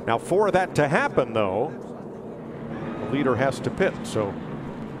 Now for that to happen, though, the leader has to pit, so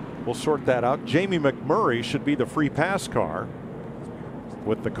we'll sort that out. Jamie McMurray should be the free pass car,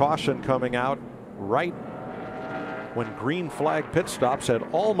 with the caution coming out right when green flag pit stops had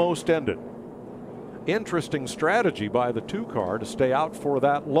almost ended. Interesting strategy by the 2-car to stay out for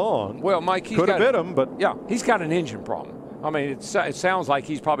that long. Well, Mike, could have bit him, but yeah, he's got an engine problem. I mean, it sounds like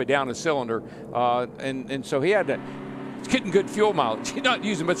he's probably down a cylinder, and so he had to. He's getting good fuel mileage. He's not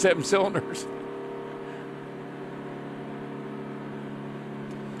using but 7 cylinders.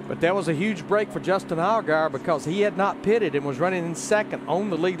 But that was a huge break for Justin Allgaier because he had not pitted and was running in second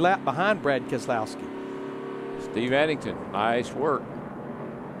on the lead lap behind Brad Keselowski. Steve Addington, nice work.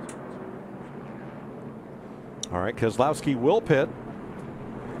 All right, Keselowski will pit.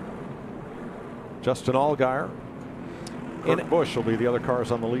 Justin Allgaier. Kurt Busch will be the other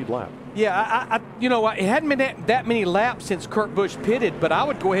cars on the lead lap. Yeah, you know, it hadn't been that many laps since Kurt Busch pitted, but I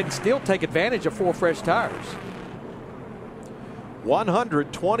would go ahead and still take advantage of 4 fresh tires.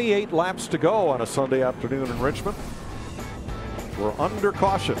 128 laps to go on a Sunday afternoon in Richmond. We're under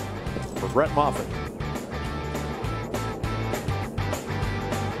caution for Brett Moffitt.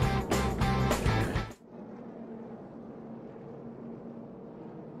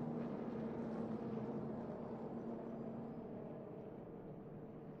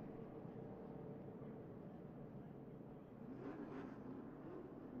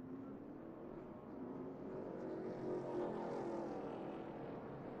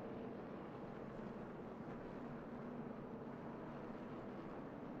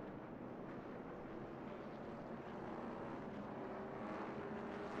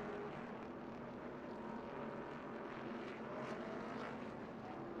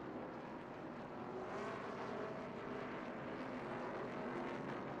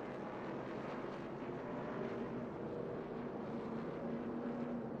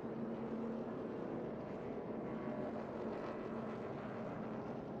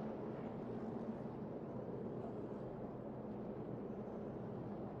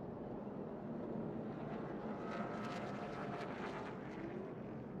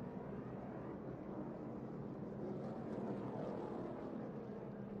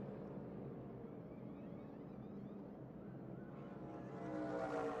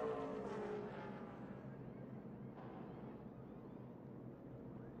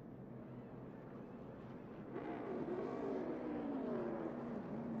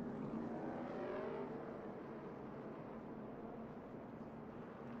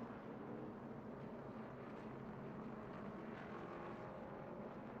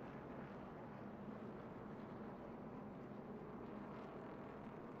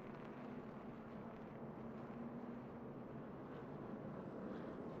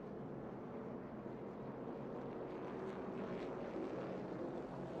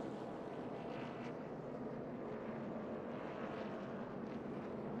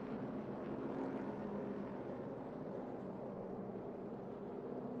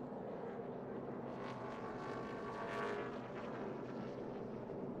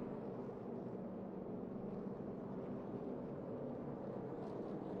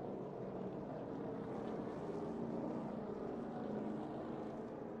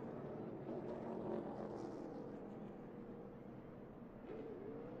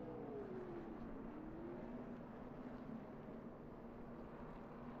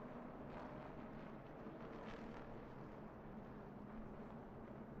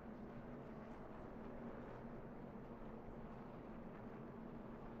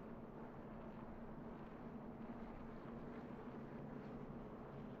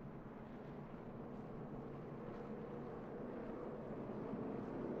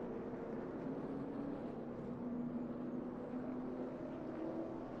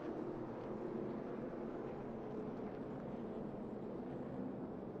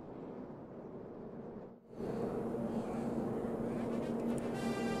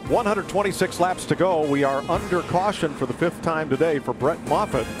 .126 laps to go. We are under caution for the 5th time today for Brett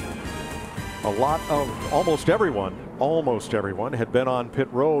Moffitt. A lot of almost everyone had been on pit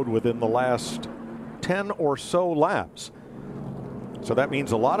road within the last 10 or so laps. So that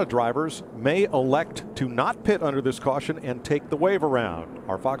means a lot of drivers may elect to not pit under this caution and take the wave around.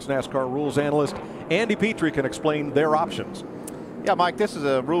 Our Fox NASCAR rules analyst Andy Petrie can explain their options. Yeah, Mike, this is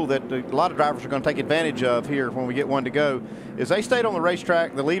a rule that a lot of drivers are going to take advantage of here when we get one to go. Is they stayed on the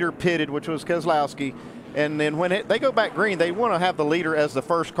racetrack, the leader pitted, which was Keselowski, and then when they go back green, they want to have the leader as the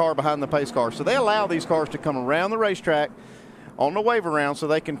first car behind the pace car. So they allow these cars to come around the racetrack on the wave around so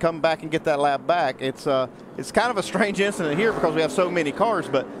they can come back and get that lap back. It's kind of a strange incident here because we have so many cars,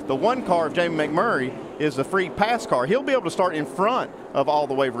 but the one car of Jamie McMurray is the free pass car. He'll be able to start in front of all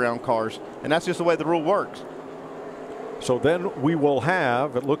the wave around cars, and that's just the way the rule works. So then we will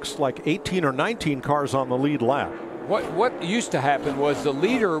have, it looks like 18 or 19 cars on the lead lap. What used to happen was the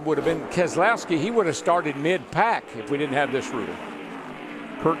leader would have been Keselowski. He would have started mid-pack if we didn't have this rule.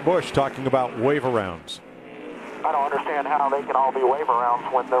 Kurt Busch talking about wave arounds. I don't understand how they can all be wave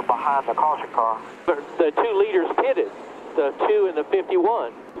arounds when they're behind the caution car. The 2 leaders pitted, the 2 and the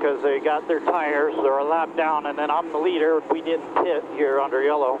 51. Because they got their tires, they're a lap down, and then I'm the leader. We didn't pit here under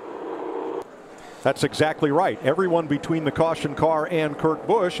yellow. That's exactly right. Everyone between the caution car and Kurt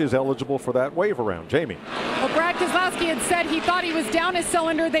Busch is eligible for that wave around. Jamie. Well, Brad Keselowski had said he thought he was down a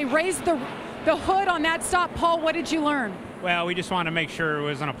cylinder. They raised the hood on that stop. Paul, what did you learn? Well, we just wanted to make sure it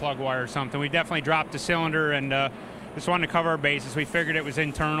wasn't a plug wire or something. We definitely dropped the cylinder and just wanted to cover our bases. We figured it was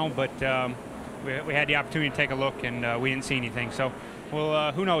internal, but we had the opportunity to take a look, and we didn't see anything. So,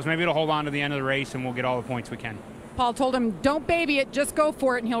 well, who knows? Maybe it'll hold on to the end of the race, and we'll get all the points we can. Paul told him, don't baby it, just go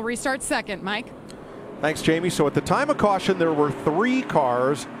for it, and he'll restart second. Mike? Thanks, Jamie. So at the time of caution, there were 3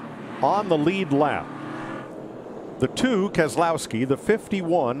 cars on the lead lap. The 2, Keselowski, the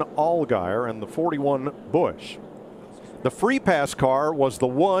 51, Allgaier, and the 41, Busch. The free pass car was the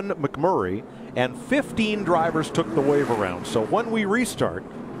 1, McMurray, and 15 drivers took the wave around. So when we restart,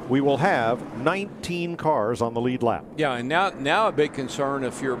 we will have 19 cars on the lead lap. Yeah, and now a big concern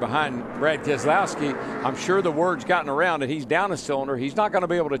if you're behind Brad Keselowski. I'm sure the word's gotten around that he's down a cylinder. He's not going to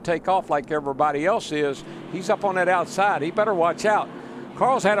be able to take off like everybody else is. He's up on that outside. He better watch out.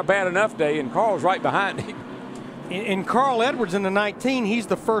 Carl's had a bad enough day, and Carl's right behind him. In Carl Edwards in the 19, he's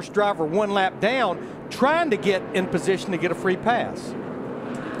the first driver 1 lap down, trying to get in position to get a free pass.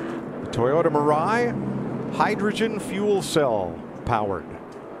 The Toyota Mirai, hydrogen fuel cell powered.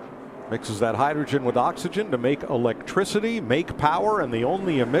 Mixes that hydrogen with oxygen to make electricity, make power, and the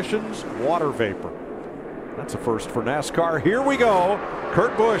only emissions, water vapor. That's a first for NASCAR. Here we go.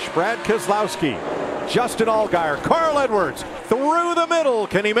 Kurt Busch, Brad Keselowski, Justin Allgaier, Carl Edwards through the middle.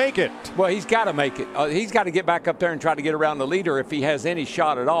 Can he make it? Well, he's got to make it. He's got to get back up there and try to get around the leader if he has any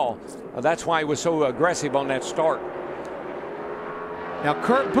shot at all. That's why he was so aggressive on that start. Now,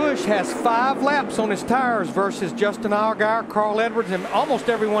 Kurt Busch has 5 laps on his tires versus Justin Allgaier, Carl Edwards, and almost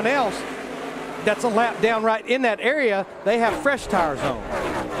everyone else that's a lap down right in that area. They have fresh tires on.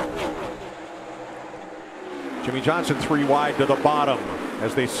 Jimmy Johnson 3 wide to the bottom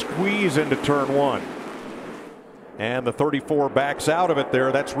as they squeeze into turn 1. And the 34 backs out of it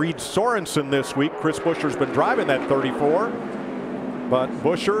there. That's Reed Sorensen this week. Chris Buescher's been driving that 34. But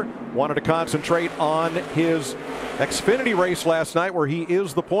Buescher wanted to concentrate on his Xfinity race last night where he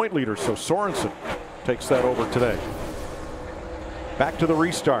is the point leader. So Sorensen takes that over today. Back to the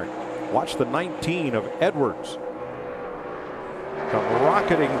restart. Watch the 19 of Edwards come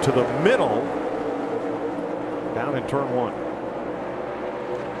rocketing to the middle down in turn 1.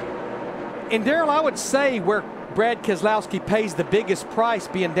 And Darrell, I would say where Brad Keselowski pays the biggest price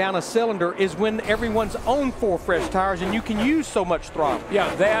being down a cylinder is when everyone's on 4 fresh tires and you can use so much throttle.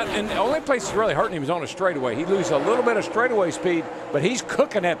 Yeah, that, and the only place that's really hurting him is on a straightaway. He loses a little bit of straightaway speed, but he's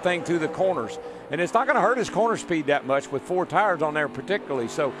cooking that thing through the corners. And it's not going to hurt his corner speed that much with 4 tires on there particularly.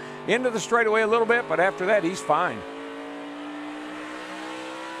 So into the straightaway a little bit, but after that, he's fine.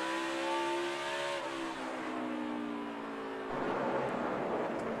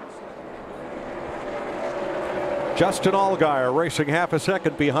 Justin Allgaier racing half a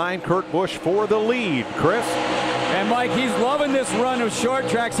second behind Kurt Busch for the lead. Chris? And Mike, he's loving this run of short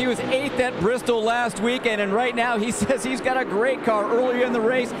tracks. He was 8th at Bristol last weekend, and right now he says he's got a great car. Earlier in the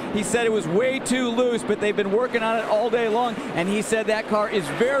race, he said it was way too loose, but they've been working on it all day long, and he said that car is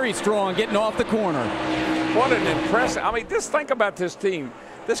very strong getting off the corner. What an impressive, I mean, just think about this team.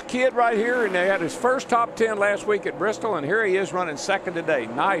 This kid right here, and they had his first top 10 last week at Bristol, and here he is running second today.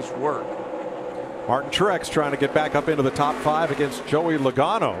 Nice work. Martin Truex trying to get back up into the top 5 against Joey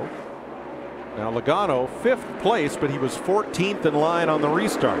Logano. Now Logano 5th place, but he was 14th in line on the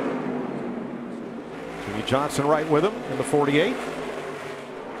restart. Jimmy Johnson right with him in the 48.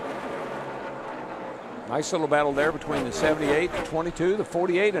 Nice little battle there between the 78, the 22, the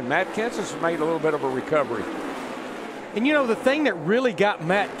 48, and Matt Kenseth made a little bit of a recovery. And you know, the thing that really got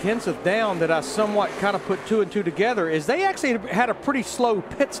Matt Kenseth down that I somewhat kind of put 2 and 2 together is they actually had a pretty slow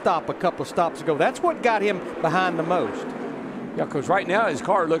pit stop a couple of stops ago. That's what got him behind the most. Yeah, because right now his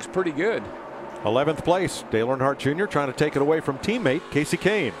car looks pretty good. 11th place, Dale Earnhardt Jr. trying to take it away from teammate Casey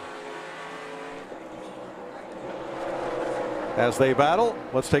Kane. As they battle,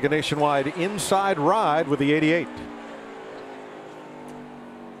 let's take a nationwide inside ride with the 88.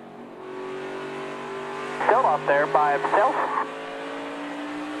 Still up there by himself.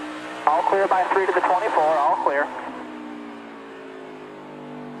 All clear by 3 to the 24, all clear.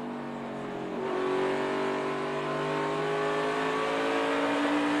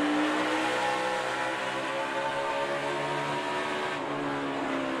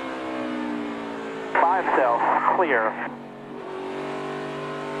 By himself, clear.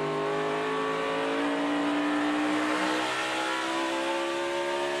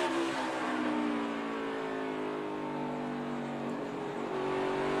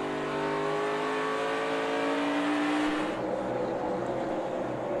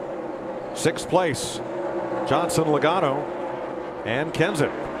 Sixth place, Johnson, Logano, and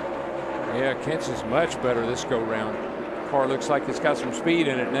Kenseth. Yeah, Kenseth's much better this go round. Car looks like it's got some speed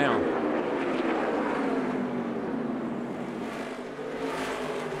in it now.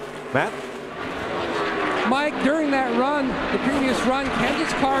 Matt? Mike, during that run, the previous run,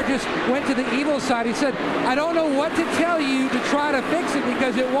 Kenseth's car just went to the evil side. He said, I don't know what to tell you to try to fix it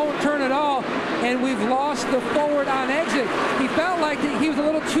because it won't turn at all, and we've lost the forward on exit. He felt like he was a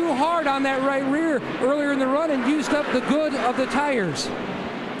little too hard on that right rear earlier in the run and used up the good of the tires.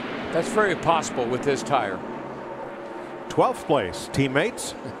 That's very possible with this tire. 12th place,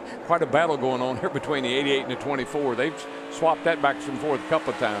 teammates. Quite a battle going on here between the 88 and the 24. They've swapped that back and forth a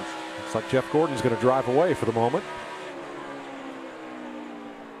couple of times. Looks like Jeff Gordon's going to drive away for the moment.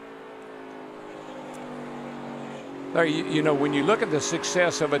 Larry, you know, when you look at the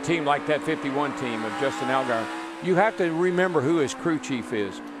success of a team like that 51 team of Justin Allgaier, you have to remember who his crew chief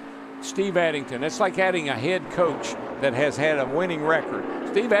is. Steve Addington. It's like adding a head coach that has had a winning record.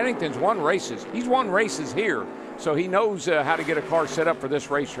 Steve Addington's won races. He's won races here, so he knows how to get a car set up for this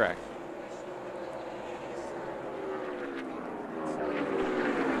racetrack.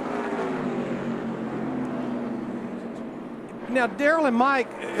 Now, Darrell and Mike,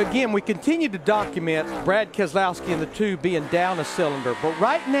 again, we continue to document Brad Keselowski and the two being down a cylinder. But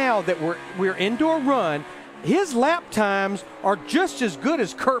right now that we're into a run, his lap times are just as good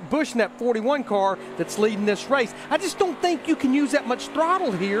as Kurt Busch in that 41 car that's leading this race. I just don't think you can use that much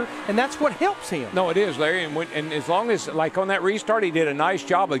throttle here, and that's what helps him. No, it is, Larry. And as long as, like on that restart, he did a nice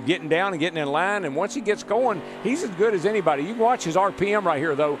job of getting down and getting in line. And once he gets going, he's as good as anybody. You can watch his RPM right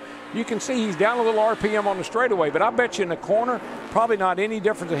here, though. You can see he's down a little RPM on the straightaway, but I bet you in the corner, probably not any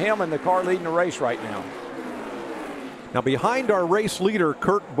difference to him and the car leading the race right now. Now, behind our race leader,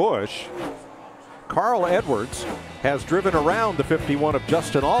 Kurt Busch, Carl Edwards has driven around the 51 of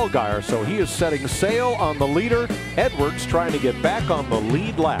Justin Allgaier, so he is setting sail on the leader. Edwards trying to get back on the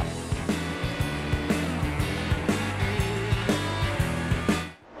lead lap.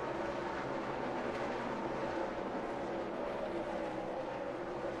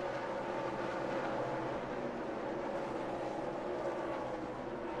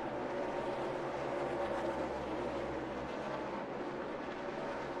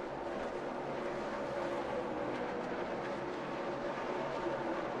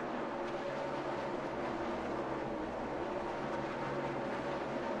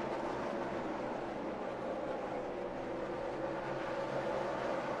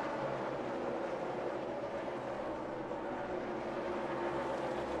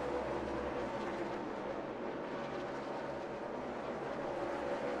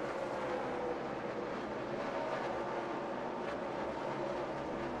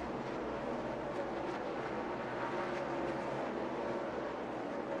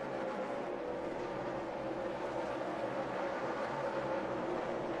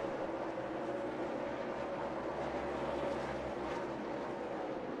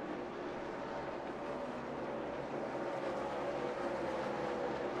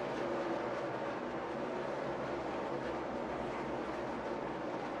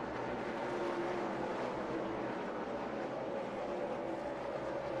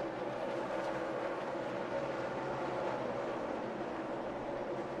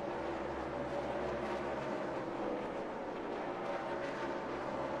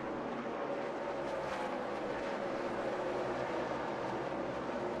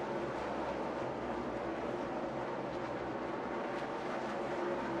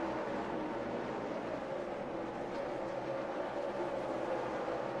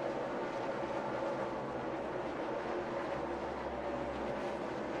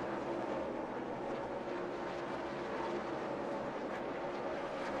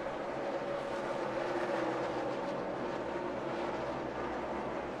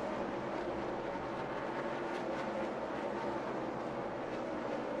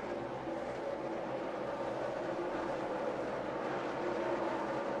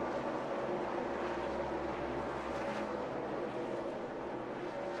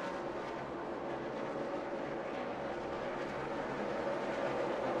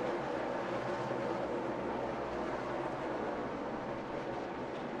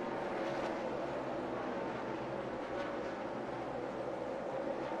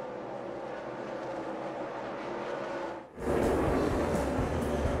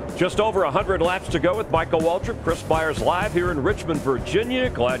 Just over 100 laps to go with Michael Waltrip, Chris Myers live here in Richmond, Virginia.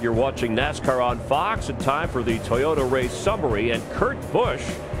 Glad you're watching NASCAR on Fox. And time for the Toyota race summary. And Kurt Busch,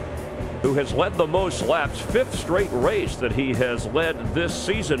 who has led the most laps, fifth straight race that he has led this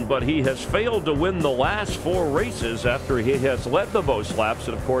season, but he has failed to win the last four races after he has led the most laps.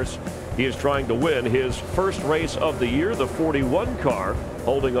 And of course, He is trying to win his first race of the year, the 41 car,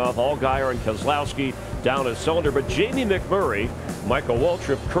 holding off Allgaier and Keselowski down a cylinder. But Jamie McMurray, Michael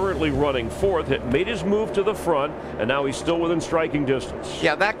Waltrip, currently running fourth, had made his move to the front, and now he's still within striking distance.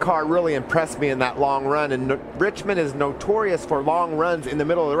 Yeah, that car really impressed me in that long run, and Richmond is notorious for long runs in the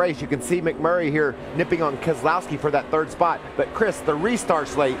middle of the race. You can see McMurray here nipping on Keselowski for that third spot. But Chris, the restart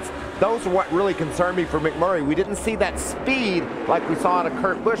slates, those are what really concerned me for McMurray. We didn't see that speed like we saw out of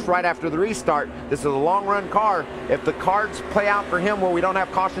Kurt Busch right after the restart. This is a long run car. If the cards play out for him where we don't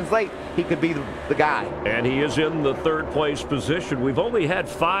have cautions late, he could be the guy. And he is in the third place position. We've only had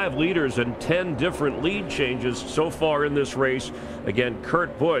 5 leaders and 10 different lead changes so far in this race. Again,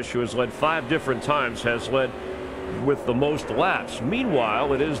 Kurt Busch, who has led 5 different times, has led with the most laps.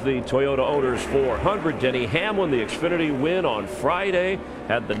 Meanwhile, it is the Toyota Owners 400. Denny Hamlin, the Xfinity win on Friday,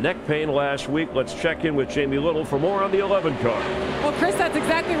 had the neck pain last week. Let's check in with Jamie Little for more on the 11 car. Well, Chris, that's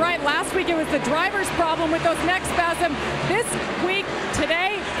exactly right. Last week it was the driver's problem with those neck spasms. This week,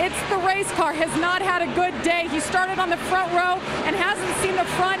 today, it's the race car. Has not had a good day. He started on the front row and hasn't seen the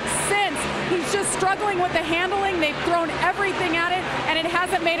front since. He's just struggling with the handling. They've thrown everything at it, and it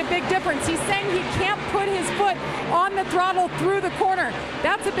hasn't made a big difference. He's saying he can't put his foot on the throttle through the corner.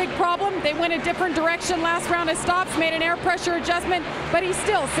 That's a big problem. They went a different direction last round of stops, made an air pressure adjustment, but he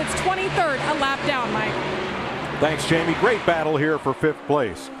still sits 23rd, a lap down, Mike. Thanks, Jamie. Great battle here for 5th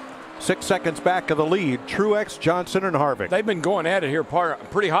place. 6 seconds back of the lead, Truex, Johnson, and Harvick. They've been going at it here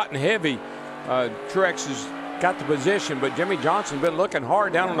pretty hot and heavy. Truex has got the position, but Jimmy Johnson's been looking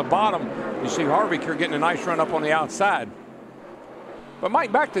hard down on the bottom. You see Harvick here getting a nice run up on the outside. But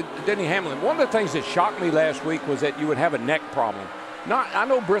Mike, back to Denny Hamlin. One of the things that shocked me last week was that you would have a neck problem. I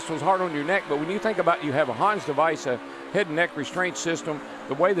know Bristol's hard on your neck, but when you think about you have a Hans device, a head and neck restraint system,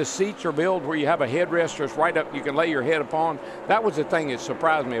 the way the seats are built where you have a headrest just right up you can lay your head upon, that was the thing that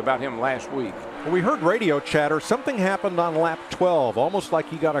surprised me about him last week. We heard radio chatter. Something happened on lap 12, almost like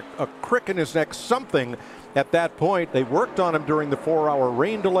he got a crick in his neck, something at that point. They worked on him during the 4-hour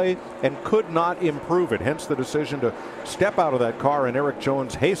rain delay and could not improve it, hence the decision to step out of that car, and Eric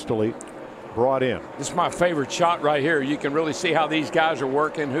Jones hastily brought in. This is my favorite shot right here. You can really see how these guys are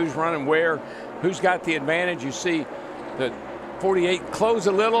working, who's running where, who's got the advantage. You see the 48 close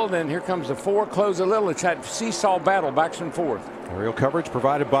a little, then here comes the 4 close a little. It's that seesaw battle backs and forth. Aerial coverage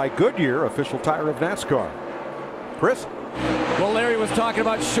provided by Goodyear, official tire of NASCAR. Chris? Well, Larry was talking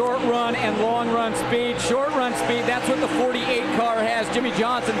about short run and long run speed. Short run speed, that's what the 48 car has. Jimmy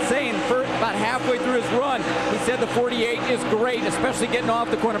Johnson saying for about halfway through his run, he said the 48 is great, especially getting off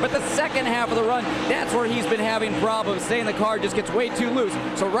the corner. But the second half of the run, that's where he's been having problems, saying the car just gets way too loose.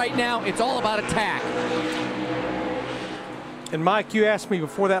 So right now, it's all about attack. And Mike, you asked me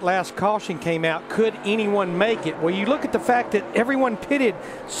before that last caution came out, could anyone make it? Well, you look at the fact that everyone pitted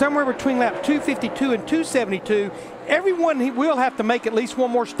somewhere between lap 252 and 272. Everyone will have to make at least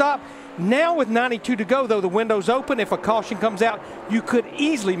one more stop. Now with 92 to go, though, the window's open. If a caution comes out, you could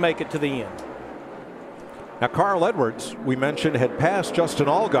easily make it to the end. Now, Carl Edwards, we mentioned, had passed Justin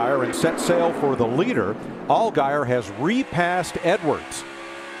Allgaier and set sail for the leader. Allgaier has repassed Edwards.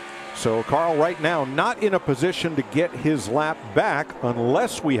 So Carl right now not in a position to get his lap back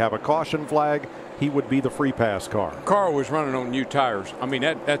unless we have a caution flag. He would be the free pass car. Carl was running on new tires. I mean,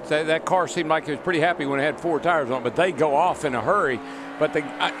 that car seemed like it was pretty happy when it had 4 tires on it, but they go off in a hurry. But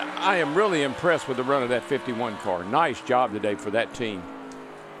I am really impressed with the run of that 51 car. Nice job today for that team.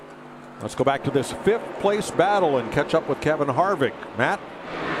 Let's go back to this 5th place battle and catch up with Kevin Harvick. Matt?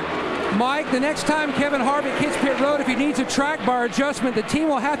 Mike, the next time Kevin Harvick hits pit road, if he needs a track bar adjustment, the team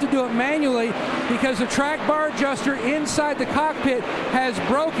will have to do it manually because the track bar adjuster inside the cockpit has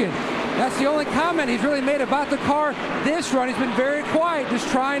broken. That's the only comment he's really made about the car this run. He's been very quiet, just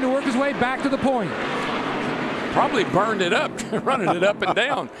trying to work his way back to the point. Probably burned it up, running it up and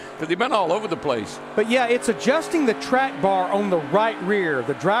down, because he's been all over the place. But yeah, it's adjusting the track bar on the right rear.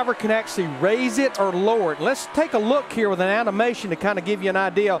 The driver can actually raise it or lower it. Let's take a look here with an animation to kind of give you an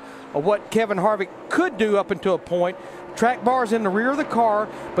idea of what Kevin Harvick could do up until a point. Track bar is in the rear of the car,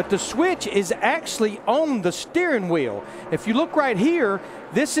 but the switch is actually on the steering wheel. If you look right here,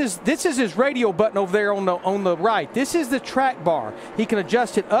 this is his radio button over there on the right. This is the track bar. He can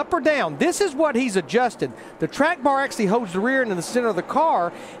adjust it up or down. This is what he's adjusted. The track bar actually holds the rear end in the center of the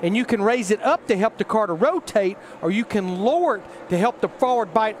car, and you can raise it up to help the car to rotate, or you can lower it to help the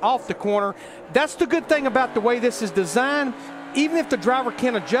forward bite off the corner. That's the good thing about the way this is designed. Even if the driver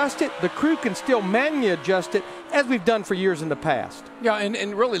can't adjust it, the crew can still manually adjust it, as we've done for years in the past. Yeah,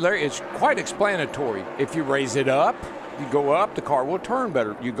 and really, Larry, it's quite explanatory. If you raise it up, you go up, the car will turn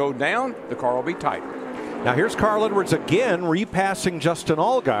better. You go down, the car will be tighter. Now here's Carl Edwards again repassing Justin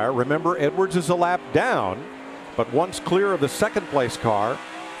Allgaier. Remember, Edwards is a lap down, but once clear of the second place car,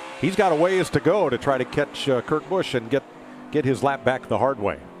 he's got a ways to go to try to catch Kurt Busch and get his lap back the hard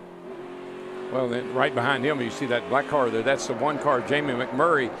way. Well, then right behind him, you see that black car there. That's the one car, Jamie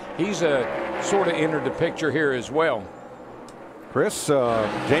McMurray. He's sort of entered the picture here as well. Chris,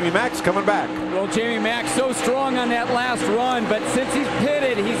 Jamie Mack's coming back. Well, Jamie Mack so strong on that last run, but since he's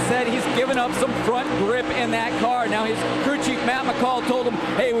pitted, he said he's given up some front grip in that car. Now his crew chief Matt McCall told him,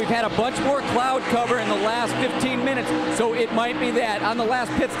 hey, we've had a bunch more cloud cover in the last 15 minutes, so it might be that. On the last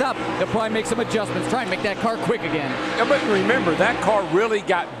pit stop, they'll probably make some adjustments, try and make that car quick again. Yeah, but remember, that car really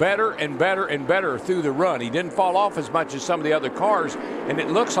got better and better and better through the run. He didn't fall off as much as some of the other cars, and it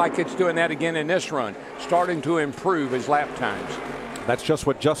looks like it's doing that again in this run, starting to improve his lap times. That's just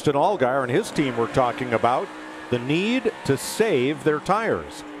what Justin Allgaier and his team were talking about, the need to save their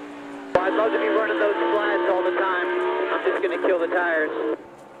tires. Well, I'd love to be running those flats all the time. I'm just going to kill the tires.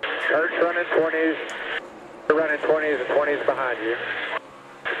 Kurt's running 20s. You're running 20s and 20s behind you.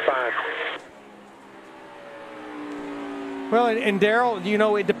 It's fine. Well, and Darrell, you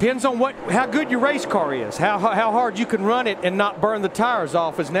know, it depends on how good your race car is, how hard you can run it and not burn the tires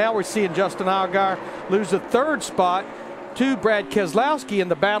off. As now we're seeing Justin Allgaier lose the third spot to Brad Keselowski, and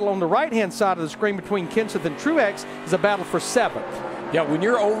the battle on the right-hand side of the screen between Kenseth and Truex is a battle for 7th. Yeah, when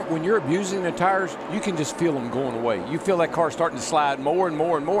you're abusing the tires, you can just feel them going away. You feel that car starting to slide more and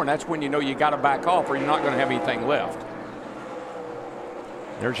more and more, and that's when you know you got to back off or you're not going to have anything left.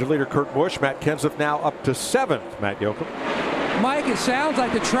 There's your leader, Kurt Busch. Matt Kenseth now up to 7th. Matt Yoakum. Mike, it sounds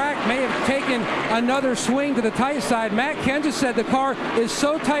like the track may have taken another swing to the tight side. Matt Kenseth said the car is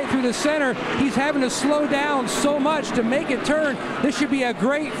so tight through the center, he's having to slow down so much to make it turn. This should be a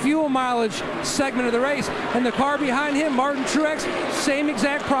great fuel mileage segment of the race. And the car behind him, Martin Truex, same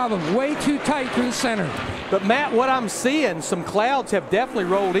exact problem, way too tight through the center. But Matt, what I'm seeing, some clouds have definitely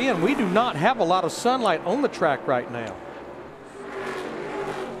rolled in. We do not have a lot of sunlight on the track right now.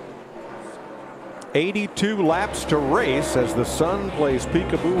 82 laps to race as the sun plays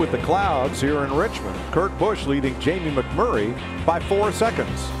peekaboo with the clouds here in Richmond. Kurt Busch leading Jamie McMurray by 4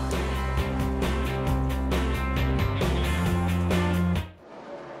 seconds.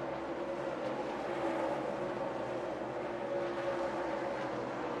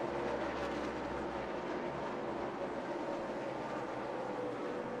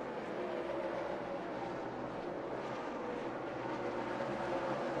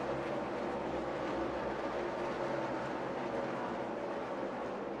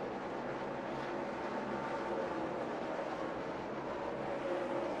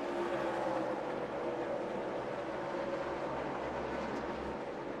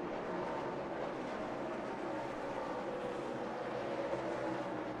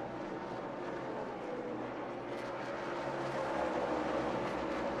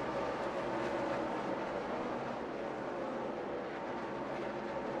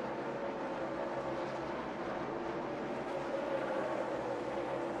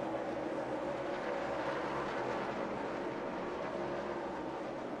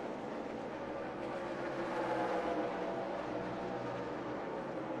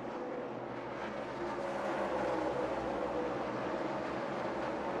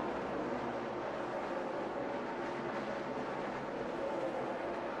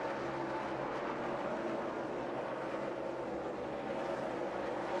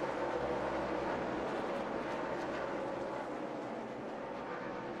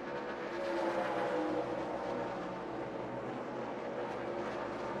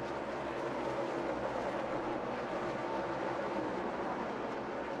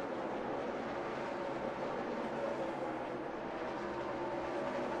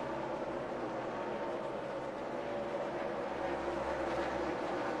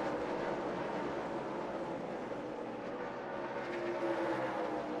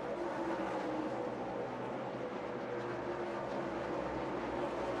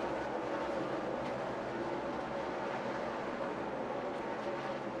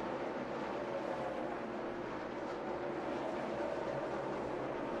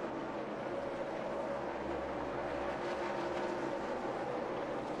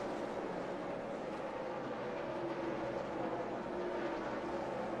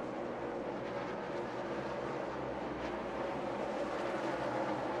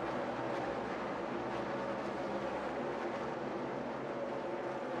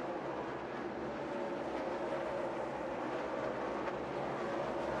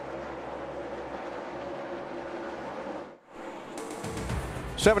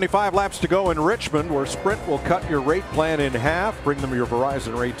 75 laps to go in Richmond, where Sprint will cut your rate plan in half. Bring them your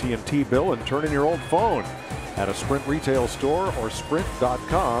Verizon or AT&T bill and turn in your old phone at a Sprint retail store or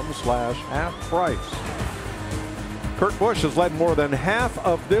sprint.com/half-price. Kurt Busch has led more than half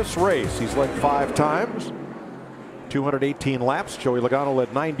of this race. He's led 5 times, 218 laps. Joey Logano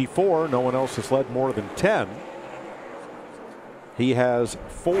led 94. No one else has led more than 10. He has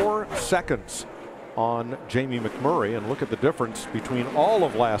 4 seconds on Jamie McMurray, and look at the difference between all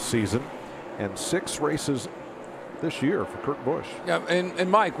of last season and 6 races this year for Kurt Busch. Yeah, and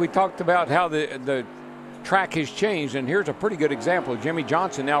Mike, we talked about how the track has changed, and here's a pretty good example. Jimmy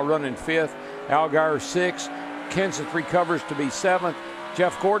Johnson now running 5th, Allgaier 6th, Kenseth recovers to be 7th,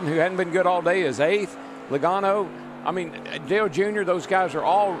 Jeff Gordon, who hadn't been good all day, is 8th, Logano, I mean, Dale Jr., those guys are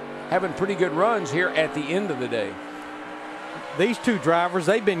all having pretty good runs here at the end of the day. These 2 drivers,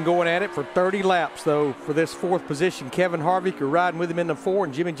 they've been going at it for 30 laps, though, for this 4th position. Kevin Harvick, you're riding with him in the 4,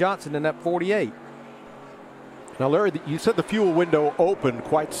 and Jimmy Johnson in that 48. Now, Larry, you said the fuel window opened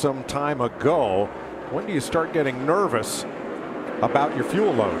quite some time ago. When do you start getting nervous about your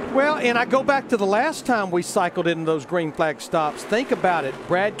fuel load? Well, and I go back to the last time we cycled into those green flag stops. Think about it.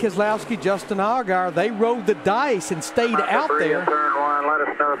 Brad Keselowski, Justin Allgaier, they rode the dice and stayed out there. Turn 1, let us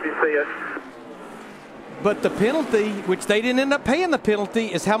know if you see it. But the penalty, which they didn't end up paying the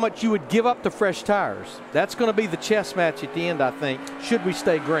penalty, is how much you would give up to fresh tires. That's going to be the chess match at the end, I think, should we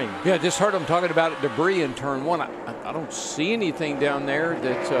stay green. Yeah, just heard them talking about debris in turn 1. I don't see anything down there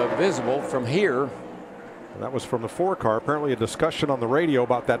that's visible from here. That was from the 4 car. Apparently a discussion on the radio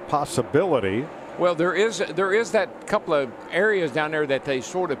about that possibility. Well, there is that couple of areas down there that they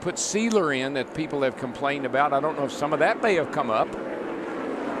sort of put sealer in that people have complained about. I don't know if some of that may have come up.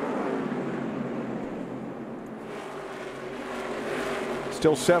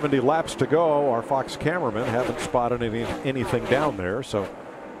 Still 70 laps to go. Our Fox cameramen haven't spotted anything down there, so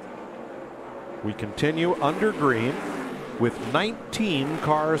we continue under green with 19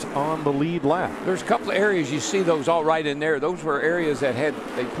 cars on the lead lap. There's a couple of areas you see those all right in there. Those were areas that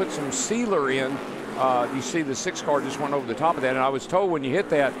they put some sealer in. You see the 6 car just went over the top of that, and I was told when you hit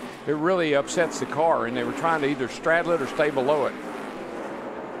that, it really upsets the car, and they were trying to either straddle it or stay below it.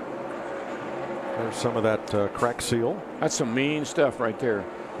 There's some of that crack seal. That's some mean stuff right there.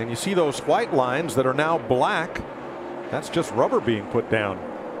 And you see those white lines that are now black. That's just rubber being put down.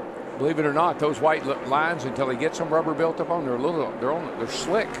 Believe it or not, those white lines, until they get some rubber built up on, they're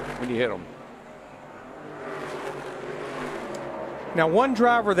slick when you hit them. Now, one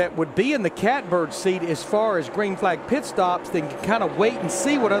driver that would be in the catbird seat as far as green flag pit stops, then can kind of wait and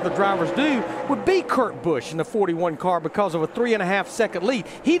see what other drivers do, would be Kurt Busch in the 41 car because of a 3.5 second lead.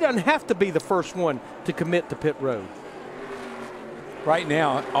 He doesn't have to be the first one to commit to pit road. Right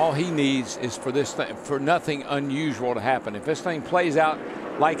now, all he needs is for nothing unusual to happen. If this thing plays out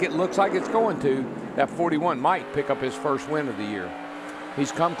like it looks like it's going to, that 41 might pick up his first win of the year.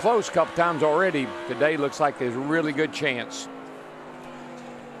 He's come close a couple times already. Today looks like there's a really good chance.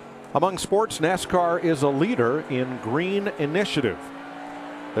 Among sports, NASCAR is a leader in green initiative.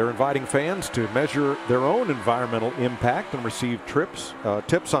 They're inviting fans to measure their own environmental impact and receive tips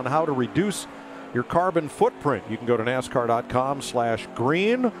on how to reduce your carbon footprint. You can go to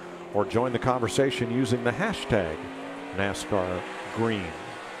NASCAR.com/green or join the conversation using the hashtag NASCARGreen.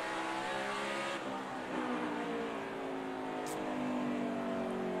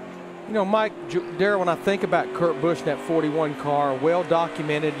 You know, Mike, Darrell, when I think about Kurt Busch in that 41 car, well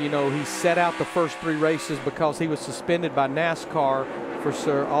documented, you know, he set out the first 3 races because he was suspended by NASCAR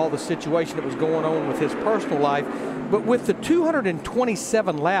for all the situation that was going on with his personal life. But with the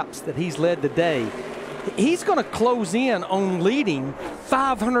 227 laps that he's led today, he's going to close in on leading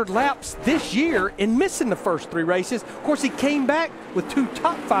 500 laps this year and missing the first 3 races. Of course, he came back with 2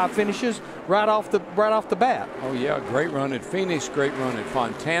 top 5 finishes right off the bat. Oh yeah, great run at Phoenix, great run at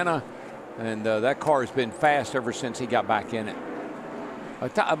Fontana, and that car has been fast ever since he got back in it.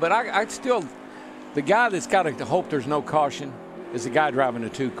 But I still, the guy that's got to hope there's no caution is the guy driving the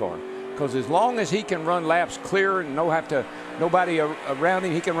 2 car. Because as long as he can run laps clear and nobody around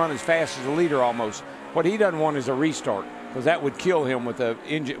him, he can run as fast as a leader almost. What he doesn't want is a restart, because that would kill him with the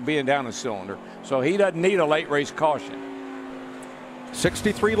engine being down a cylinder. So he doesn't need a late race caution.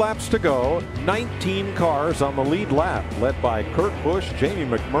 63 laps to go, 19 cars on the lead lap, led by Kurt Busch, Jamie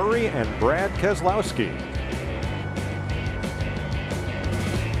McMurray, and Brad Keselowski.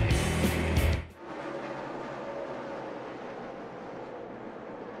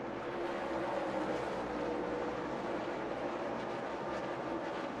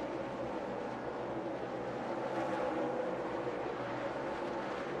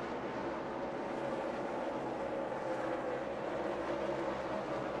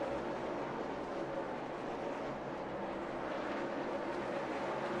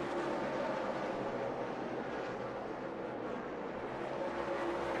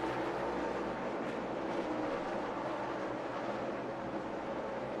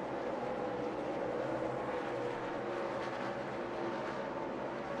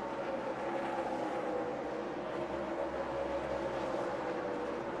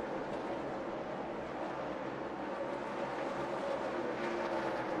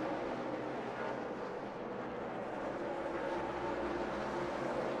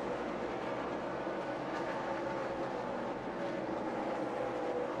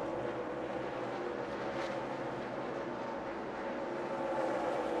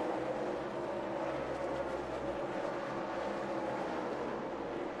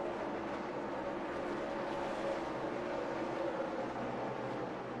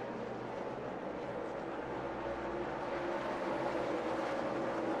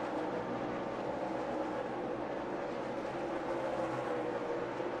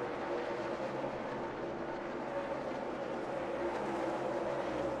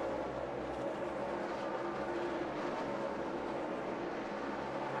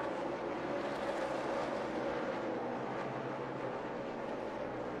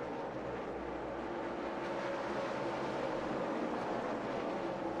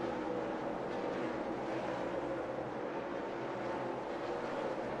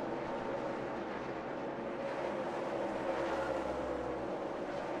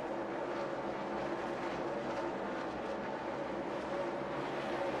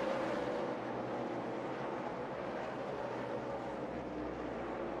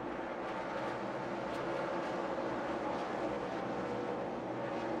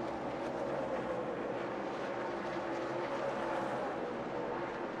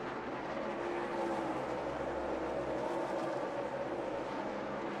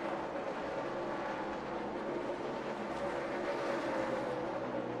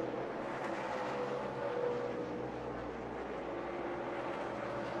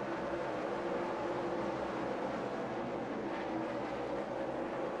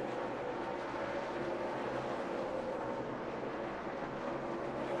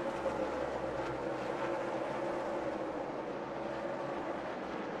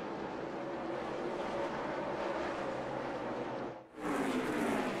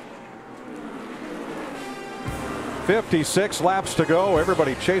 56 laps to go.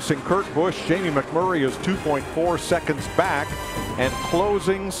 Everybody chasing Kurt Busch. Jamie McMurray is 2.4 seconds back and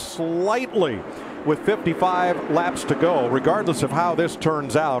closing slightly with 55 laps to go. Regardless of how this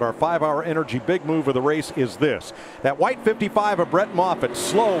turns out, our 5-hour energy big move of the race is this. That white 55 of Brett Moffitt,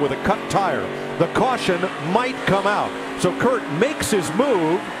 slow with a cut tire. The caution might come out. So Kurt makes his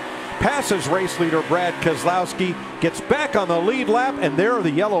move, passes race leader Brad Keselowski, gets back on the lead lap, and there are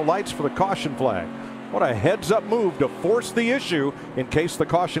the yellow lights for the caution flag. What a heads-up move to force the issue in case the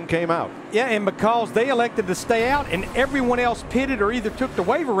caution came out. Yeah, and because they elected to stay out and everyone else pitted or either took the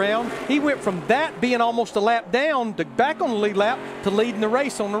wave around, he went from that being almost a lap down to back on the lead lap to leading the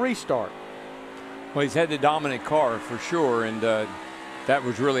race on the restart. Well, he's had the dominant car for sure, and that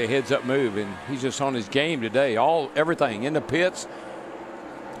was really a heads-up move, and he's just on his game today. Everything in the pits.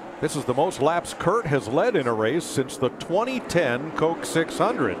 This is the most laps Kurt has led in a race since the 2010 Coke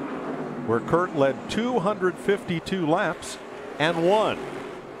 600. Where Kurt led 252 laps and won.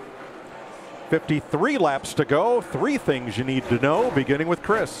 53 laps to go. 3 things you need to know, beginning with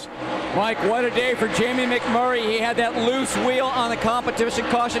Chris. Mike, what a day for Jamie McMurray. He had that loose wheel on the competition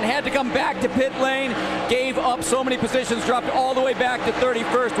caution, had to come back to pit lane, gave up so many positions, dropped all the way back to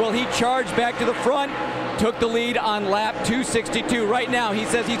 31st. Well, he charged back to the front, took the lead on lap 262. Right now, he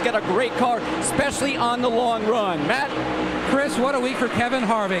says he's got a great car, especially on the long run. Matt? Chris, what a week for Kevin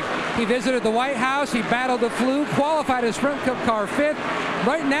Harvick. He visited the White House, he battled the flu, qualified his Sprint Cup car 5th.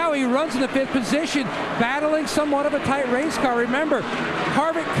 Right now he runs in the 5th position, battling somewhat of a tight race car. Remember,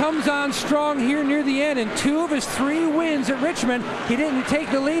 Harvick comes on strong here near the end. In 2 of his 3 wins at Richmond, he didn't take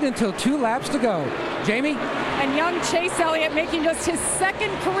the lead until 2 laps to go. Jamie? And young Chase Elliott making just his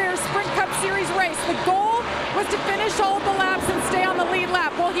 2nd career Sprint Cup Series race. The goal was to finish all of the laps and stay on the lead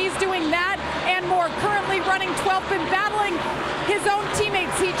lap. Well, he's doing that and more. Currently running 12th and battling his own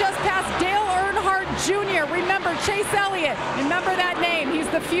teammates. He just passed Dale Earnhardt Jr. Remember Chase Elliott. Remember that name. He's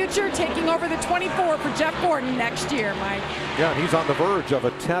the future, taking over the 24 for Jeff Gordon next year, Mike. Yeah, and he's on the verge of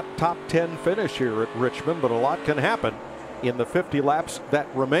a top 10 finish here at Richmond, but a lot can happen in the 50 laps that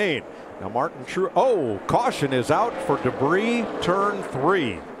remain. Now Martin Truex, caution is out for debris, turn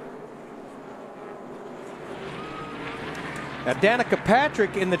 3. Now, Danica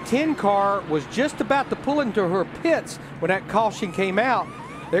Patrick in the 10 car was just about to pull into her pits when that caution came out.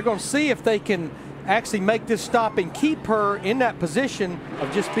 They're going to see if they can actually make this stop and keep her in that position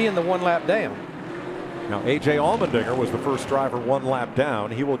of just being the 1 lap down. Now, A.J. Allmendinger was the first driver 1 lap down.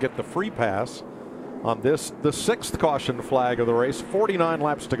 He will get the free pass on this, the 6th caution flag of the race. 49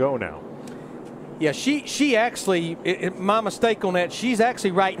 laps to go now. Yeah, she actually, my mistake on that, she's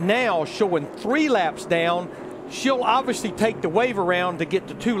actually right now showing 3 laps down. She'll obviously take the wave around to get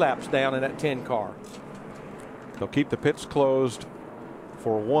to 2 laps down in that 10 car. They'll keep the pits closed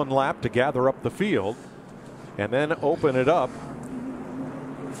for 1 lap to gather up the field and then open it up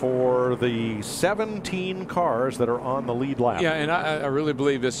for the 17 cars that are on the lead lap. Yeah, and I really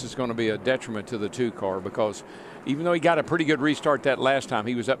believe this is going to be a detriment to the 2 car, because even though he got a pretty good restart that last time,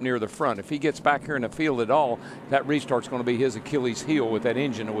 he was up near the front. If he gets back here in the field at all, that restart's going to be his Achilles heel with that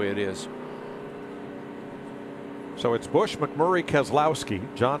engine the way it is. So it's Busch, McMurray, Keselowski,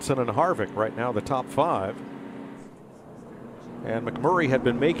 Johnson, and Harvick right now, the top 5. And McMurray had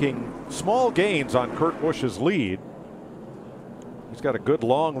been making small gains on Kurt Busch's lead. He's got a good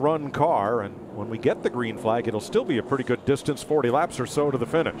long run car, and when we get the green flag, it'll still be a pretty good distance, 40 laps or so to the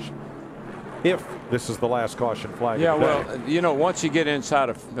finish, if this is the last caution flag. Yeah, well, you know, once you get inside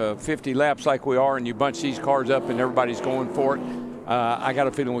of 50 laps like we are and you bunch these cars up and everybody's going for it, I got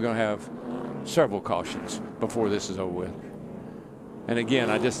a feeling we're going to have several cautions before this is over with. And again,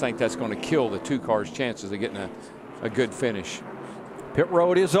 I just think that's going to kill the 2 cars' chances of getting a good finish. Pit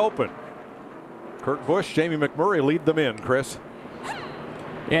road is open. Kurt Busch, Jamie McMurray lead them in, Chris.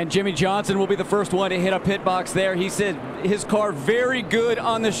 And Jimmy Johnson will be the first one to hit a pit box there. He said his car very good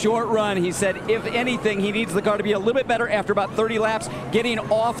on the short run. He said if anything, he needs the car to be a little bit better after about 30 laps getting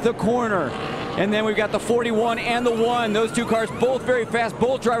off the corner. And then we've got the 41 and the 1. Those 2 cars both very fast.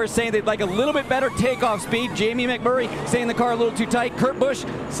 Both drivers saying they'd like a little bit better takeoff speed. Jamie McMurray saying the car a little too tight. Kurt Busch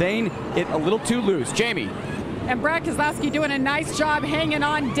saying it a little too loose. Jamie. And Brad Keselowski doing a nice job hanging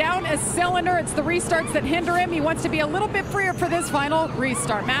on down a cylinder. It's the restarts that hinder him. He wants to be a little bit freer for this final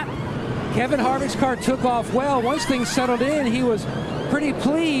restart. Matt? Kevin Harvick's car took off well. Once things settled in, he was pretty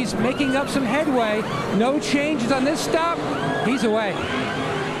pleased, making up some headway. No changes on this stop. He's away.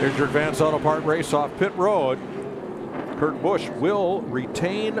 Here's your Advanced Auto Part race off pit road. Kurt Busch will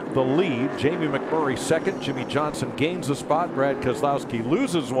retain the lead. Jamie McMurray 2nd. Jimmy Johnson gains a spot. Brad Keselowski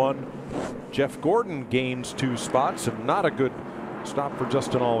loses 1. Jeff Gordon gains 2 spots, and not a good stop for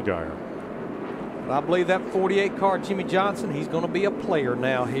Justin Allgaier. I believe that 48 car, Jimmy Johnson, he's going to be a player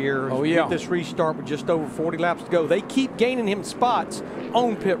now here. Oh, yeah. With this restart with just over 40 laps to go. They keep gaining him spots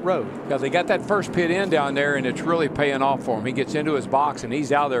on pit road. Yeah, they got that first pit in down there, and it's really paying off for him. He gets into his box, and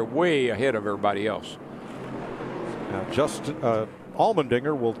he's out there way ahead of everybody else. Now,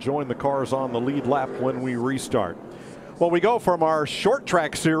 Allmendinger will join the cars on the lead lap when we restart. Well, we go from our short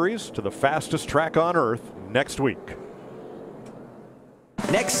track series to the fastest track on earth next week.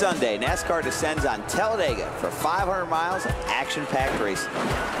 Next Sunday, NASCAR descends on Talladega for 500 miles of action-packed racing.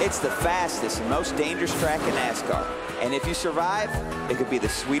 It's the fastest and most dangerous track in NASCAR. And if you survive, it could be the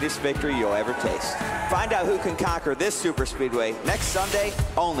sweetest victory you'll ever taste. Find out who can conquer this superspeedway next Sunday,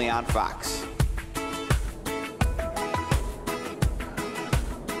 only on Fox.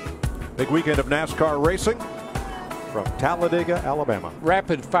 Big weekend of NASCAR racing from Talladega, Alabama.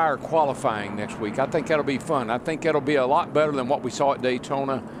 Rapid fire qualifying next week. I think that'll be fun. I think it'll be a lot better than what we saw at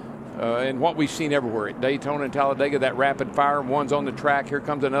Daytona and what we've seen everywhere. At Daytona and Talladega, that rapid fire, one's on the track, here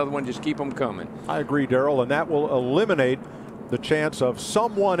comes another one, just keep them coming. I agree, Darrell, and that will eliminate the chance of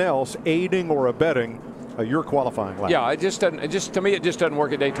someone else aiding or abetting your qualifying lap. Yeah, to me, it just doesn't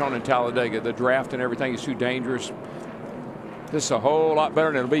work at Daytona and Talladega. The draft and everything is too dangerous. This is a whole lot better,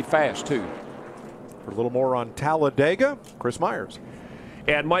 and it'll be fast, too. For a little more on Talladega, Chris Myers.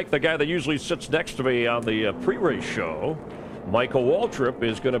 And Mike, the guy that usually sits next to me on the pre-race show, Michael Waltrip,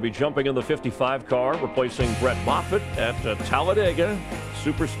 is going to be jumping in the 55 car, replacing Brett Moffitt at Talladega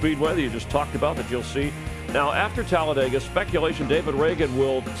Super Speedway that you just talked about, that you'll see. Now, after Talladega, speculation David Reagan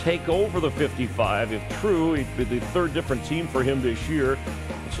will take over the 55. If true, it'd be the third different team for him this year,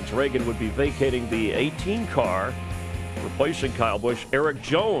 since Reagan would be vacating the 18 car. Replacing Kyle Busch, Eric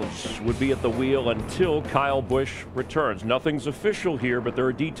Jones would be at the wheel until Kyle Busch returns. Nothing's official here, but there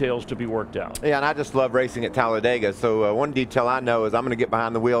are details to be worked out. Yeah, and I just love racing at Talladega. So one detail I know is I'm going to get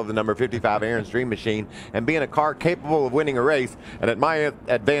behind the wheel of the number 55 Aaron's Dream Machine and be in a car capable of winning a race. And at my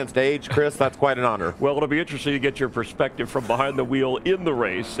advanced age, Chris, that's quite an honor. Well, it'll be interesting to get your perspective from behind the wheel in the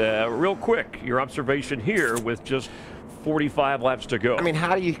race. Real quick, your observation here with just 45 laps to go. I mean,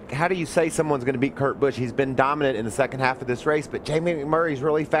 how do you say someone's going to beat Kurt Busch? He's been dominant in the second half of this race, but Jamie McMurray's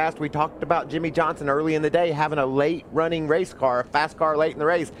really fast. We talked about Jimmy Johnson early in the day having a late running race car, a fast car late in the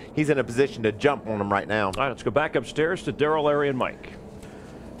race. He's in a position to jump on him right now. All right, let's go back upstairs to Darrell, Larry, and Mike.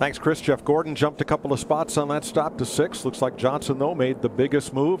 Thanks, Chris. Jeff Gordon jumped a couple of spots on that stop to 6. Looks like Johnson, though, made the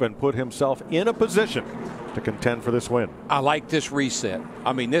biggest move and put himself in a position to contend for this win. I like this reset.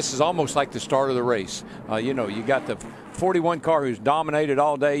 I mean, this is almost like the start of the race. You know, you got the 41 car who's dominated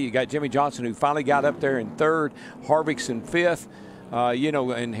all day. You got Jimmy Johnson, who finally got up there in third. Harvick's in fifth. You know,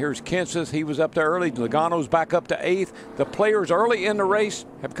 and here's Kenseth. He was up there early. Logano's back up to 8th. The players early in the race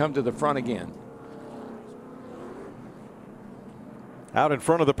have come to the front again. Out in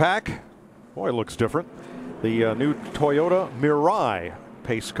front of the pack, boy, it looks different. The new Toyota Mirai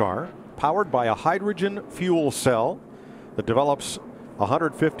pace car, powered by a hydrogen fuel cell that develops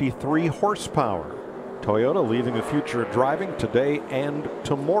 153 horsepower. Toyota leading the future of driving today and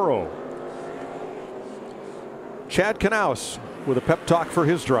tomorrow. Chad Knaus with a pep talk for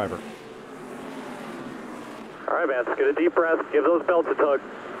his driver. All right, man, get a deep breath. Give those belts a tug.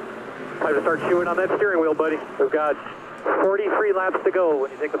 Time to start chewing on that steering wheel, buddy. We've got 43 laps to go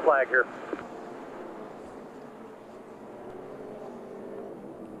when you take the flag here.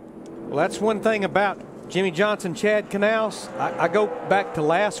 Well, that's one thing about Jimmy Johnson, Chad Knaus. I go back to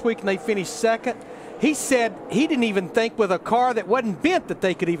last week and they finished second. He said he didn't even think with a car that wasn't bent that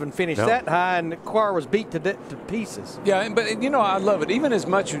they could even finish that high, and the car was beat to pieces. Yeah, but you know, I love it. Even as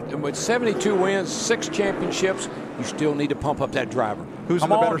much with 72 wins, 6 championships, you still need to pump up that driver. Who's in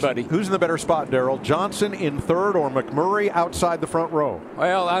the better spot, Darrell? Johnson in third or McMurray outside the front row?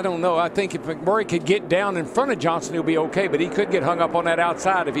 Well, I don't know. I think if McMurray could get down in front of Johnson, he'll be okay, but he could get hung up on that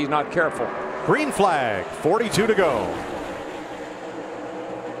outside if he's not careful. Green flag, 42 to go.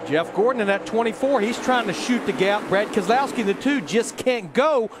 Jeff Gordon in that 24, he's trying to shoot the gap. Brad Keselowski, the 2, just can't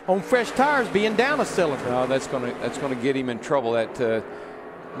go on fresh tires being down a cylinder. No, that's gonna get him in trouble, that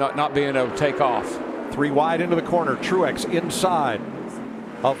not being able to take off. 3 wide into the corner. Truex inside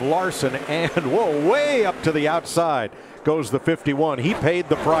of Larson, and whoa, way up to the outside goes the 51. He paid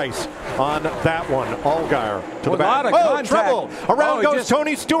the price on that one. Allgaier to the back. Oh, trouble! Around goes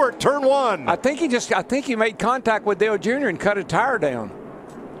Tony Stewart, turn 1. I think he made contact with Dale Jr. and cut a tire down.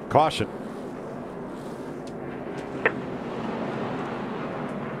 Caution.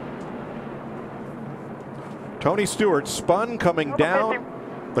 Tony Stewart spun coming down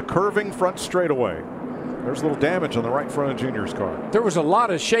the curving front straightaway. There's a little damage on the right front of Junior's car. There was a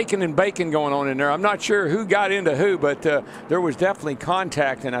lot of shaking and baking going on in there. I'm not sure who got into who, but there was definitely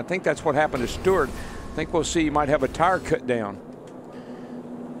contact, and I think that's what happened to Stewart. I think we'll see he might have a tire cut down.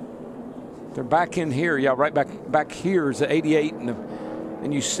 They're back in here. Yeah, right back here is the 88,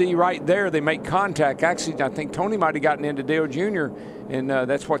 and you see right there they make contact. Actually, I think Tony might have gotten into Dale Jr., and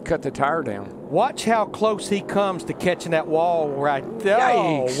that's what cut the tire down. Watch how close he comes to catching that wall right there.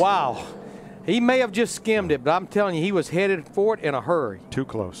 Yikes. Oh, wow. He may have just skimmed it, but I'm telling you, he was headed for it in a hurry. Too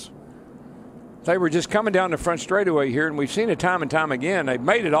close. They were just coming down the front straightaway here, and we've seen it time and time again. They've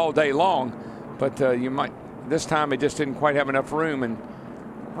made it all day long, but this time they just didn't quite have enough room, and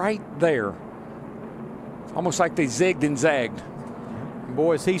right there, almost like they zigged and zagged.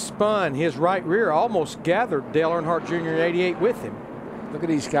 Boys, he spun. His right rear almost gathered Dale Earnhardt Jr. in 88 with him. Look at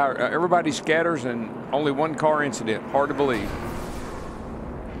these guys. Everybody scatters, and only one car incident. Hard to believe.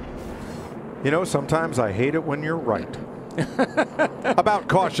 You know, sometimes I hate it when you're right. About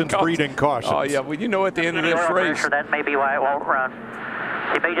cautions breeding cautions. Oh, yeah. Well, you know at the end of this race. That may be why it won't run.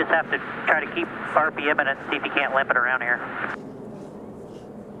 He may just have to try to keep RPM in it and see if he can't limp it around here.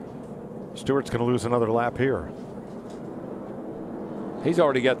 Stewart's going to lose another lap here. He's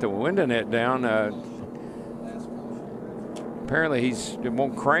already got the window net down. Apparently it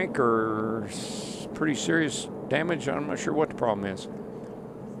won't crank or pretty serious damage. I'm not sure what the problem is.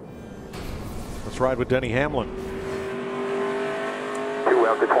 Let's ride with Denny Hamlin. 2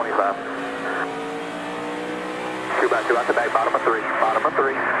 out to 25. 2 back, 2 out the back, bottom of 3, bottom of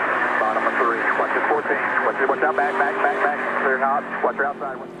 3, bottom of 3. Watch this 14, watch out, back, clear hot, watch your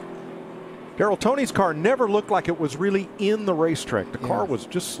outside. Darrell, Tony's car never looked like it was really in the racetrack. The car was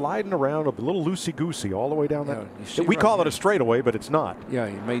just sliding around a little loosey-goosey all the way down that. We call it a straightaway, but it's not. Yeah,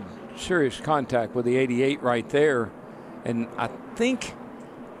 he made serious contact with the 88 right there. And I think,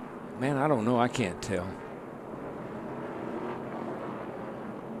 man, I don't know. I can't tell.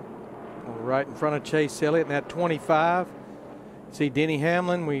 Right in front of Chase Elliott in that 25. See Denny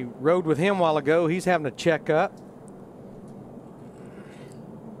Hamlin. We rode with him a while ago. He's having a checkup.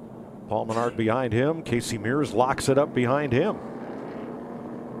 Paul Menard behind him. Casey Mears locks it up behind him.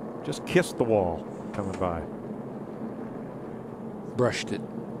 Just kissed the wall coming by. Brushed it.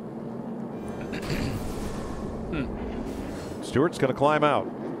 Stewart's going to climb out.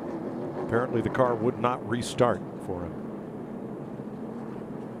 Apparently the car would not restart for him.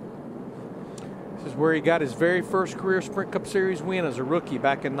 This is where he got his very first career Sprint Cup Series win as a rookie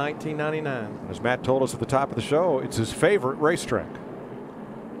back in 1999. As Matt told us at the top of the show, it's his favorite racetrack.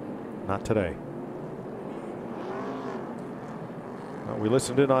 Not today. Well, we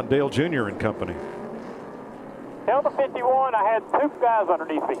listened in on Dale Jr. and company. Held the 51, I had 2 guys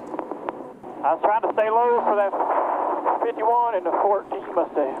underneath me. I was trying to stay low for that 51, and the 14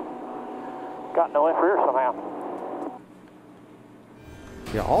 must have gotten the left rear somehow.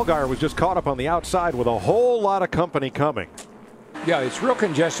 Yeah, Allgaier was just caught up on the outside with a whole lot of company coming. Yeah, it's real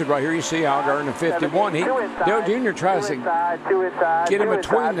congested right here. You see Allgaier in the 51. Dale Jr. tries to get in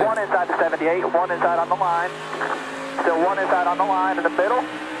between them. 1 inside the 78, 1 inside on the line. Still 1 inside on the line in the middle.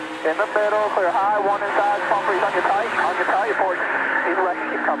 In the middle, clear high, 1 inside. Pumphrey's on your tight, port. He's left,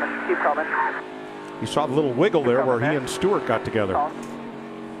 keep coming. You saw the little wiggle there where he and Stewart got together.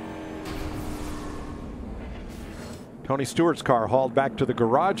 Tony Stewart's car hauled back to the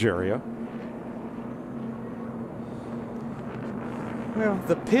garage area. Well,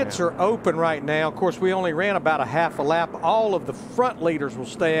 the pits are open right now. Of course, we only ran about a half a lap. All of the front leaders will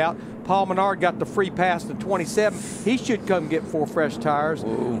stay out. Paul Menard got the free pass to 27. He should come get 4 fresh tires.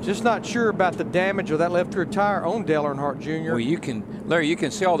 Whoa. Just not sure about the damage of that left rear tire on Dale Earnhardt Jr. Well, Larry, you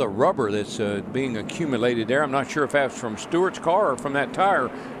can see all the rubber that's being accumulated there. I'm not sure if that's from Stewart's car or from that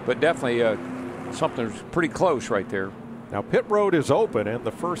tire, but definitely something's pretty close right there. Now pit road is open, and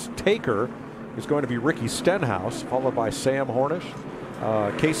the first taker is going to be Ricky Stenhouse, followed by Sam Hornish,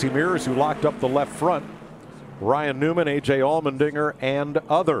 Casey Mears, who locked up the left front, Ryan Newman, A.J. Allmendinger, and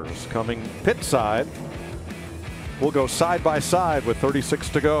others coming pit side. We'll go side by side with 36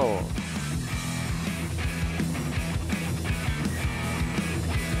 to go.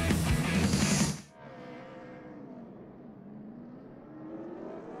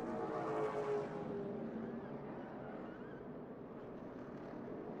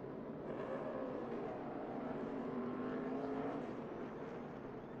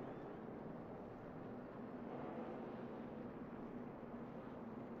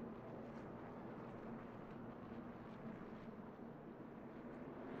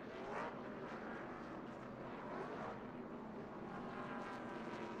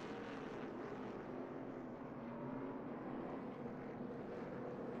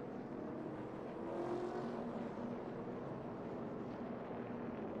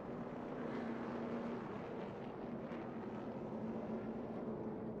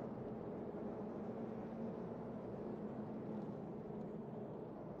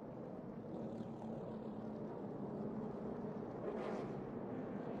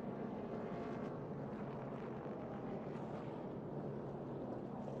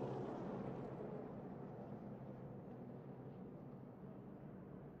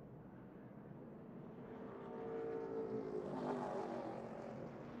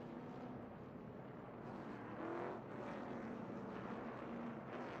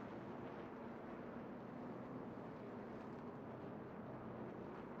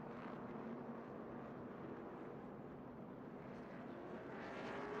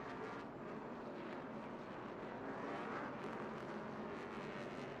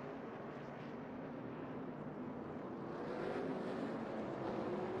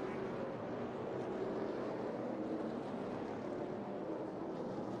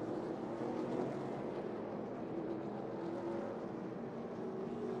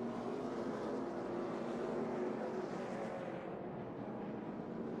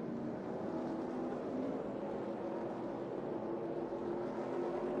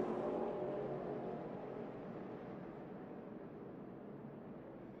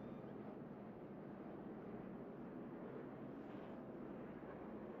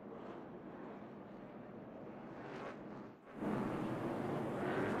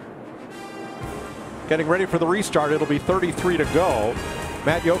 Getting ready for the restart. It'll be 33 to go.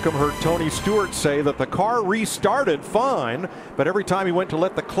 Matt Yoakum heard Tony Stewart say that the car restarted fine, but every time he went to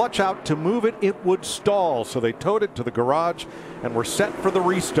let the clutch out to move it, it would stall. So they towed it to the garage and were set for the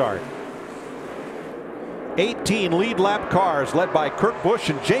restart. 18 lead lap cars led by Kurt Busch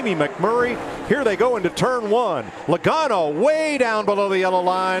and Jamie McMurray. Here they go into turn 1. Logano way down below the yellow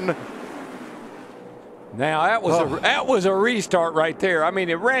line. Now that was a restart right there. I mean,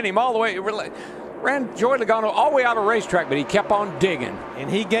 it ran him all the way. It ran Joey Logano all the way out of the racetrack, but he kept on digging. And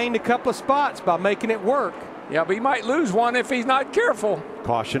he gained a couple of spots by making it work. Yeah, but he might lose one if he's not careful.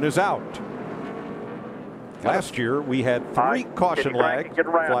 Caution is out. Last year, we had 3 caution flags in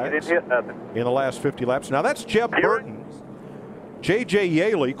the last 50 laps. Now, that's Jeb Burton. J.J.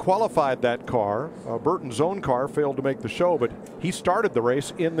 Yaley qualified that car. Burton's own car failed to make the show, but he started the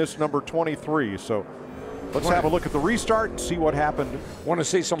race in this number 23. So let's have a look at the restart and see what happened. Want to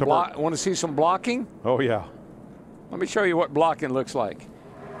see some blocking? Oh, yeah. Let me show you what blocking looks like.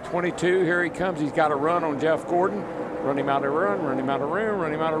 22, here he comes. He's got a run on Jeff Gordon. Run him out of run, run him out of room,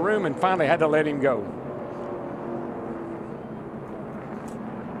 run him out of room, and finally had to let him go.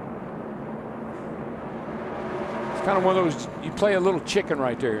 Kind of one of those, you play a little chicken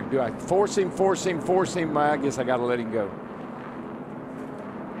right there. Do I force him, force him, force him? I guess I got to let him go.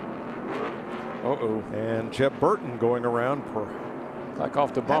 Uh-oh. And Jeb Burton going around for like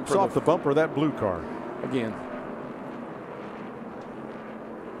off the bumper. Off the bumper of that blue car. Again.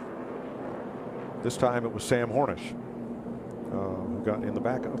 This time it was Sam Hornish who got in the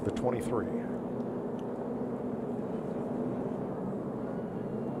back of the 23.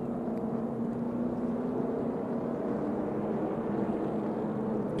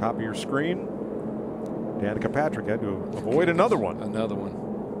 Top of your screen, Danica Patrick had to avoid another one. Another one.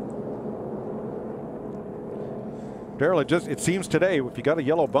 Darrell, it seems today, if you got a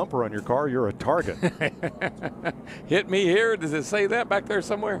yellow bumper on your car, you're a target. Hit me here. Does it say that back there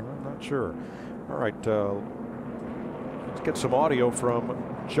somewhere? I'm not sure. All right, let's get some audio from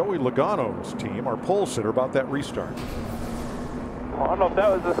Joey Logano's team, our pole sitter, about that restart. Well, I don't know if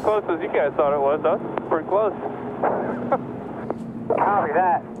that was as close as you guys thought it was. That was pretty close. Copy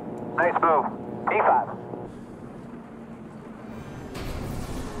that. Nice move. P5.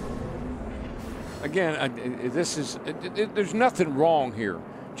 Again, there's nothing wrong here.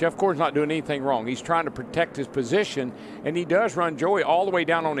 Jeff Gordon's not doing anything wrong. He's trying to protect his position, and he does run Joey all the way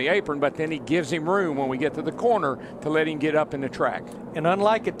down on the apron, but then he gives him room when we get to the corner to let him get up in the track. And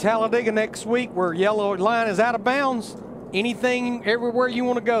unlike at Talladega next week where yellow line is out of bounds, anything, everywhere you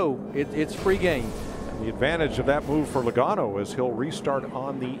want to go, it's free game. The advantage of that move for Logano is he'll restart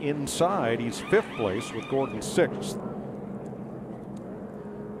on the inside. He's 5th place with Gordon 6th.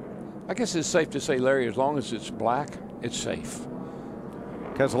 I guess it's safe to say, Larry, as long as it's black, it's safe.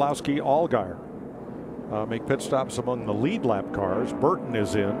 Keselowski, Allgaier make pit stops among the lead lap cars. Burton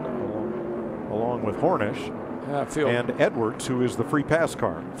is in along with Hornish and Edwards, who is the free pass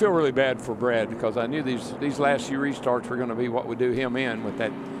car. I feel really bad for Brad because I knew these last few restarts were going to be what would do him in with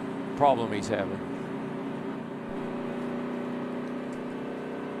that problem he's having.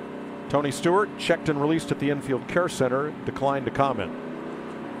 Tony Stewart, checked and released at the infield care center, declined to comment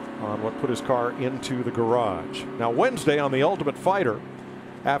on what put his car into the garage. Now Wednesday on The Ultimate Fighter,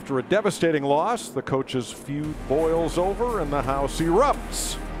 after a devastating loss, the coaches' feud boils over and the house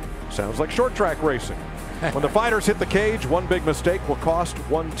erupts. Sounds like short track racing. When the fighters hit the cage, one big mistake will cost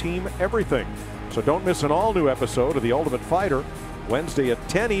one team everything. So don't miss an all-new episode of The Ultimate Fighter, Wednesday at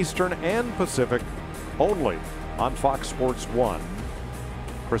 10 Eastern and Pacific, only on Fox Sports 1.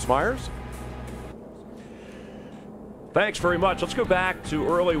 Chris Myers. Thanks very much. Let's go back to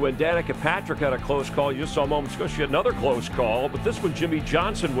early when Danica Patrick had a close call. You just saw moments ago she had another close call, but this one Jimmy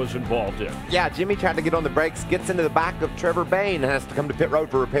Johnson was involved in. Yeah, Jimmy tried to get on the brakes, gets into the back of Trevor Bayne and has to come to pit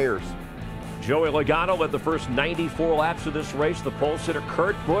road for repairs. Joey Logano led the first 94 laps of this race. The pole sitter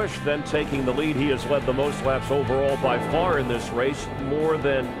Kurt Busch then taking the lead. He has led the most laps overall by far in this race, more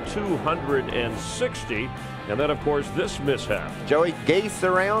than 260. And then, of course, this mishap. Joey gazed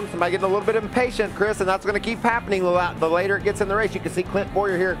around, somebody getting a little bit impatient, Chris, and that's going to keep happening the later it gets in the race. You can see Clint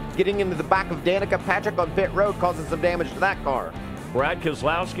Boyer here getting into the back of Danica Patrick on pit road, causing some damage to that car. Brad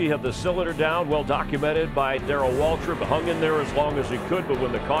Keselowski had the cylinder down, well documented by Darrell Waltrip, hung in there as long as he could, but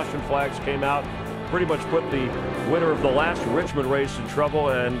when the caution flags came out, pretty much put the winner of the last Richmond race in trouble,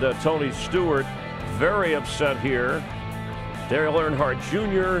 and Tony Stewart very upset here. Dale Earnhardt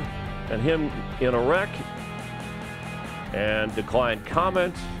Jr. and him in a wreck, and declined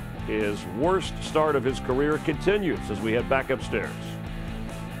comment. His worst start of his career continues as we head back upstairs.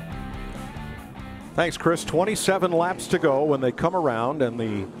 Thanks, Chris. 27 laps to go when they come around, and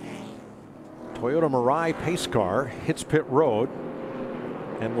the Toyota Mirai pace car hits pit road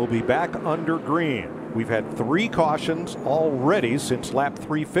and will be back under green. We've had 3 cautions already since lap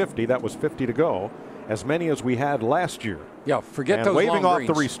 350. That was 50 to go. As many as we had last year. Yeah, forget and those waving long off greens.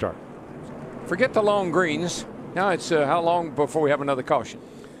 the restart. Forget the long greens. Now it's how long before we have another caution?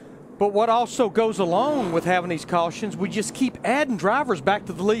 But what also goes along with having these cautions, we just keep adding drivers back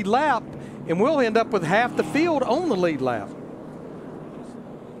to the lead lap, and we'll end up with half the field on the lead lap.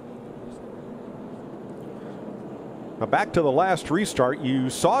 Now back to the last restart. You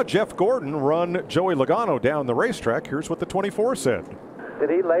saw Jeff Gordon run Joey Logano down the racetrack. Here's what the 24 said.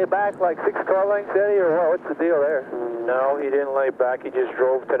 Did he lay back like 6 car lengths, Eddie, or what? What's the deal there? No, he didn't lay back. He just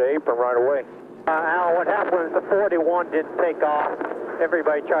drove to the apron right away. Al, what happened was the 41 didn't take off.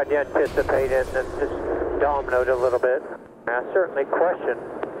 Everybody tried to anticipate it and just dominoed a little bit. I certainly question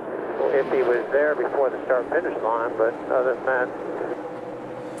if he was there before the start-finish line, but other than that,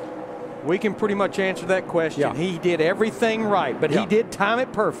 we can pretty much answer that question. Yeah. He did everything right, but he did time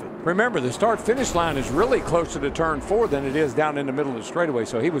it perfect. Remember, the start-finish line is really closer to turn 4 than it is down in the middle of the straightaway,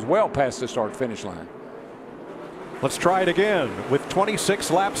 so he was well past the start-finish line. Let's try it again. With 26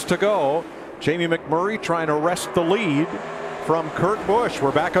 laps to go, Jamie McMurray trying to wrest the lead from Kurt Busch.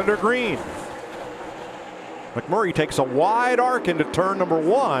 We're back under green. McMurray takes a wide arc into turn number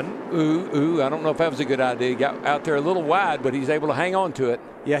 1. I don't know if that was a good idea. He got out there a little wide, but he's able to hang on to it.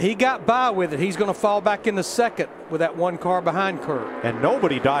 Yeah, he got by with it. He's going to fall back in the second with that 1 car behind Kurt. And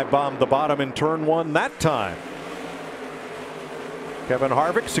nobody dive bombed the bottom in turn 1 that time. Kevin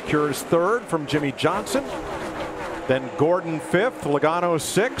Harvick secures 3rd from Jimmy Johnson. Then Gordon 5th, Logano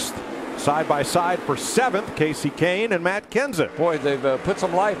 6th. Side by side for 7th, Casey Kane and Matt Kenseth. Boy, they've put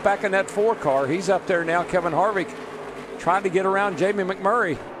some life back in that 4 car. He's up there now. Kevin Harvick trying to get around Jamie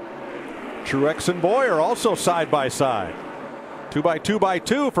McMurray. Truex and Boyer also side by side. 2 by 2 by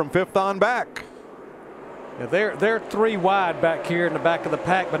 2 from 5th on back. Yeah, they're 3 wide back here in the back of the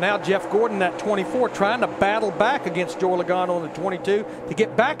pack, but now Jeff Gordon, that 24, trying to battle back against Joey Logano in the 22 to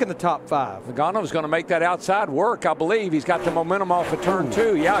get back in the top 5. Logano's going to make that outside work, I believe. He's got the momentum off of turn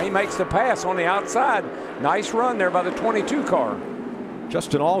 2. Yeah, he makes the pass on the outside. Nice run there by the 22 car.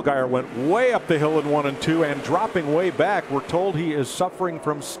 Justin Allgaier went way up the hill in 1 and 2 and dropping way back. We're told he is suffering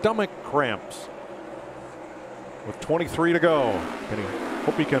from stomach cramps. With 23 to go, and he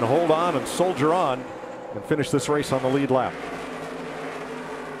hope he can hold on and soldier on and finish this race on the lead lap.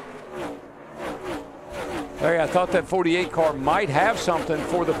 Larry, I thought that 48 car might have something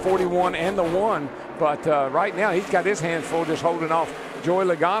for the 41 and the 1, but right now he's got his hands full just holding off Joey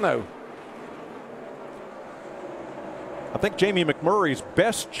Logano. I think Jamie McMurray's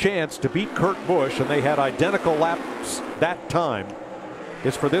best chance to beat Kurt Busch, and they had identical laps that time,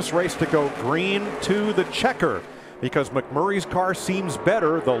 is for this race to go green to the checker, because McMurray's car seems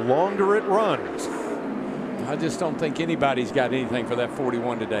better the longer it runs. I just don't think anybody's got anything for that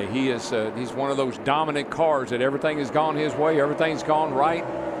 41 today. He's one of those dominant cars that everything has gone his way, everything's gone right.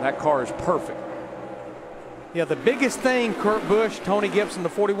 That car is perfect. Yeah, the biggest thing, Kurt Busch, Tony Gibson, the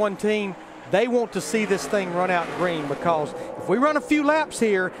 41 team, they want to see this thing run out green, because if we run a few laps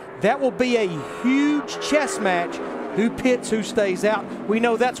here, that will be a huge chess match. Who pits, who stays out. We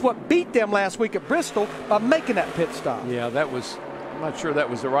know that's what beat them last week at Bristol by making that pit stop. Yeah, I'm not sure that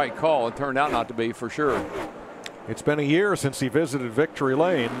was the right call. It turned out not to be, for sure. It's been a year since he visited Victory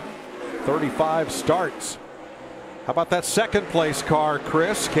Lane. 35 starts. How about that second place car,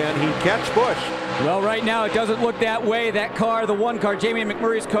 Chris? Can he catch Busch? Well, right now it doesn't look that way. That car, the 1 car, Jamie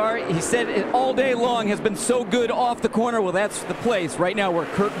McMurray's car, he said it all day long has been so good off the corner. Well, that's the place right now where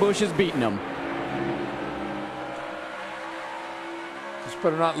Kurt Busch is beating him. Just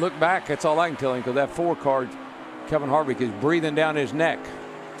better not look back. That's all I can tell him, because that 4 car, Kevin Harvick, is breathing down his neck.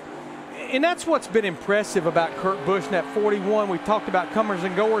 And that's what's been impressive about Kurt Busch in that 41. We've talked about comers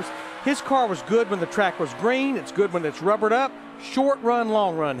and goers. His car was good when the track was green. It's good when it's rubbered up. Short run,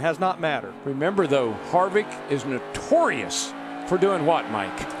 long run has not mattered. Remember, though, Harvick is notorious for doing what,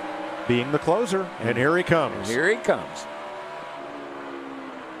 Mike? Being the closer. And here he comes. And here he comes.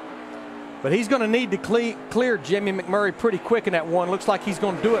 But he's going to need to clear Jimmy McMurray pretty quick in that 1. Looks like he's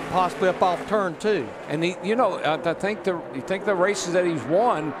going to do it possibly up off turn 2. And I think the races that he's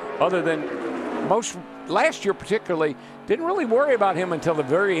won, other than most last year particularly, didn't really worry about him until the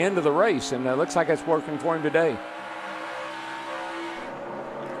very end of the race, and it looks like it's working for him today.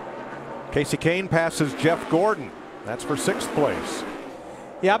 Casey Kane passes Jeff Gordon. That's for 6th place.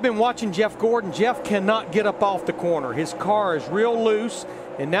 Yeah, I've been watching Jeff Gordon. Jeff cannot get up off the corner. His car is real loose,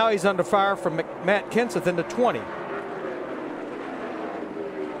 and now he's under fire from Matt Kenseth in the 20.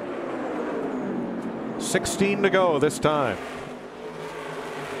 16 to go this time.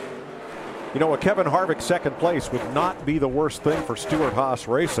 You know, a Kevin Harvick second place would not be the worst thing for Stewart-Haas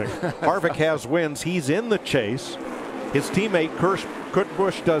Racing. Harvick has wins. He's in the chase. His teammate Kurt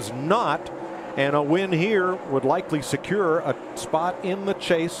Busch does not. And a win here would likely secure a spot in the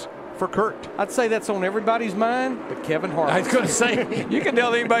chase for Kurt. I'd say that's on everybody's mind, but Kevin Harvick. I was going to say, you can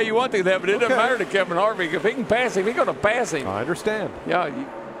tell anybody you want to that, but it doesn't matter to Kevin Harvick. If he can pass him, he's going to pass him. I understand. Yeah,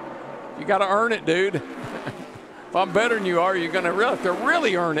 you got to earn it, dude. If I'm better than you are, you're going to have to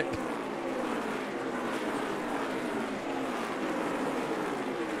really earn it.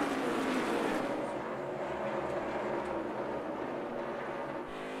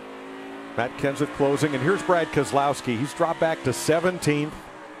 Matt Kenseth closing, and here's Brad Keselowski. He's dropped back to 17th,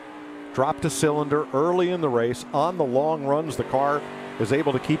 dropped a cylinder early in the race. On the long runs, the car is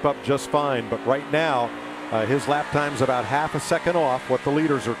able to keep up just fine, but right now, his lap time's about half a second off what the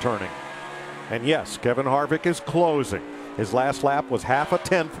leaders are turning. And yes, Kevin Harvick is closing. His last lap was half a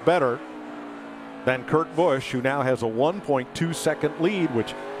tenth better than Kurt Busch, who now has a 1.2 second lead,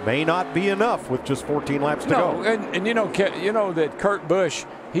 which may not be enough with just 14 laps to go. And you know that Kurt Busch,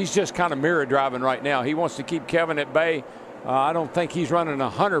 he's just kind of mirror driving right now. He wants to keep Kevin at bay. I don't think he's running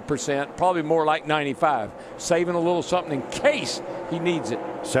 100%, probably more like 95, saving a little something in case he needs it.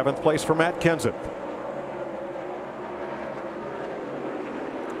 7th place for Matt Kenseth.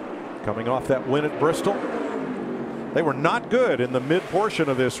 Coming off that win at Bristol. They were not good in the mid portion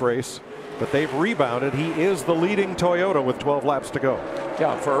of this race, but they've rebounded. He is the leading Toyota with 12 laps to go.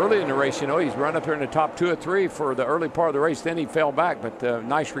 Yeah, for early in the race, you know, he's run up here in the top 2 or 3 for the early part of the race. Then he fell back, but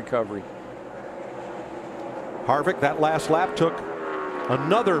nice recovery. Harvick, that last lap took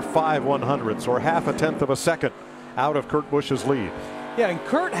another 5/100ths, or half a tenth of a second, out of Kurt Busch's lead. Yeah, and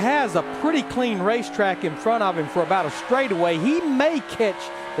Kurt has a pretty clean racetrack in front of him for about a straightaway. He may catch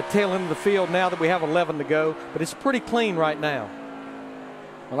the tail end of the field now that we have 11 to go, but it's pretty clean right now.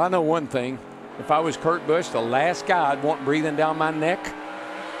 Well, I know one thing. If I was Kurt Busch, the last guy I'd want breathing down my neck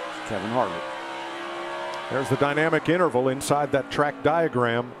is Kevin Harvick. There's the dynamic interval inside that track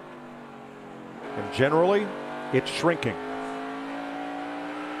diagram. And generally, it's shrinking.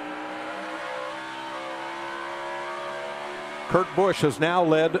 Kurt Busch has now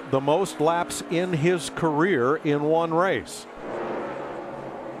led the most laps in his career in one race.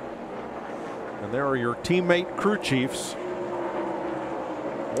 And there are your teammate crew chiefs,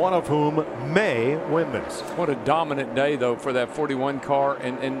 one of whom may win this. What a dominant day, though, for that 41 car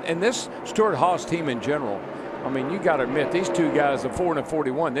and this Stewart-Haas team in general. I mean, you got to admit, these two guys, the 4 and the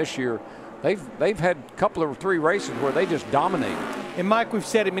 41 this year, they've had a couple of 3 races where they just dominated. And Mike, we've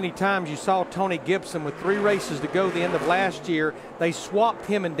said it many times. You saw Tony Gibson with 3 races to go the end of last year. They swapped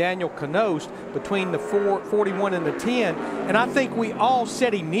him and Daniel Knost between the 41 and the 10. And I think we all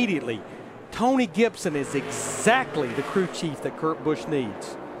said immediately, Tony Gibson is exactly the crew chief that Kurt Busch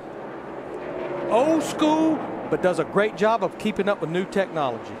needs. Old school, but does a great job of keeping up with new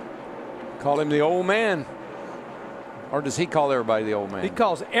technology. Call him the old man. Or does he call everybody the old man? He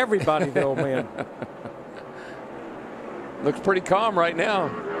calls everybody the old man. Looks pretty calm right now.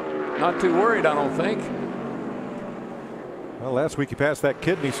 Not too worried, I don't think. Well, last week he passed that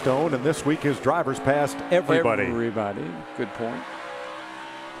kidney stone, and this week his drivers passed everybody. Everybody. Good point.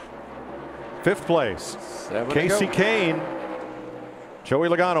 5th place. 7 Casey Kane. Joey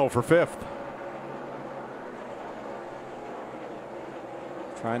Logano for 5th.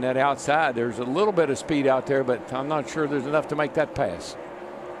 Trying that outside. There's a little bit of speed out there, but I'm not sure there's enough to make that pass.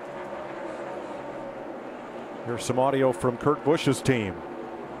 Here's some audio from Kurt Busch's team.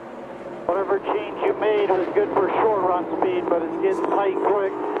 Whatever change you made was good for short run speed, but it's getting tight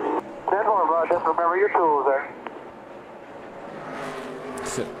quick. 10-4, bro. Just remember your tools there.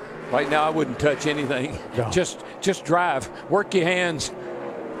 So, right now, I wouldn't touch anything. No. Just drive. Work your hands.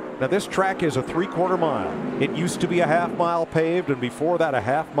 Now this track is a 3/4 mile. It used to be a half-mile paved, and before that a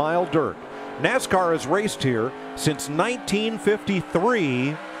half-mile dirt. NASCAR has raced here since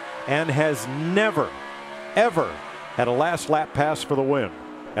 1953 and has never, ever had a last lap pass for the win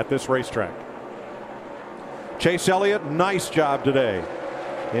at this racetrack. Chase Elliott, nice job today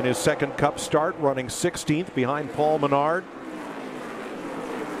in his second Cup start, running 16th behind Paul Menard.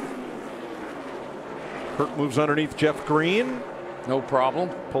 Kurt moves underneath Jeff Green. No problem.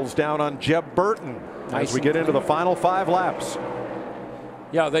 Pulls down on Jeb Burton Nice as we get into the final 5 laps.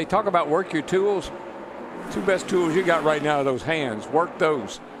 Yeah, they talk about work your tools. 2 best tools you got right now are those hands. Work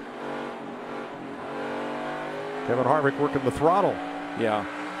those. Kevin Harvick working the throttle. Yeah.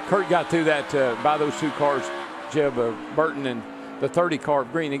 Kurt got through that by those 2 cars, Jeb Burton and the 30 car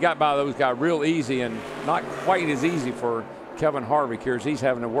of Green. He got by those guys real easy, and not quite as easy for Kevin Harvick here as he's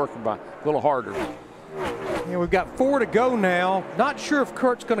having to work a little harder. Yeah, we've got 4 to go now. Not sure if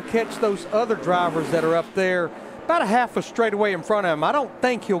Kurt's going to catch those other drivers that are up there about a half a straightaway in front of him. I don't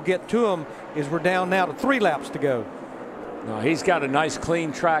think he'll get to them as we're down now to 3 laps to go. No, he's got a nice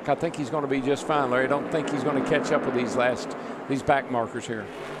clean track. I think he's going to be just fine, Larry. I don't think he's going to catch up with these back markers here.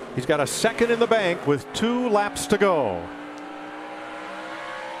 He's got a second in the bank with 2 laps to go.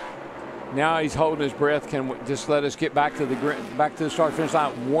 Now he's holding his breath. Can we just let us get back to the start finish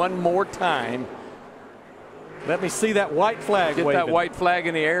line one more time? Let me see that white flag. Get waving. that white flag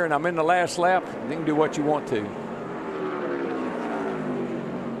in the air, and I'm in the last lap. You can do what you want to.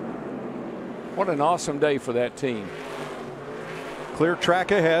 What an awesome day for that team. Clear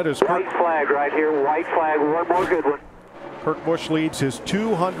track ahead as White flag right here. White flag. One more good one. Kurt Busch leads his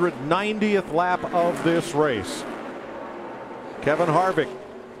 290th lap of this race. Kevin Harvick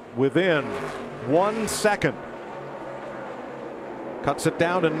within 1 second. Cuts it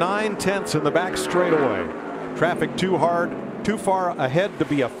down to 9/10 in the back straightaway. Traffic too far ahead to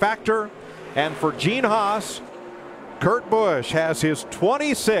be a factor. And for Gene Haas, Kurt Busch has his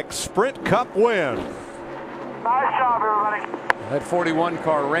 26th Sprint Cup win. Nice job, everybody. That 41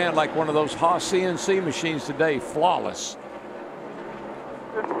 car ran like one of those Haas CNC machines today. Flawless.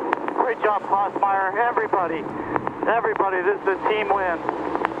 Great job, Haasmeyer. Everybody, this is a team win.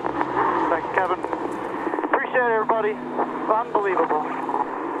 Thanks, Kevin. Appreciate it, everybody. Unbelievable.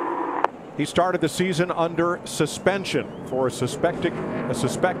 He started the season under suspension for a suspected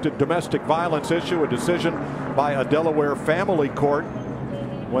domestic violence issue, a decision by a Delaware family court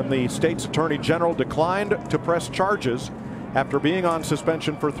when the state's attorney general declined to press charges after being on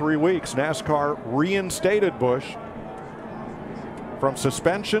suspension for 3 weeks. NASCAR reinstated Busch from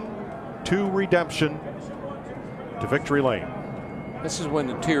suspension to redemption to victory lane. This is when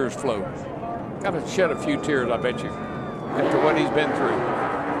the tears flow. Got to shed a few tears, I bet you, after what he's been through.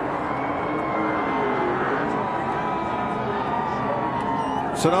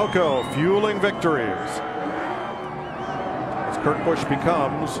 Sunoco fueling victories as Kurt Busch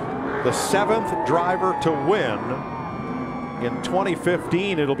becomes the 7th driver to win. In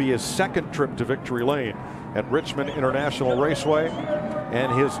 2015, it'll be his 2nd trip to victory lane at Richmond International Raceway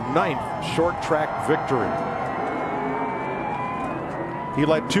and his 9th short track victory. He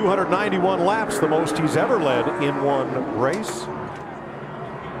led 291 laps, the most he's ever led in one race.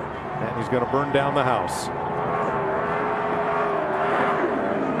 And he's going to burn down the house.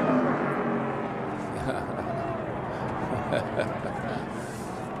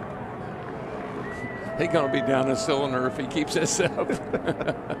 He's going to be down a cylinder if he keeps this up.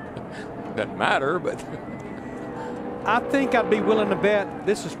 Doesn't matter, but I think I'd be willing to bet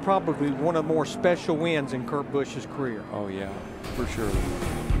this is probably one of the more special wins in Kurt Busch's career. Oh yeah, for sure.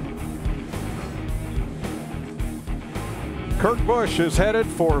 Kurt Busch is headed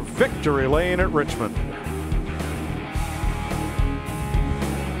for victory lane at Richmond.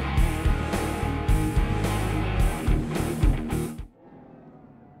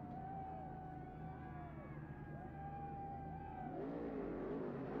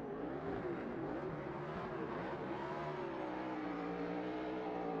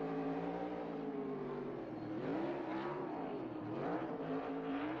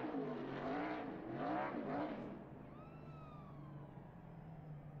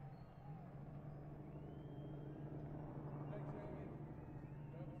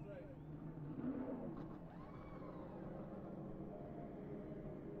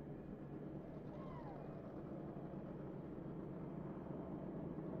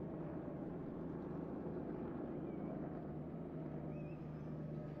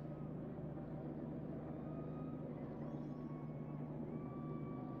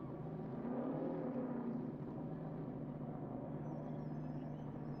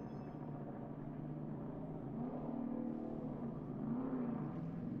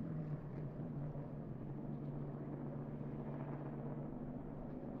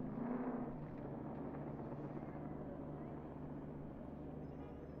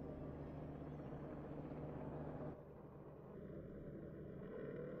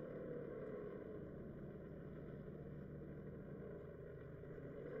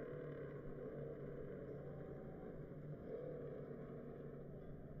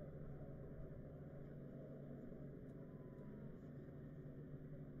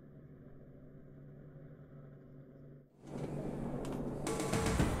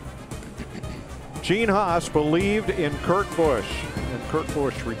 Gene Haas believed in Kurt Busch, and Kurt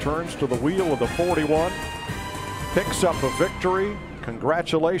Busch returns to the wheel of the 41, picks up a victory.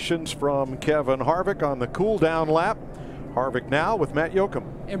 Congratulations from Kevin Harvick on the cool down lap. Harvick now with Matt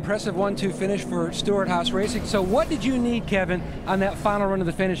Yoakum. Impressive 1-2 finish for Stewart-Haas Racing. So what did you need, Kevin, on that final run of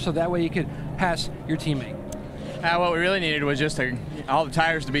the finish so that way you could pass your teammate? What we really needed was just all the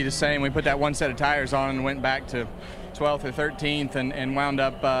tires to be the same. We put that one set of tires on and went back to 12th or 13th and wound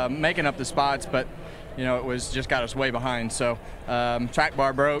up making up the spots, but it was just got us way behind. So track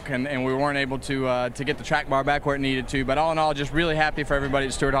bar broke and we weren't able to get the track bar back where it needed to. But all in all, just really happy for everybody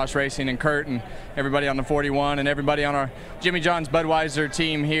at Stewart-Haas Racing and Kurt and everybody on the 41 and everybody on our Jimmy John's Budweiser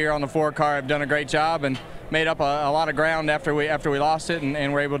team here on the 4 car have done a great job and made up a lot of ground after we lost it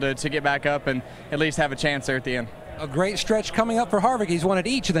and were able to get back up and at least have a chance there at the end. A great stretch coming up for Harvick. He's won at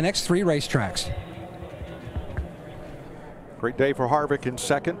each of the next 3 racetracks. Great day for Harvick in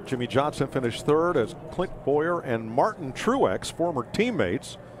second. Jimmy Johnson finished third as Clint Boyer and Martin Truex, former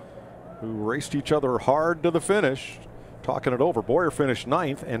teammates, who raced each other hard to the finish, talking it over. Boyer finished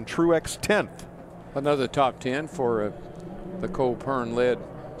 9th and Truex 10th. Another top 10 for the Cole Pern-led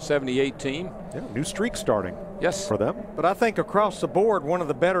 78 team. Yeah, new streak starting. Yes. For them. But I think across the board, one of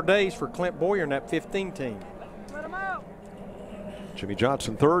the better days for Clint Boyer and that 15 team. Jimmy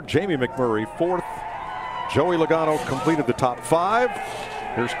Johnson third, Jamie McMurray fourth. Joey Logano completed the top 5.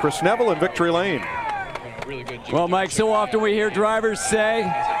 Here's Chris Neville in victory lane. Really good. Well, Mike, so often we hear drivers say,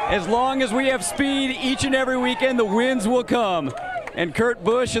 as long as we have speed each and every weekend, the wins will come. And Kurt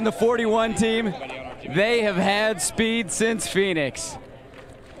Busch and the 41 team, they have had speed since Phoenix.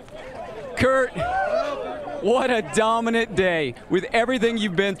 Kurt, what a dominant day. With everything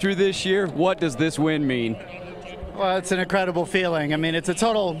you've been through this year, what does this win mean? Well, it's an incredible feeling. I mean, it's a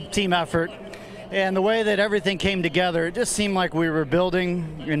total team effort. And the way that everything came together, it just seemed like we were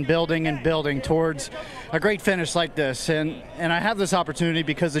building and building and building towards a great finish like this. And I have this opportunity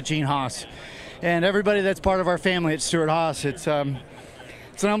because of Gene Haas and everybody that's part of our family at Stewart-Haas. It's an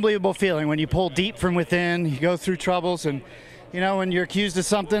unbelievable feeling when you pull deep from within, you go through troubles, and when you're accused of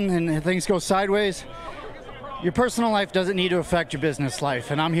something and things go sideways, your personal life doesn't need to affect your business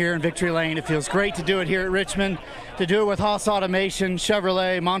life. And I'm here in victory lane. It feels great to do it here at Richmond, to do it with Haas Automation,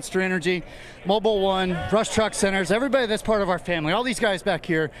 Chevrolet, Monster Energy, Mobile One, Rush Truck Centers, everybody that's part of our family, all these guys back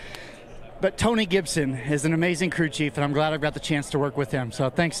here. But Tony Gibson is an amazing crew chief, and I'm glad I've got the chance to work with him. So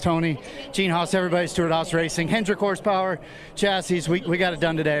thanks, Tony, Gene Haas, everybody, Stewart-Haas Racing, Hendrick Horsepower, Chassis. We got it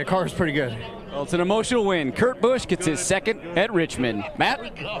done today. Our car is pretty good. Well, it's an emotional win. Kurt Busch gets his second at Richmond. Matt?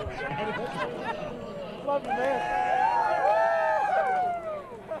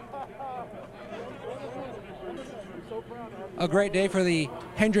 A great day for the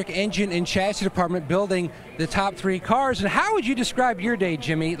Hendrick engine and chassis department building the top 3 cars. And how would you describe your day,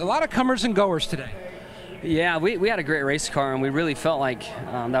 Jimmy? A lot of comers and goers today. Yeah, we had a great race car, and we really felt like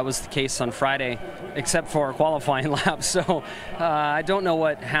that was the case on Friday, except for our qualifying lap. So I don't know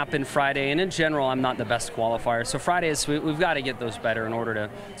what happened Friday, and in general, I'm not the best qualifier. So Fridays, we've got to get those better in order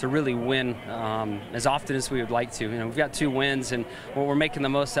to really win as often as we would like to. We've got 2 wins, and we're making the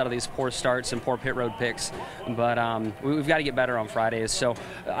most out of these poor starts and poor pit road picks. But we've got to get better on Fridays. So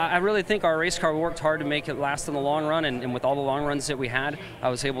I really think our race car worked hard to make it last in the long run, and with all the long runs that we had, I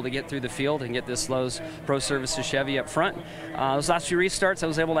was able to get through the field and get this Lowe's Pro Services Chevy up front. Those last few restarts, I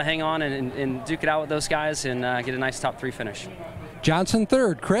was able to hang on and duke it out with those guys and get a nice top 3 finish. Johnson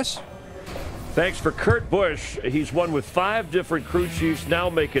third. Chris? Thanks for Kurt Busch. He's won with 5 different crew chiefs, now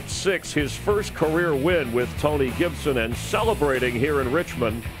make it 6. His first career win with Tony Gibson, and celebrating here in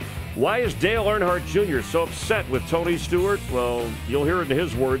Richmond. Why is Dale Earnhardt Jr. so upset with Tony Stewart? Well, you'll hear it in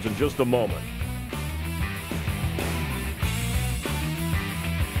his words in just a moment.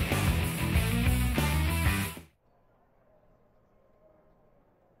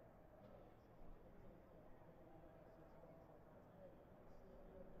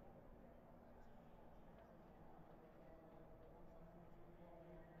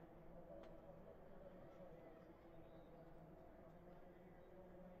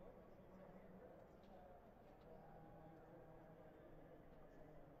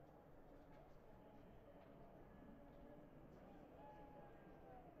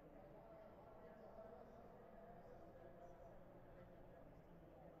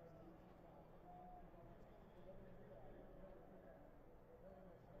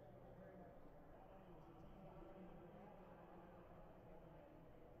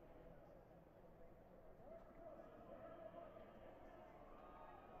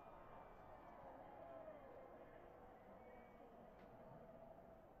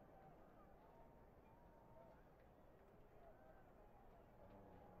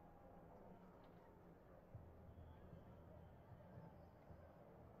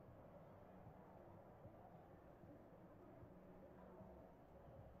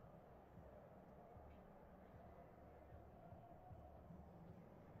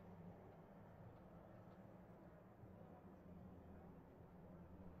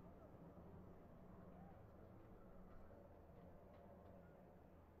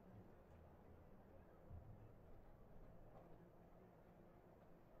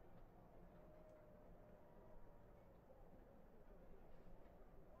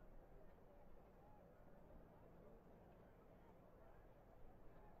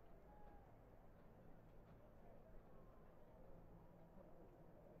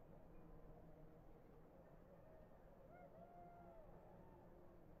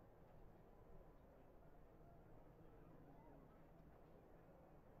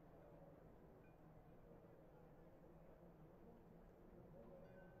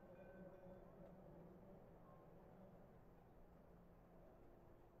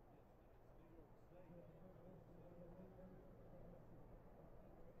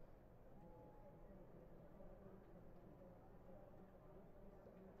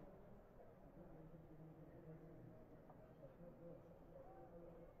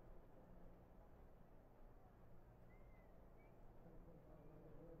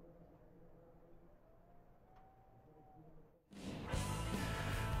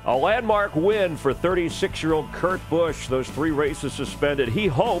 A landmark win for 36-year-old Kurt Busch. Those 3 races suspended. He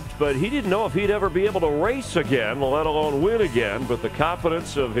hoped, but he didn't know if he'd ever be able to race again, let alone win again. But the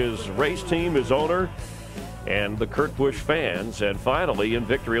confidence of his race team, his owner, and the Kurt Busch fans. And finally, in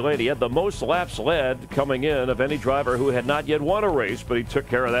victory lane, he had the most laps led coming in of any driver who had not yet won a race, but he took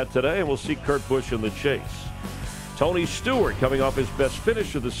care of that today, and we'll see Kurt Busch in the chase. Tony Stewart coming off his best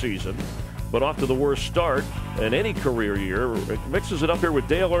finish of the season, but off to the worst start in any career year. It mixes it up here with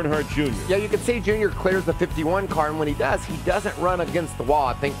Dale Earnhardt Jr. Yeah, you can see Jr. clears the 51 car, and when he does, he doesn't run against the wall.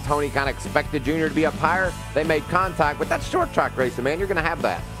 I think Tony kind of expected Jr. to be up higher. They made contact, but that's short track racing, man. You're going to have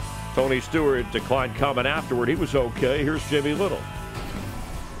that. Tony Stewart declined comment afterward. He was okay. Here's Jamie Little.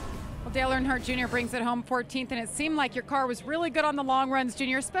 Well, Dale Earnhardt Jr. brings it home 14th, and it seemed like your car was really good on the long runs,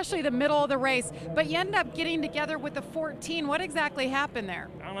 Jr., especially the middle of the race. But you ended up getting together with the 14. What exactly happened there?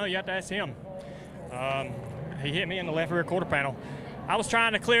 I don't know. You have to ask him. He hit me in the left rear quarter panel. I was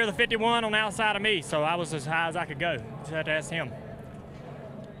trying to clear the 51 on the outside of me, so I was as high as I could go. Just had to ask him.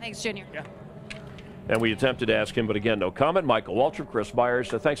 Thanks, Junior. Yeah. And we attempted to ask him, but again, no comment. Michael Waltrip, Chris Myers,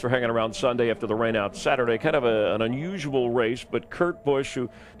 thanks for hanging around Sunday after the rain out Saturday. Kind of an unusual race, but Kurt Busch, who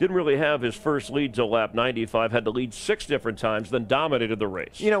didn't really have his first lead till lap 95, had to lead 6 different times, then dominated the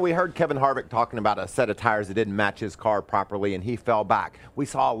race. You know, we heard Kevin Harvick talking about a set of tires that didn't match his car properly, and he fell back. We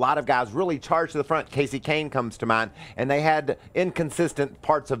saw a lot of guys really charge to the front. Casey Kane comes to mind, and they had inconsistent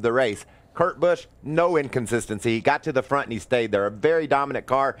parts of the race. Kurt Busch, no inconsistency. He got to the front and he stayed there. A very dominant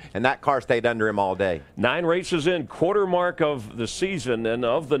car, and that car stayed under him all day. 9 races in, quarter mark of the season, and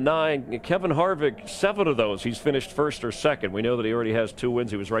of the 9, Kevin Harvick, 7 of those, he's finished first or second. We know that he already has 2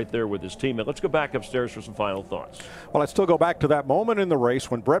 wins. He was right there with his teammate. Let's go back upstairs for some final thoughts. Well, I still go back to that moment in the race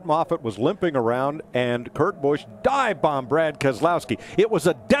when Brett Moffitt was limping around and Kurt Busch dive-bombed Brad Keselowski. It was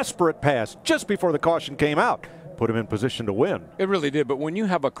a desperate pass just before the caution came out. Put him in position to win. It really did, but when you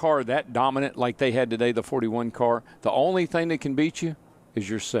have a car that dominant like they had today, the 41 car, the only thing that can beat you is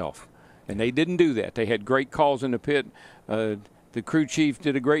yourself. And they didn't do that. They had great calls in the pit. The crew chief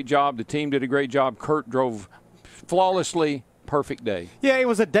did a great job. The team did a great job. Kurt drove flawlessly. Perfect day. Yeah, it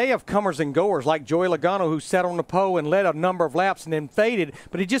was a day of comers and goers, like Joey Logano, who sat on the pole and led a number of laps and then faded.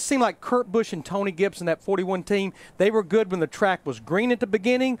 But it just seemed like Kurt Busch and Tony Gibson, that 41 team, they were good when the track was green at the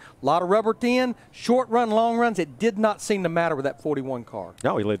beginning, a lot of rubber thin, short run, long runs. It did not seem to matter with that 41 car.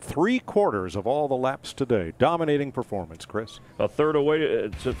 No, he led 3/4 of all the laps today. Dominating performance, Chris. A third away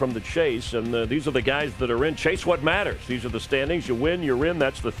from the chase, and these are the guys that are in. Chase what matters. These are the standings. You win, you're in.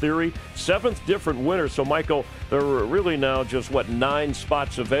 That's the theory. 7th different winner. So, Michael, there are really now just, 9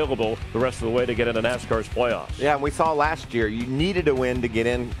 spots available the rest of the way to get into NASCAR's playoffs. Yeah, and we saw last year you needed a win to get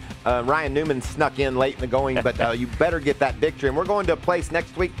in. Ryan Newman snuck in late in the going, but you better get that victory. And we're going to a place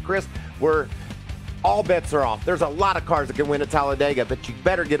next week, Chris, where all bets are off. There's a lot of cars that can win at Talladega, but you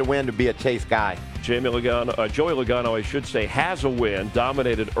better get a win to be a chase guy. Joey Logano, I should say, has a win,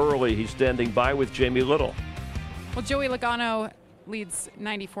 dominated early. He's standing by with Jamie Little. Well, Joey Logano leads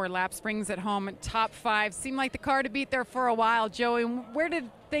 94 laps, brings it home at top 5. Seemed like the car to beat there for a while. Joey, where did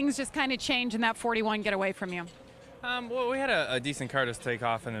things just kind of change in that 41 get away from you? Well, we had a decent car to take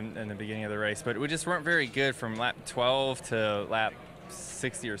off in the beginning of the race, but we just weren't very good from lap 12 to lap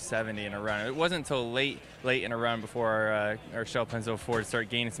 60 or 70 in a run. It wasn't until late in a run before our Shell Penzo Ford started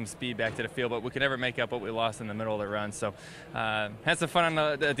gaining some speed back to the field, but we could never make up what we lost in the middle of the run. So had some fun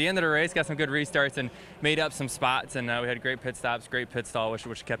at the end of the race, got some good restarts and made up some spots, and we had great pit stops, great pit stall,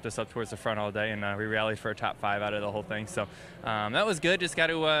 which kept us up towards the front all day, and we rallied for a top 5 out of the whole thing. So that was good. Just got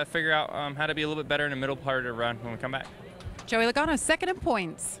to figure out how to be a little bit better in the middle part of the run when we come back. Joey Logano, second in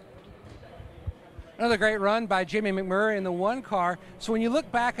points. Another great run by Jamie McMurray in the 1 car. So when you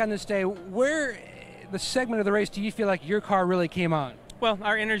look back on this day, where the segment of the race do you feel like your car really came on? Well,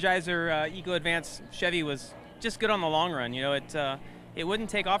 our Energizer Eco Advance Chevy was just good on the long run. You know, it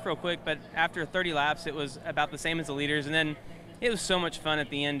wouldn't take off real quick, but after 30 laps, it was about the same as the leaders. And then it was so much fun at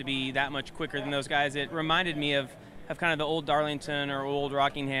the end to be that much quicker than those guys. It reminded me of kind of the old Darlington or old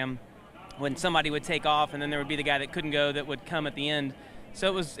Rockingham, when somebody would take off and then there would be the guy that couldn't go that would come at the end. So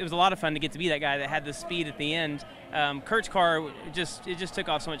it was a lot of fun to get to be that guy that had the speed at the end. Kurt's car it just took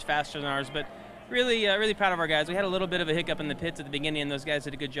off so much faster than ours, but really proud of our guys. We had a little bit of a hiccup in the pits at the beginning, and those guys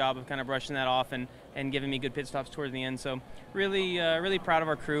did a good job of kind of brushing that off and giving me good pit stops towards the end. So really proud of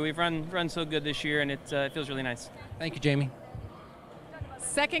our crew. We've run so good this year, and it feels really nice. Thank you, Jamie.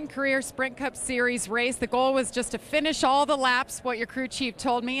 Second career Sprint Cup Series race. The goal was just to finish all the laps, what your crew chief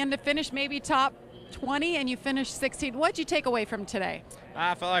told me, and to finish maybe top 20, and you finished 16. What did you take away from today?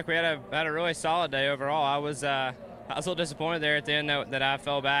 I felt like we had a really solid day overall. I I was a little disappointed there at the end that I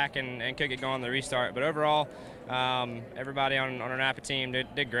fell back and couldn't get going on the restart. But overall, everybody on our Napa team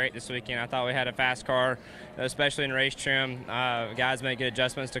did great this weekend. I thought we had a fast car, especially in race trim. Guys made good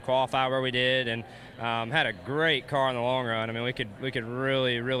adjustments to qualify where we did, and had a great car in the long run. I mean, we could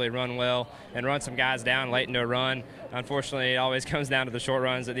really run well and run some guys down late into a run. Unfortunately, it always comes down to the short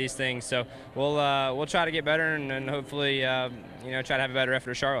runs at these things. So we'll try to get better and hopefully try to have a better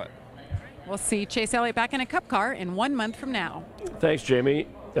effort at Charlotte. We'll see Chase Elliott back in a Cup car in 1 month from now. Thanks, Jamie.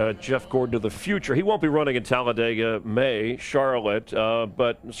 Jeff Gordon to the future. He won't be running in Talladega, May, Charlotte,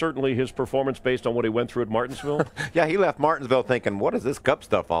 but certainly his performance based on what he went through at Martinsville. Yeah, he left Martinsville thinking, what is this Cup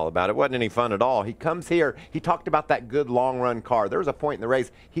stuff all about? It wasn't any fun at all. He comes here. He talked about that good long-run car. There was a point in the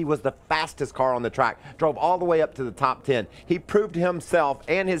race he was the fastest car on the track, drove all the way up to the top 10. He proved to himself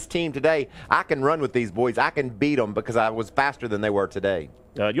and his team today, I can run with these boys. I can beat them because I was faster than they were today.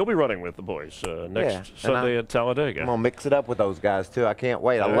 You'll be running with the boys next Sunday at Talladega. I'm going to mix it up with those guys, too. I can't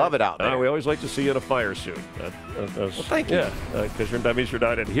wait. I love it out there. We always like to see you in a fire suit. Well, thank you. Yeah, because that means you're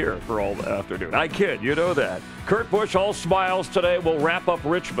not in here for all the afternoon. I kid, you know that. Kurt Busch, all smiles today. We'll wrap up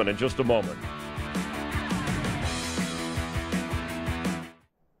Richmond in just a moment.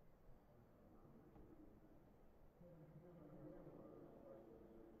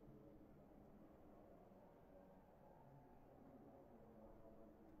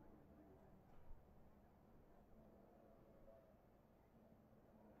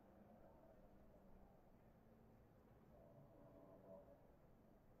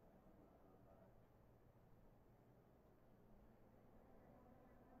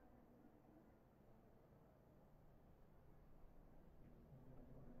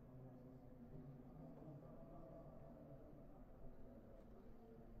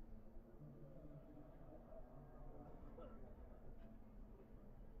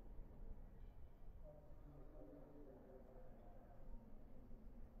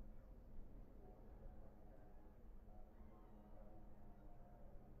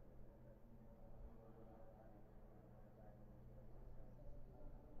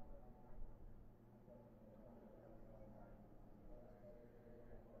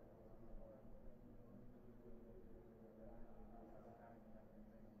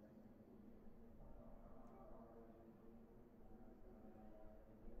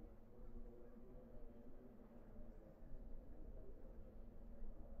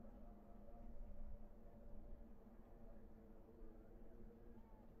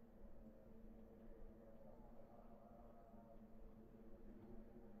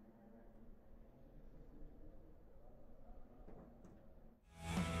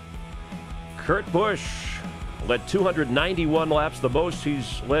 Kurt Busch led 291 laps, the most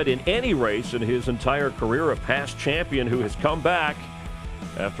he's led in any race in his entire career, a past champion who has come back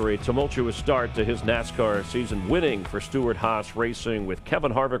after a tumultuous start to his NASCAR season, winning for Stewart-Haas Racing with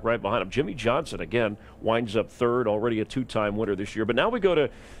Kevin Harvick right behind him. Jimmy Johnson, again, winds up third, already a two-time winner this year. But now we go to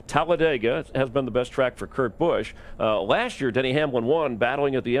Talladega. It has been the best track for Kurt Busch. Last year, Denny Hamlin won,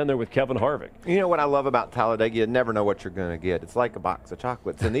 battling at the end there with Kevin Harvick. You know what I love about Talladega? You never know what you're going to get. It's like a box of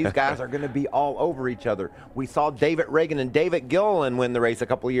chocolates, and these guys are going to be all over each other. We saw David Reagan and David Gilliland win the race a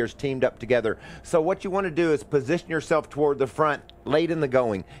couple of years, teamed up together. So what you want to do is position yourself toward the front late in the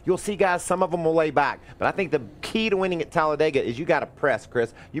going. You'll see guys, some of them will lay back, but I think the key to winning at Talladega is you got to press,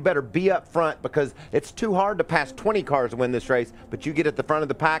 Chris. You better be up front because it's too hard to pass 20 cars to win this race, but you get at the front of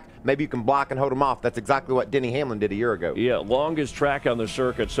the pack, maybe you can block and hold them off. That's exactly what Denny Hamlin did a year ago. Yeah, longest track on the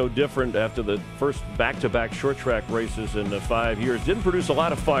circuit, so different after the first back-to-back short track races in 5 years. Didn't produce a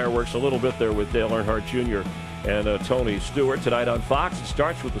lot of fireworks, a little bit there with Dale Earnhardt Jr. and Tony Stewart. Tonight on Fox, it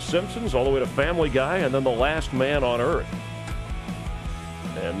starts with The Simpsons all the way to Family Guy and then The Last Man on Earth.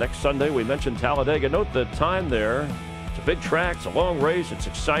 And next Sunday, we mentioned Talladega. Note the time there. It's a big track. It's a long race. It's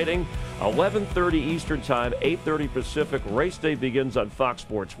exciting. 11:30 Eastern Time, 8:30 Pacific. Race day begins on Fox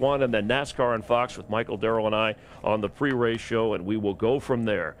Sports 1, and then NASCAR on Fox with Michael, Darrell, and I on the pre-race show, and we will go from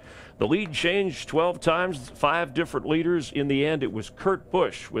there. The lead changed 12 times, 5 different leaders. In the end, it was Kurt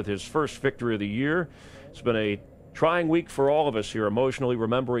Busch with his first victory of the year. It's been a trying week for all of us here, emotionally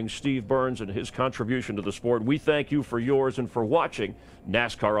remembering Steve Burns and his contribution to the sport. We thank you for yours and for watching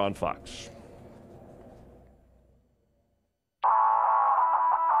NASCAR on Fox.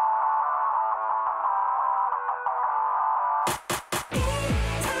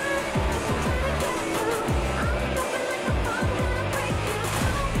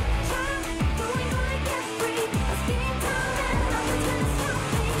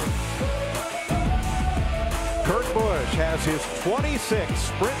 Kurt Busch has his 26th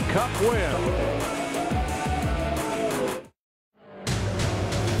Sprint Cup win.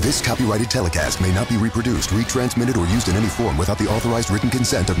 This copyrighted telecast may not be reproduced, retransmitted, or used in any form without the authorized written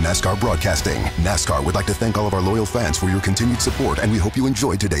consent of NASCAR Broadcasting. NASCAR would like to thank all of our loyal fans for your continued support, and we hope you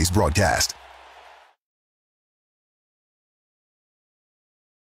enjoyed today's broadcast.